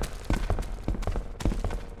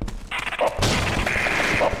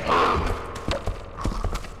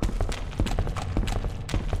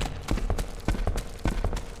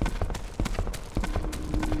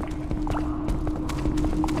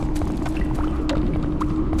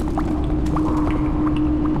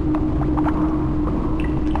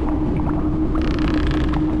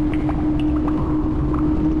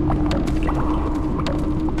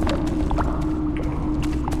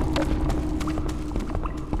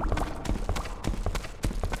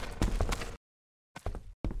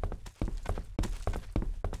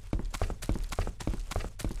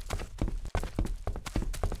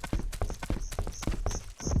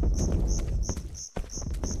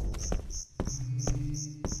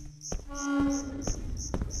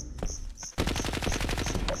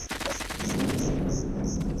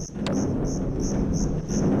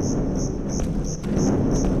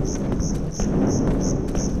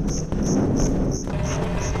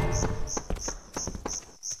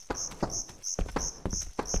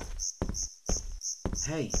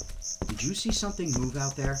 Hey, did you see something move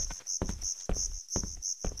out there?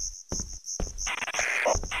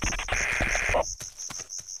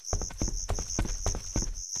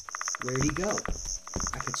 Where'd he go?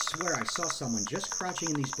 I could swear I saw someone just crouching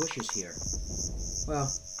in these bushes here.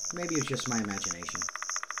 Well, maybe it was just my imagination.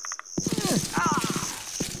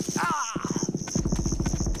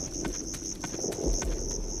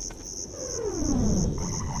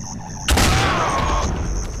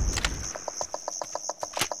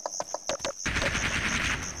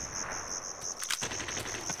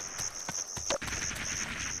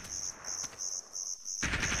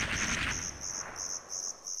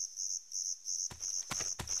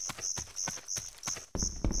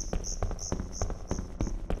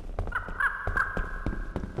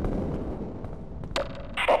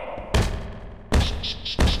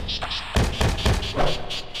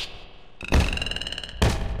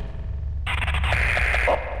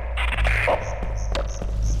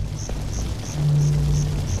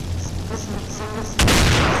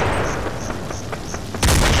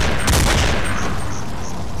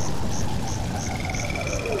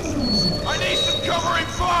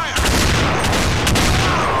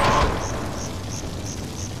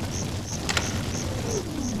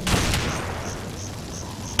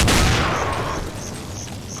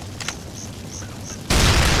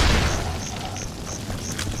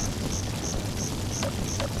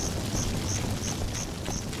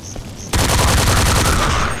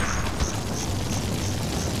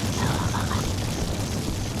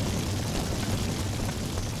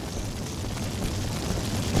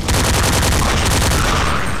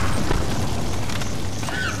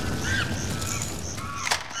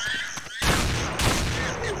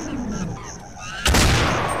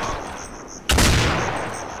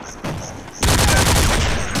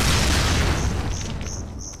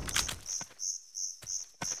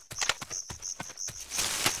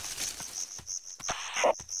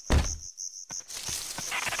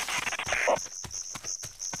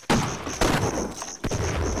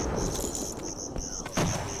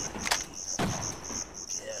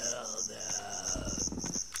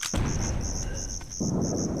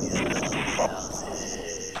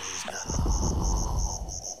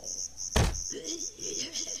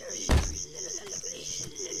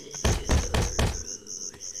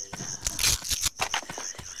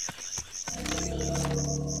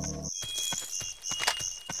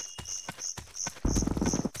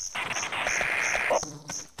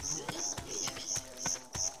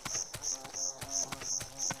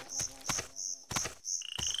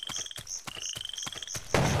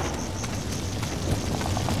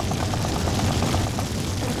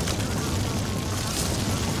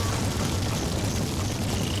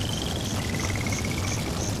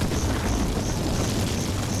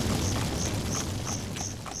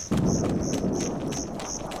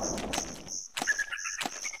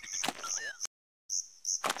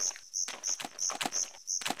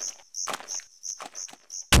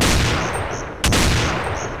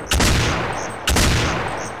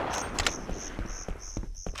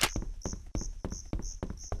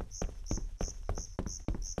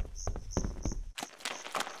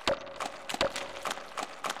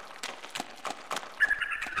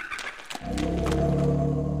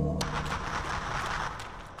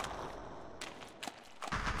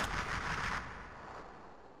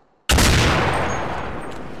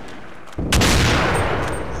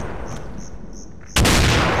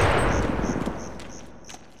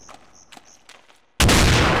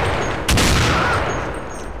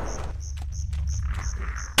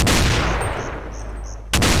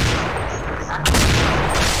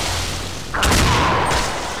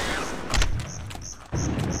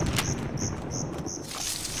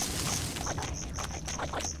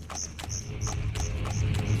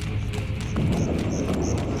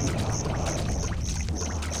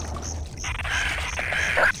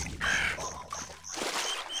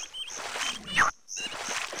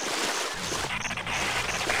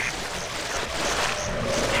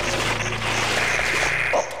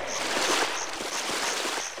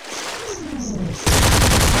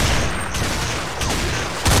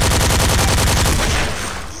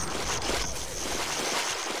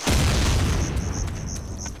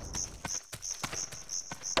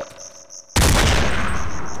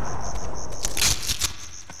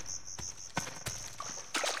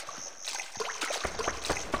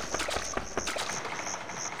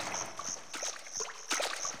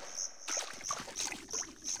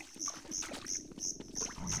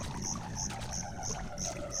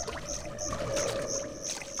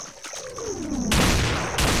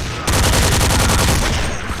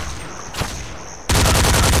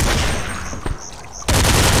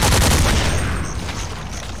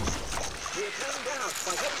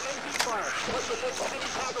 protect the city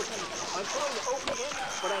casualties. I'm pulling the OP in,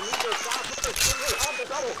 but I need their fastest signal on the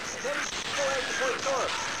double. Then go ahead to Point Star.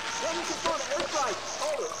 Then you can go to airstrike.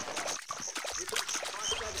 Over.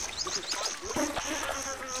 This is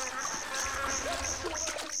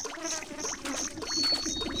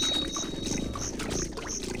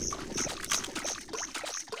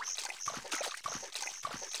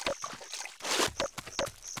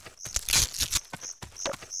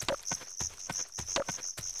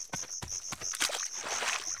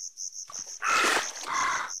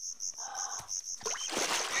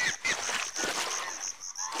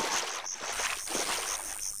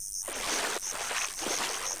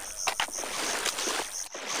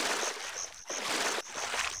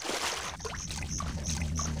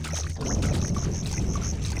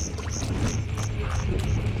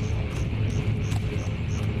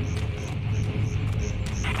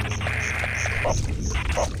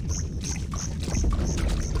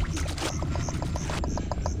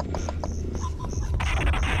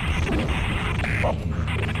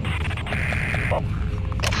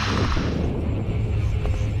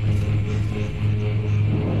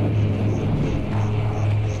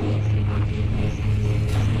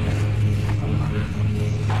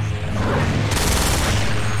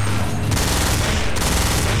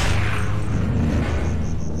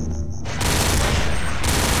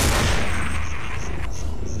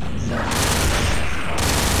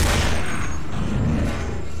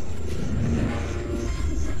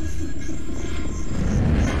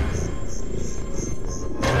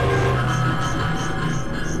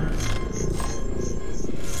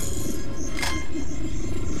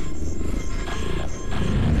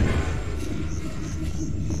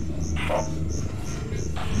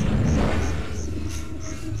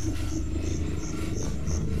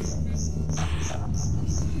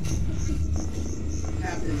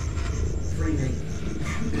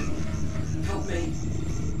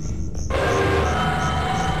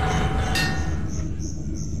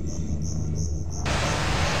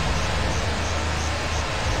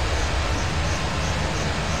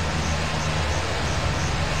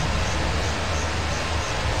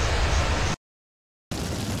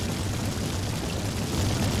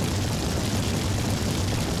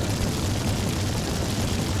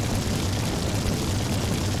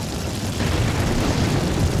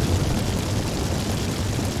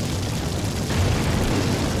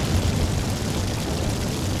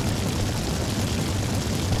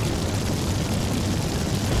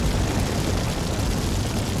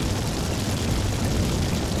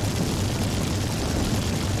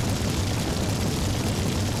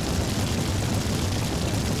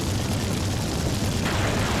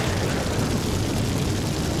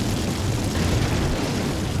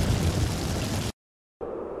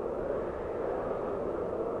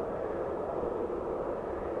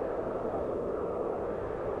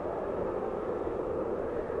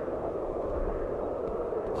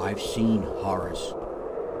 'I've seen horrors.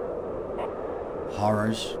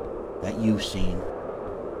 Horrors that you've seen.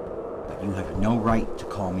 But you have no right to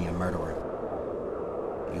call me a murderer.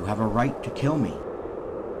 You have a right to kill me.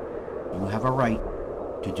 You have a right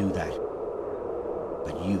to do that.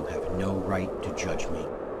 But you have no right to judge me.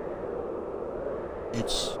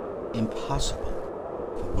 It's impossible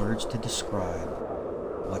for words to describe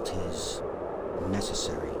what is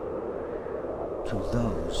necessary to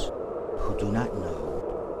those who do not know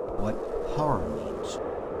what horror means.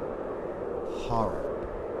 Horror.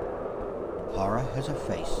 Horror has a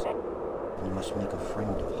face, and you must make a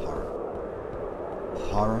friend of horror.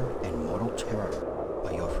 Horror and mortal terror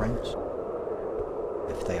are your friends.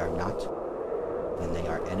 If they are not, then they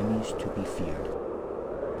are enemies to be feared.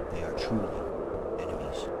 They are truly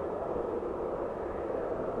enemies.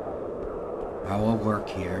 Our work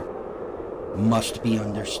here must be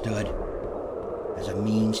understood as a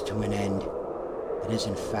means to an end. It is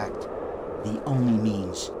in fact the only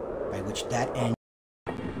means by which that end.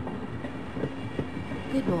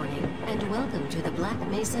 Good morning, and welcome to the Black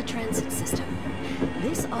Mesa Transit System.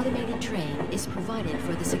 This automated train is provided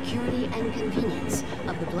for the security and convenience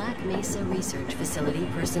of the Black Mesa Research Facility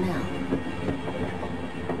personnel.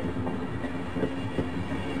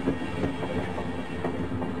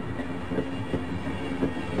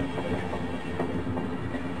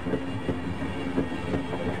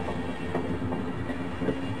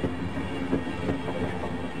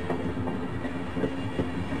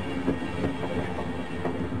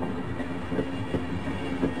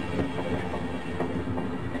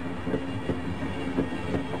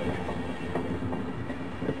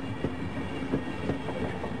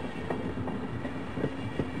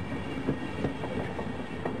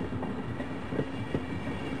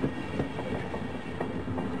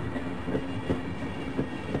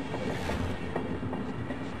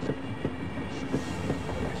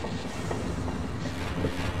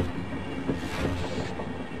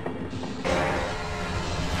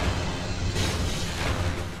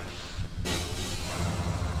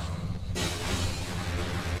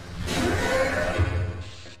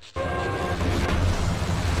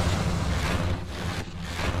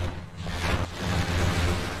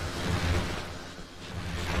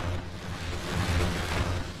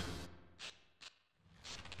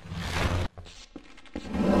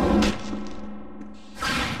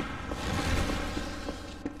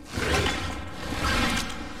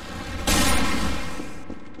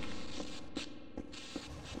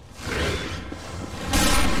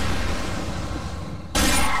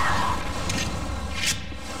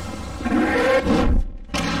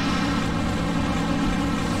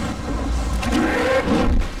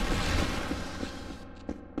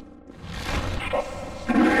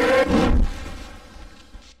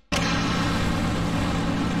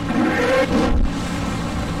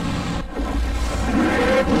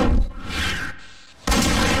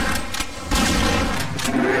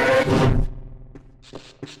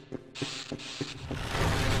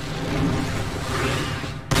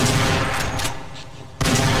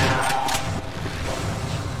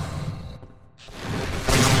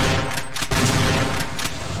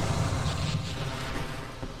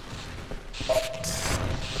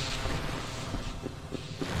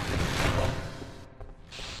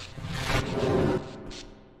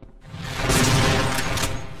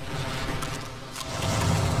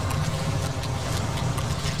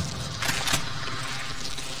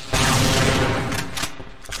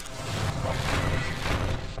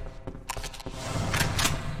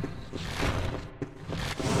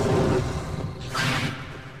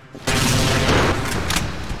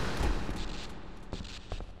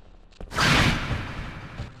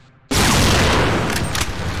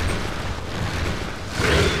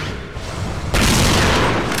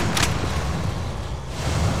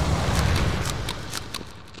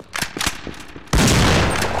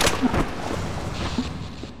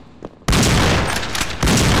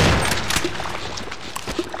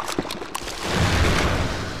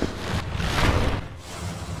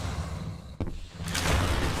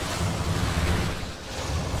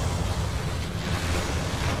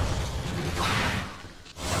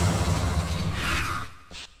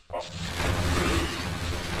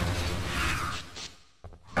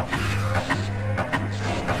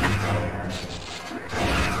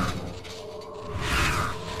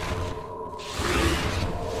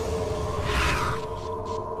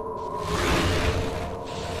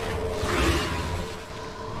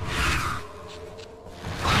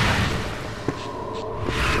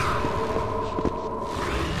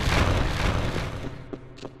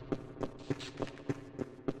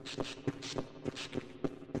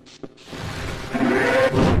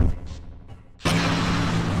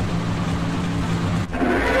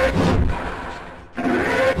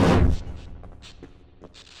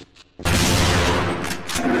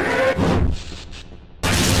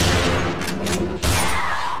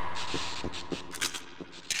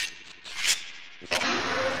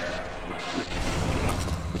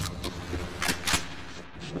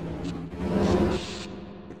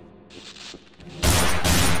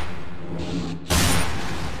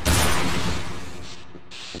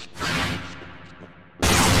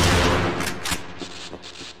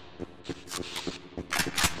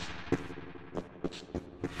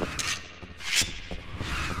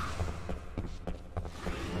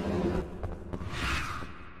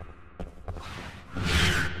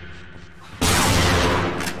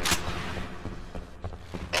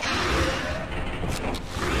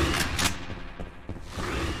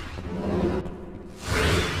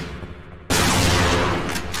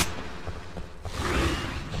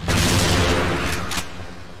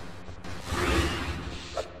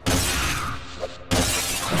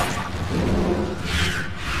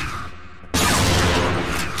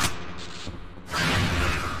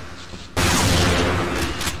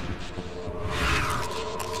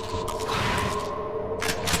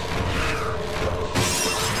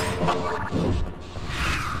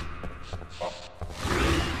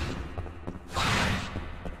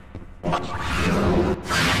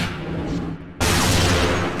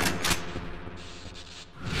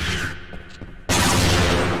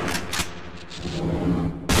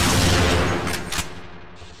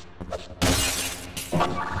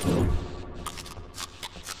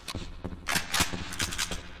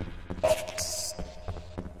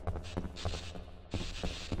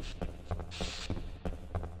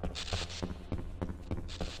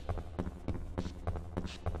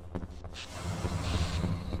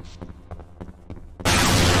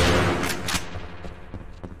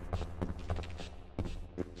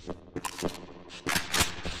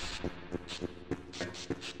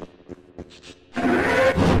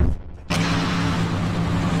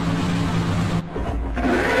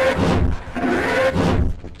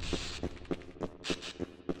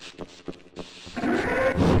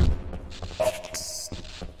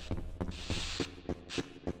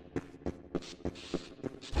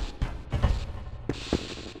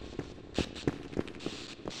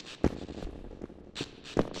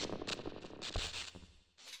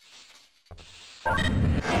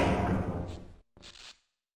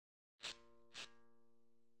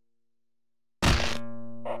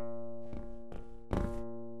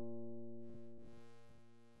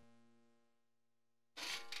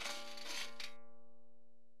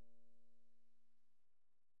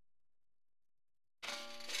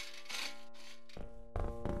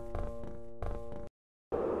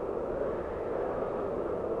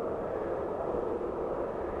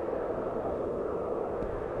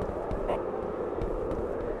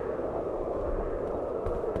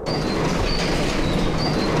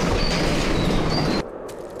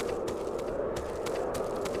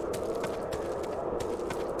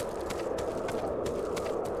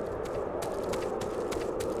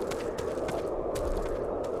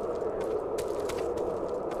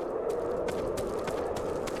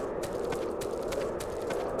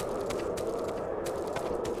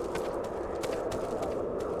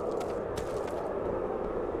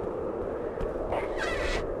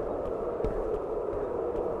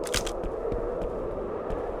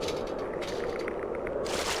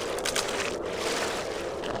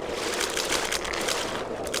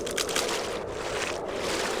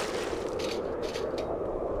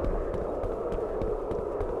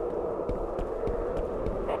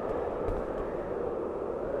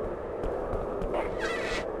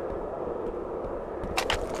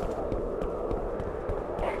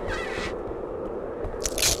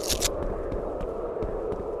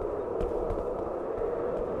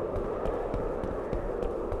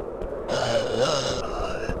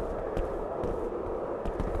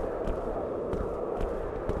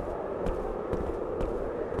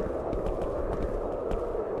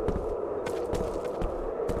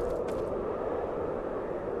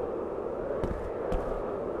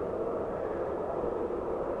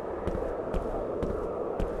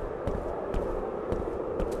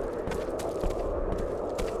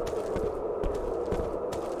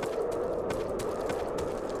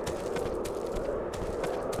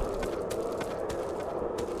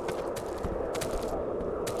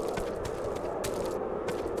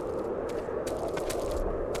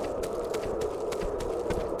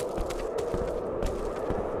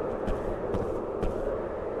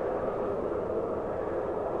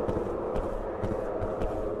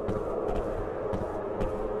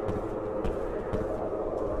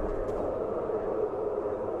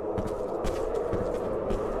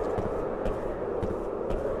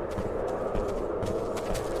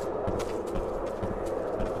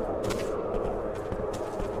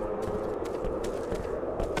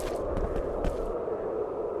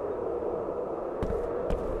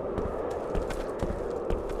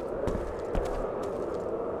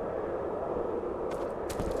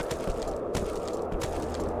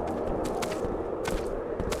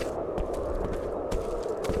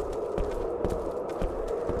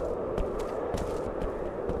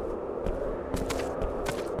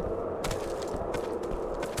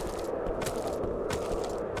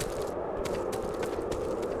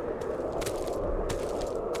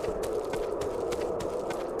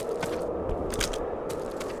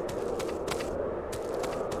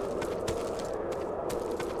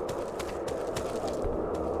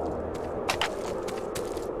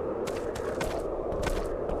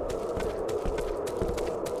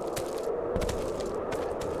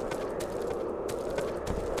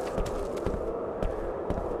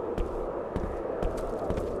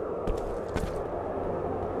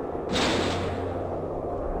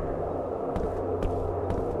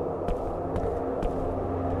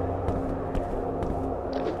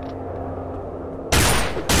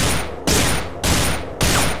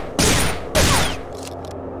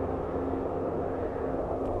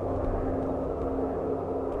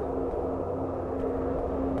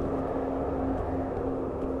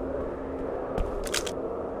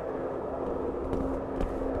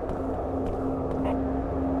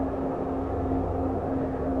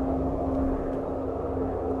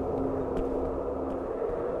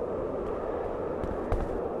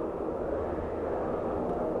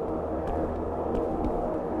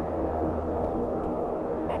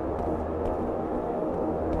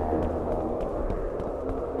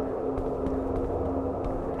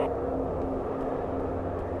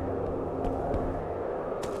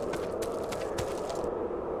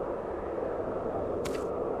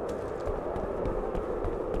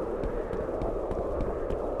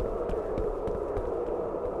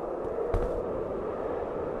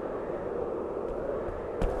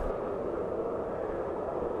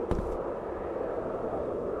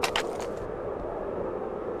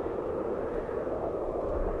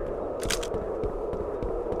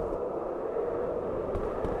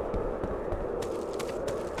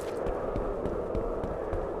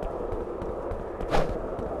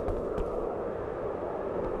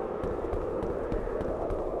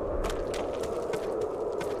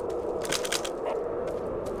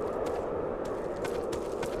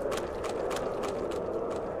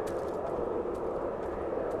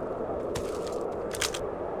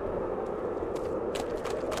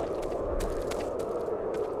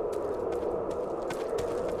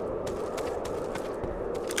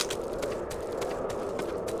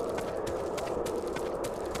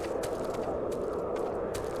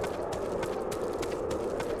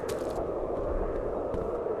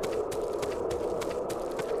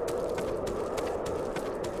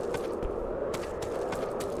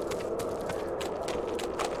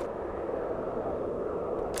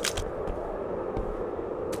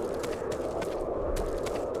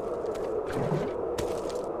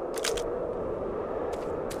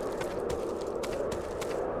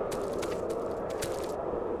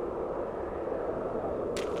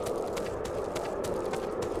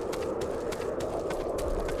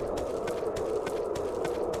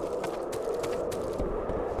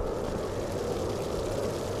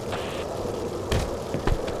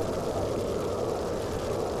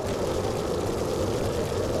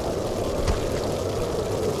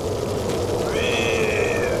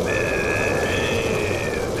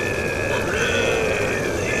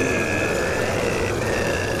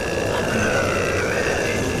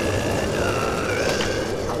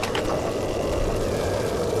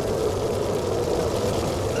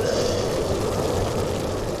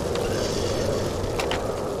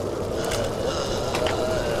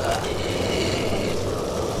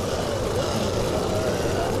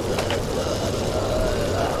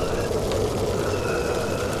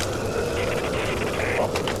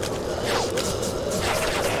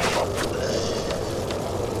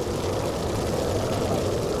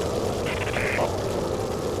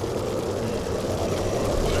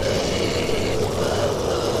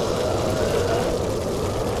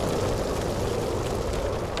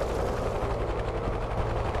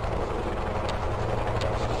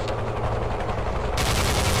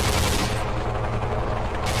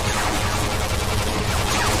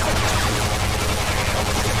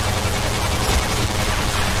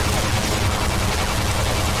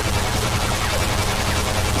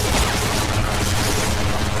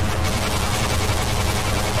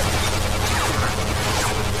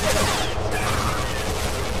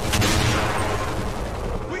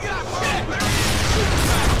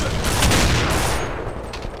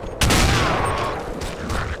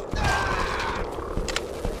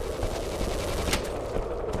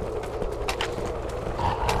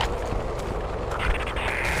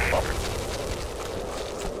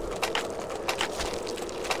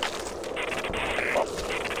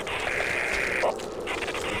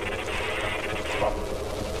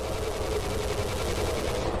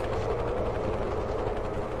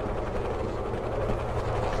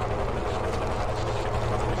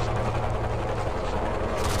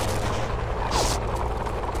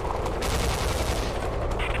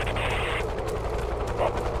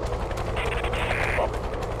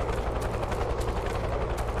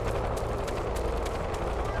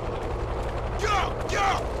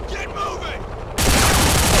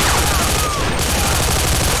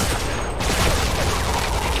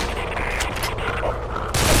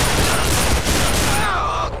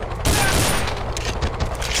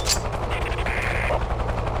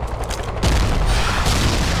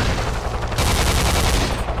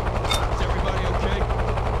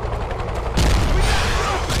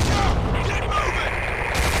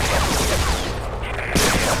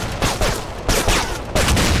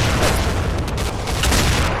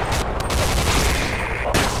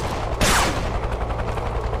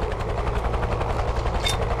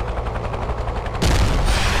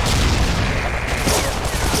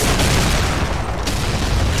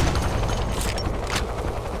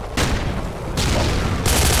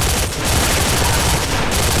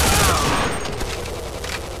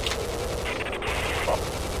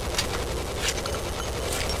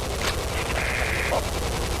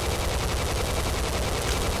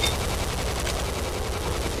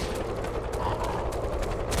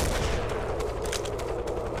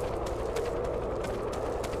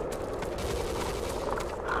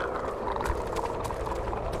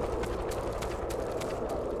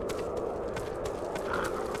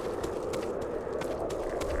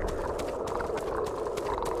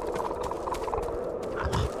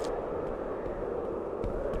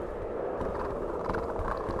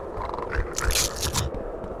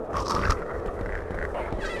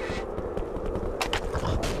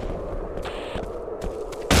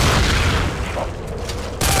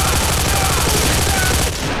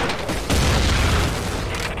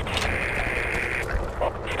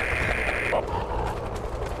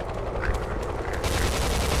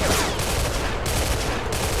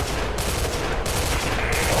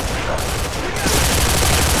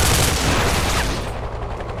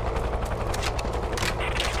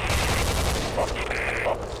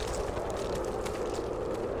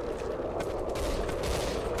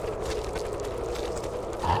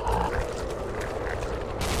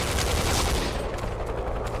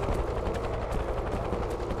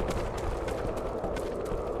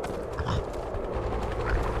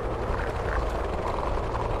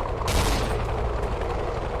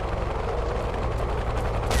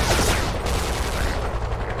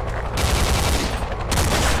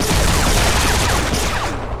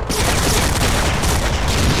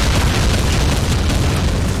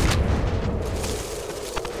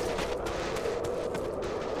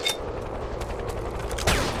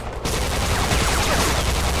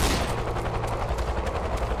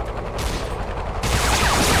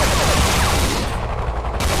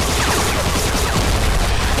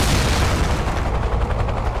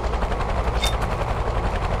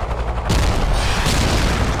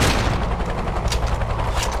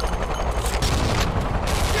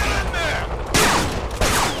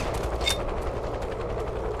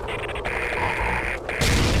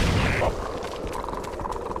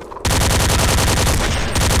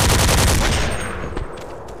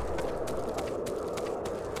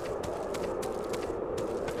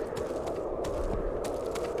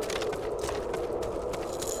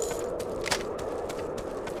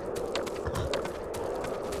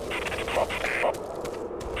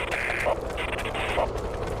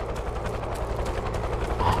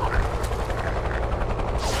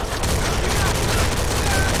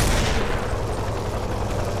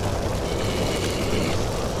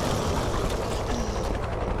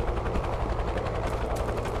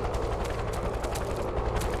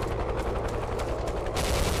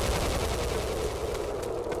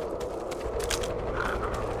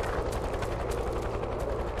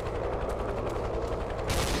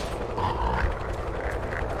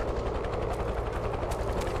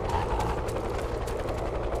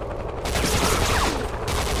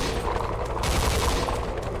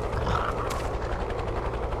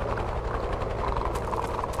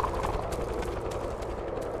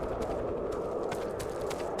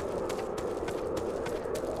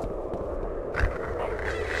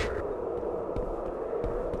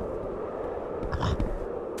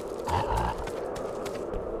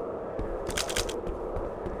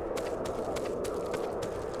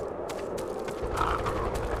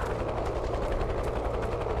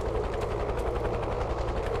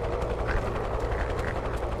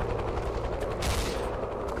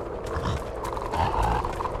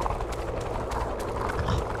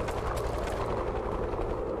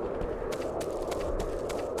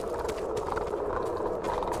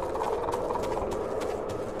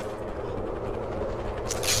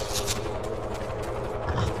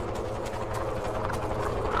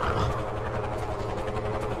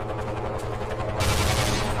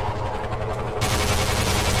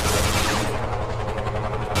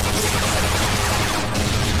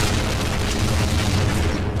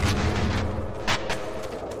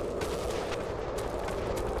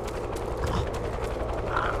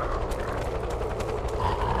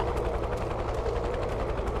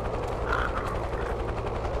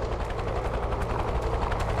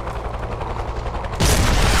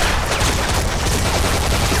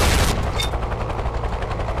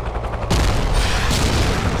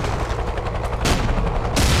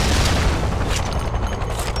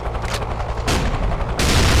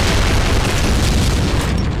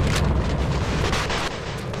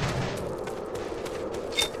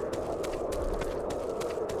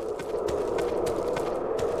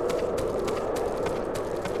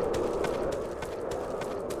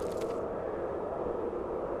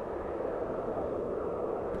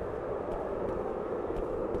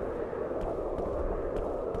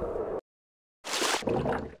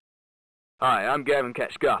 Hi, I'm Gavin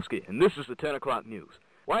Kachkovsky, and this is the 10 o'clock news.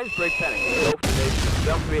 Widespread panic engulfed the nation of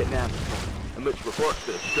South Vietnam amidst reports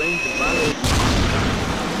that a strange and violent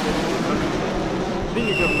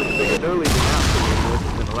senior government figure early denounced the report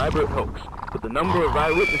as an elaborate hoax, but the number of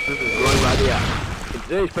eyewitnesses is growing by the hour. In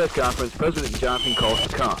today's press conference, President Johnson calls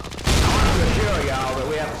for calm. I want to assure y'all that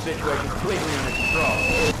we have the situation completely under control.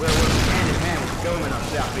 We're working hand in hand with the government of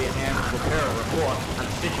South Vietnam to prepare a report on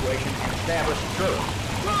the situation and establish the truth.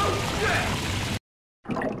 Oh, shit!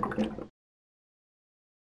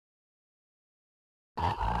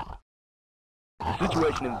 The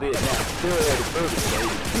situation in Vietnam is still at a further stage,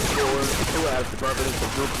 2 forward, 2 out of the province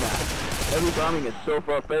of Group 9. Heavy bombing has so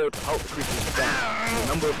far failed to halt the creature's attack. The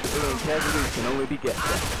number of civilian casualties can only be guessed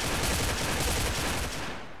at.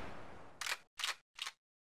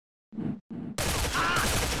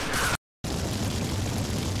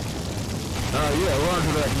 Yeah,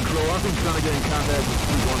 roger that, Control. I think trying to get in contact with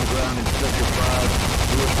people on the ground in Sector 5.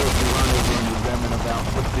 We were supposed to run over into them in about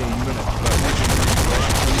 15 minutes, but we can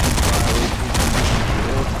violations, conditions for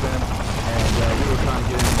ill-spent, and we were trying to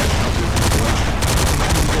get in there and help these people out. I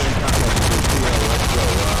didn't get in contact with the CO, let's go.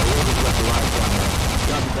 We'll just let the lights on there.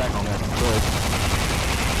 Got me back on that, Control.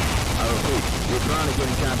 I repeat, we're trying to get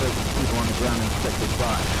in contact with people on the ground in Sector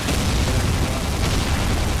 5.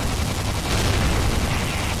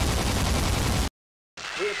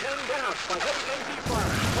 We are pinned down by heavy MP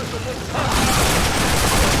fire.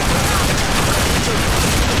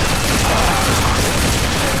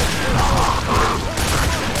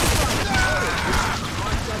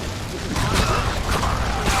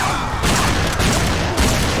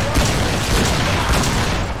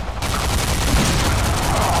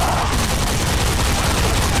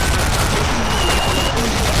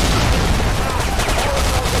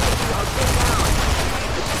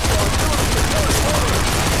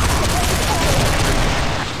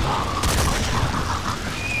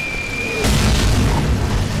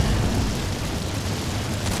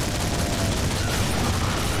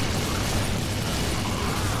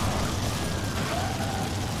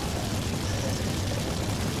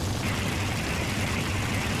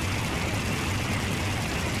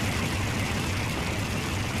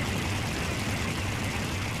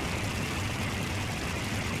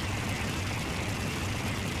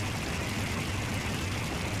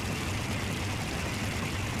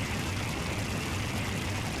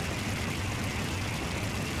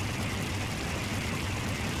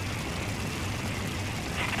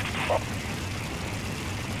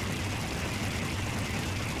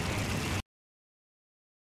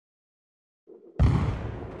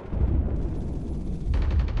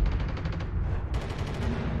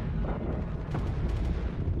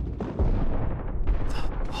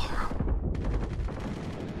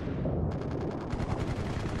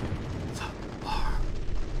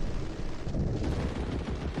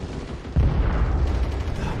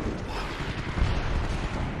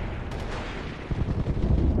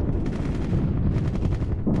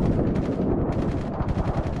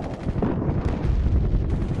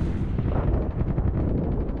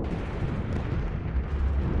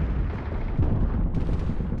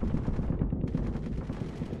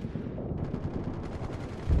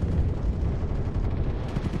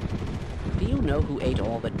 Do you know who ate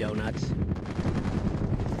all the donuts?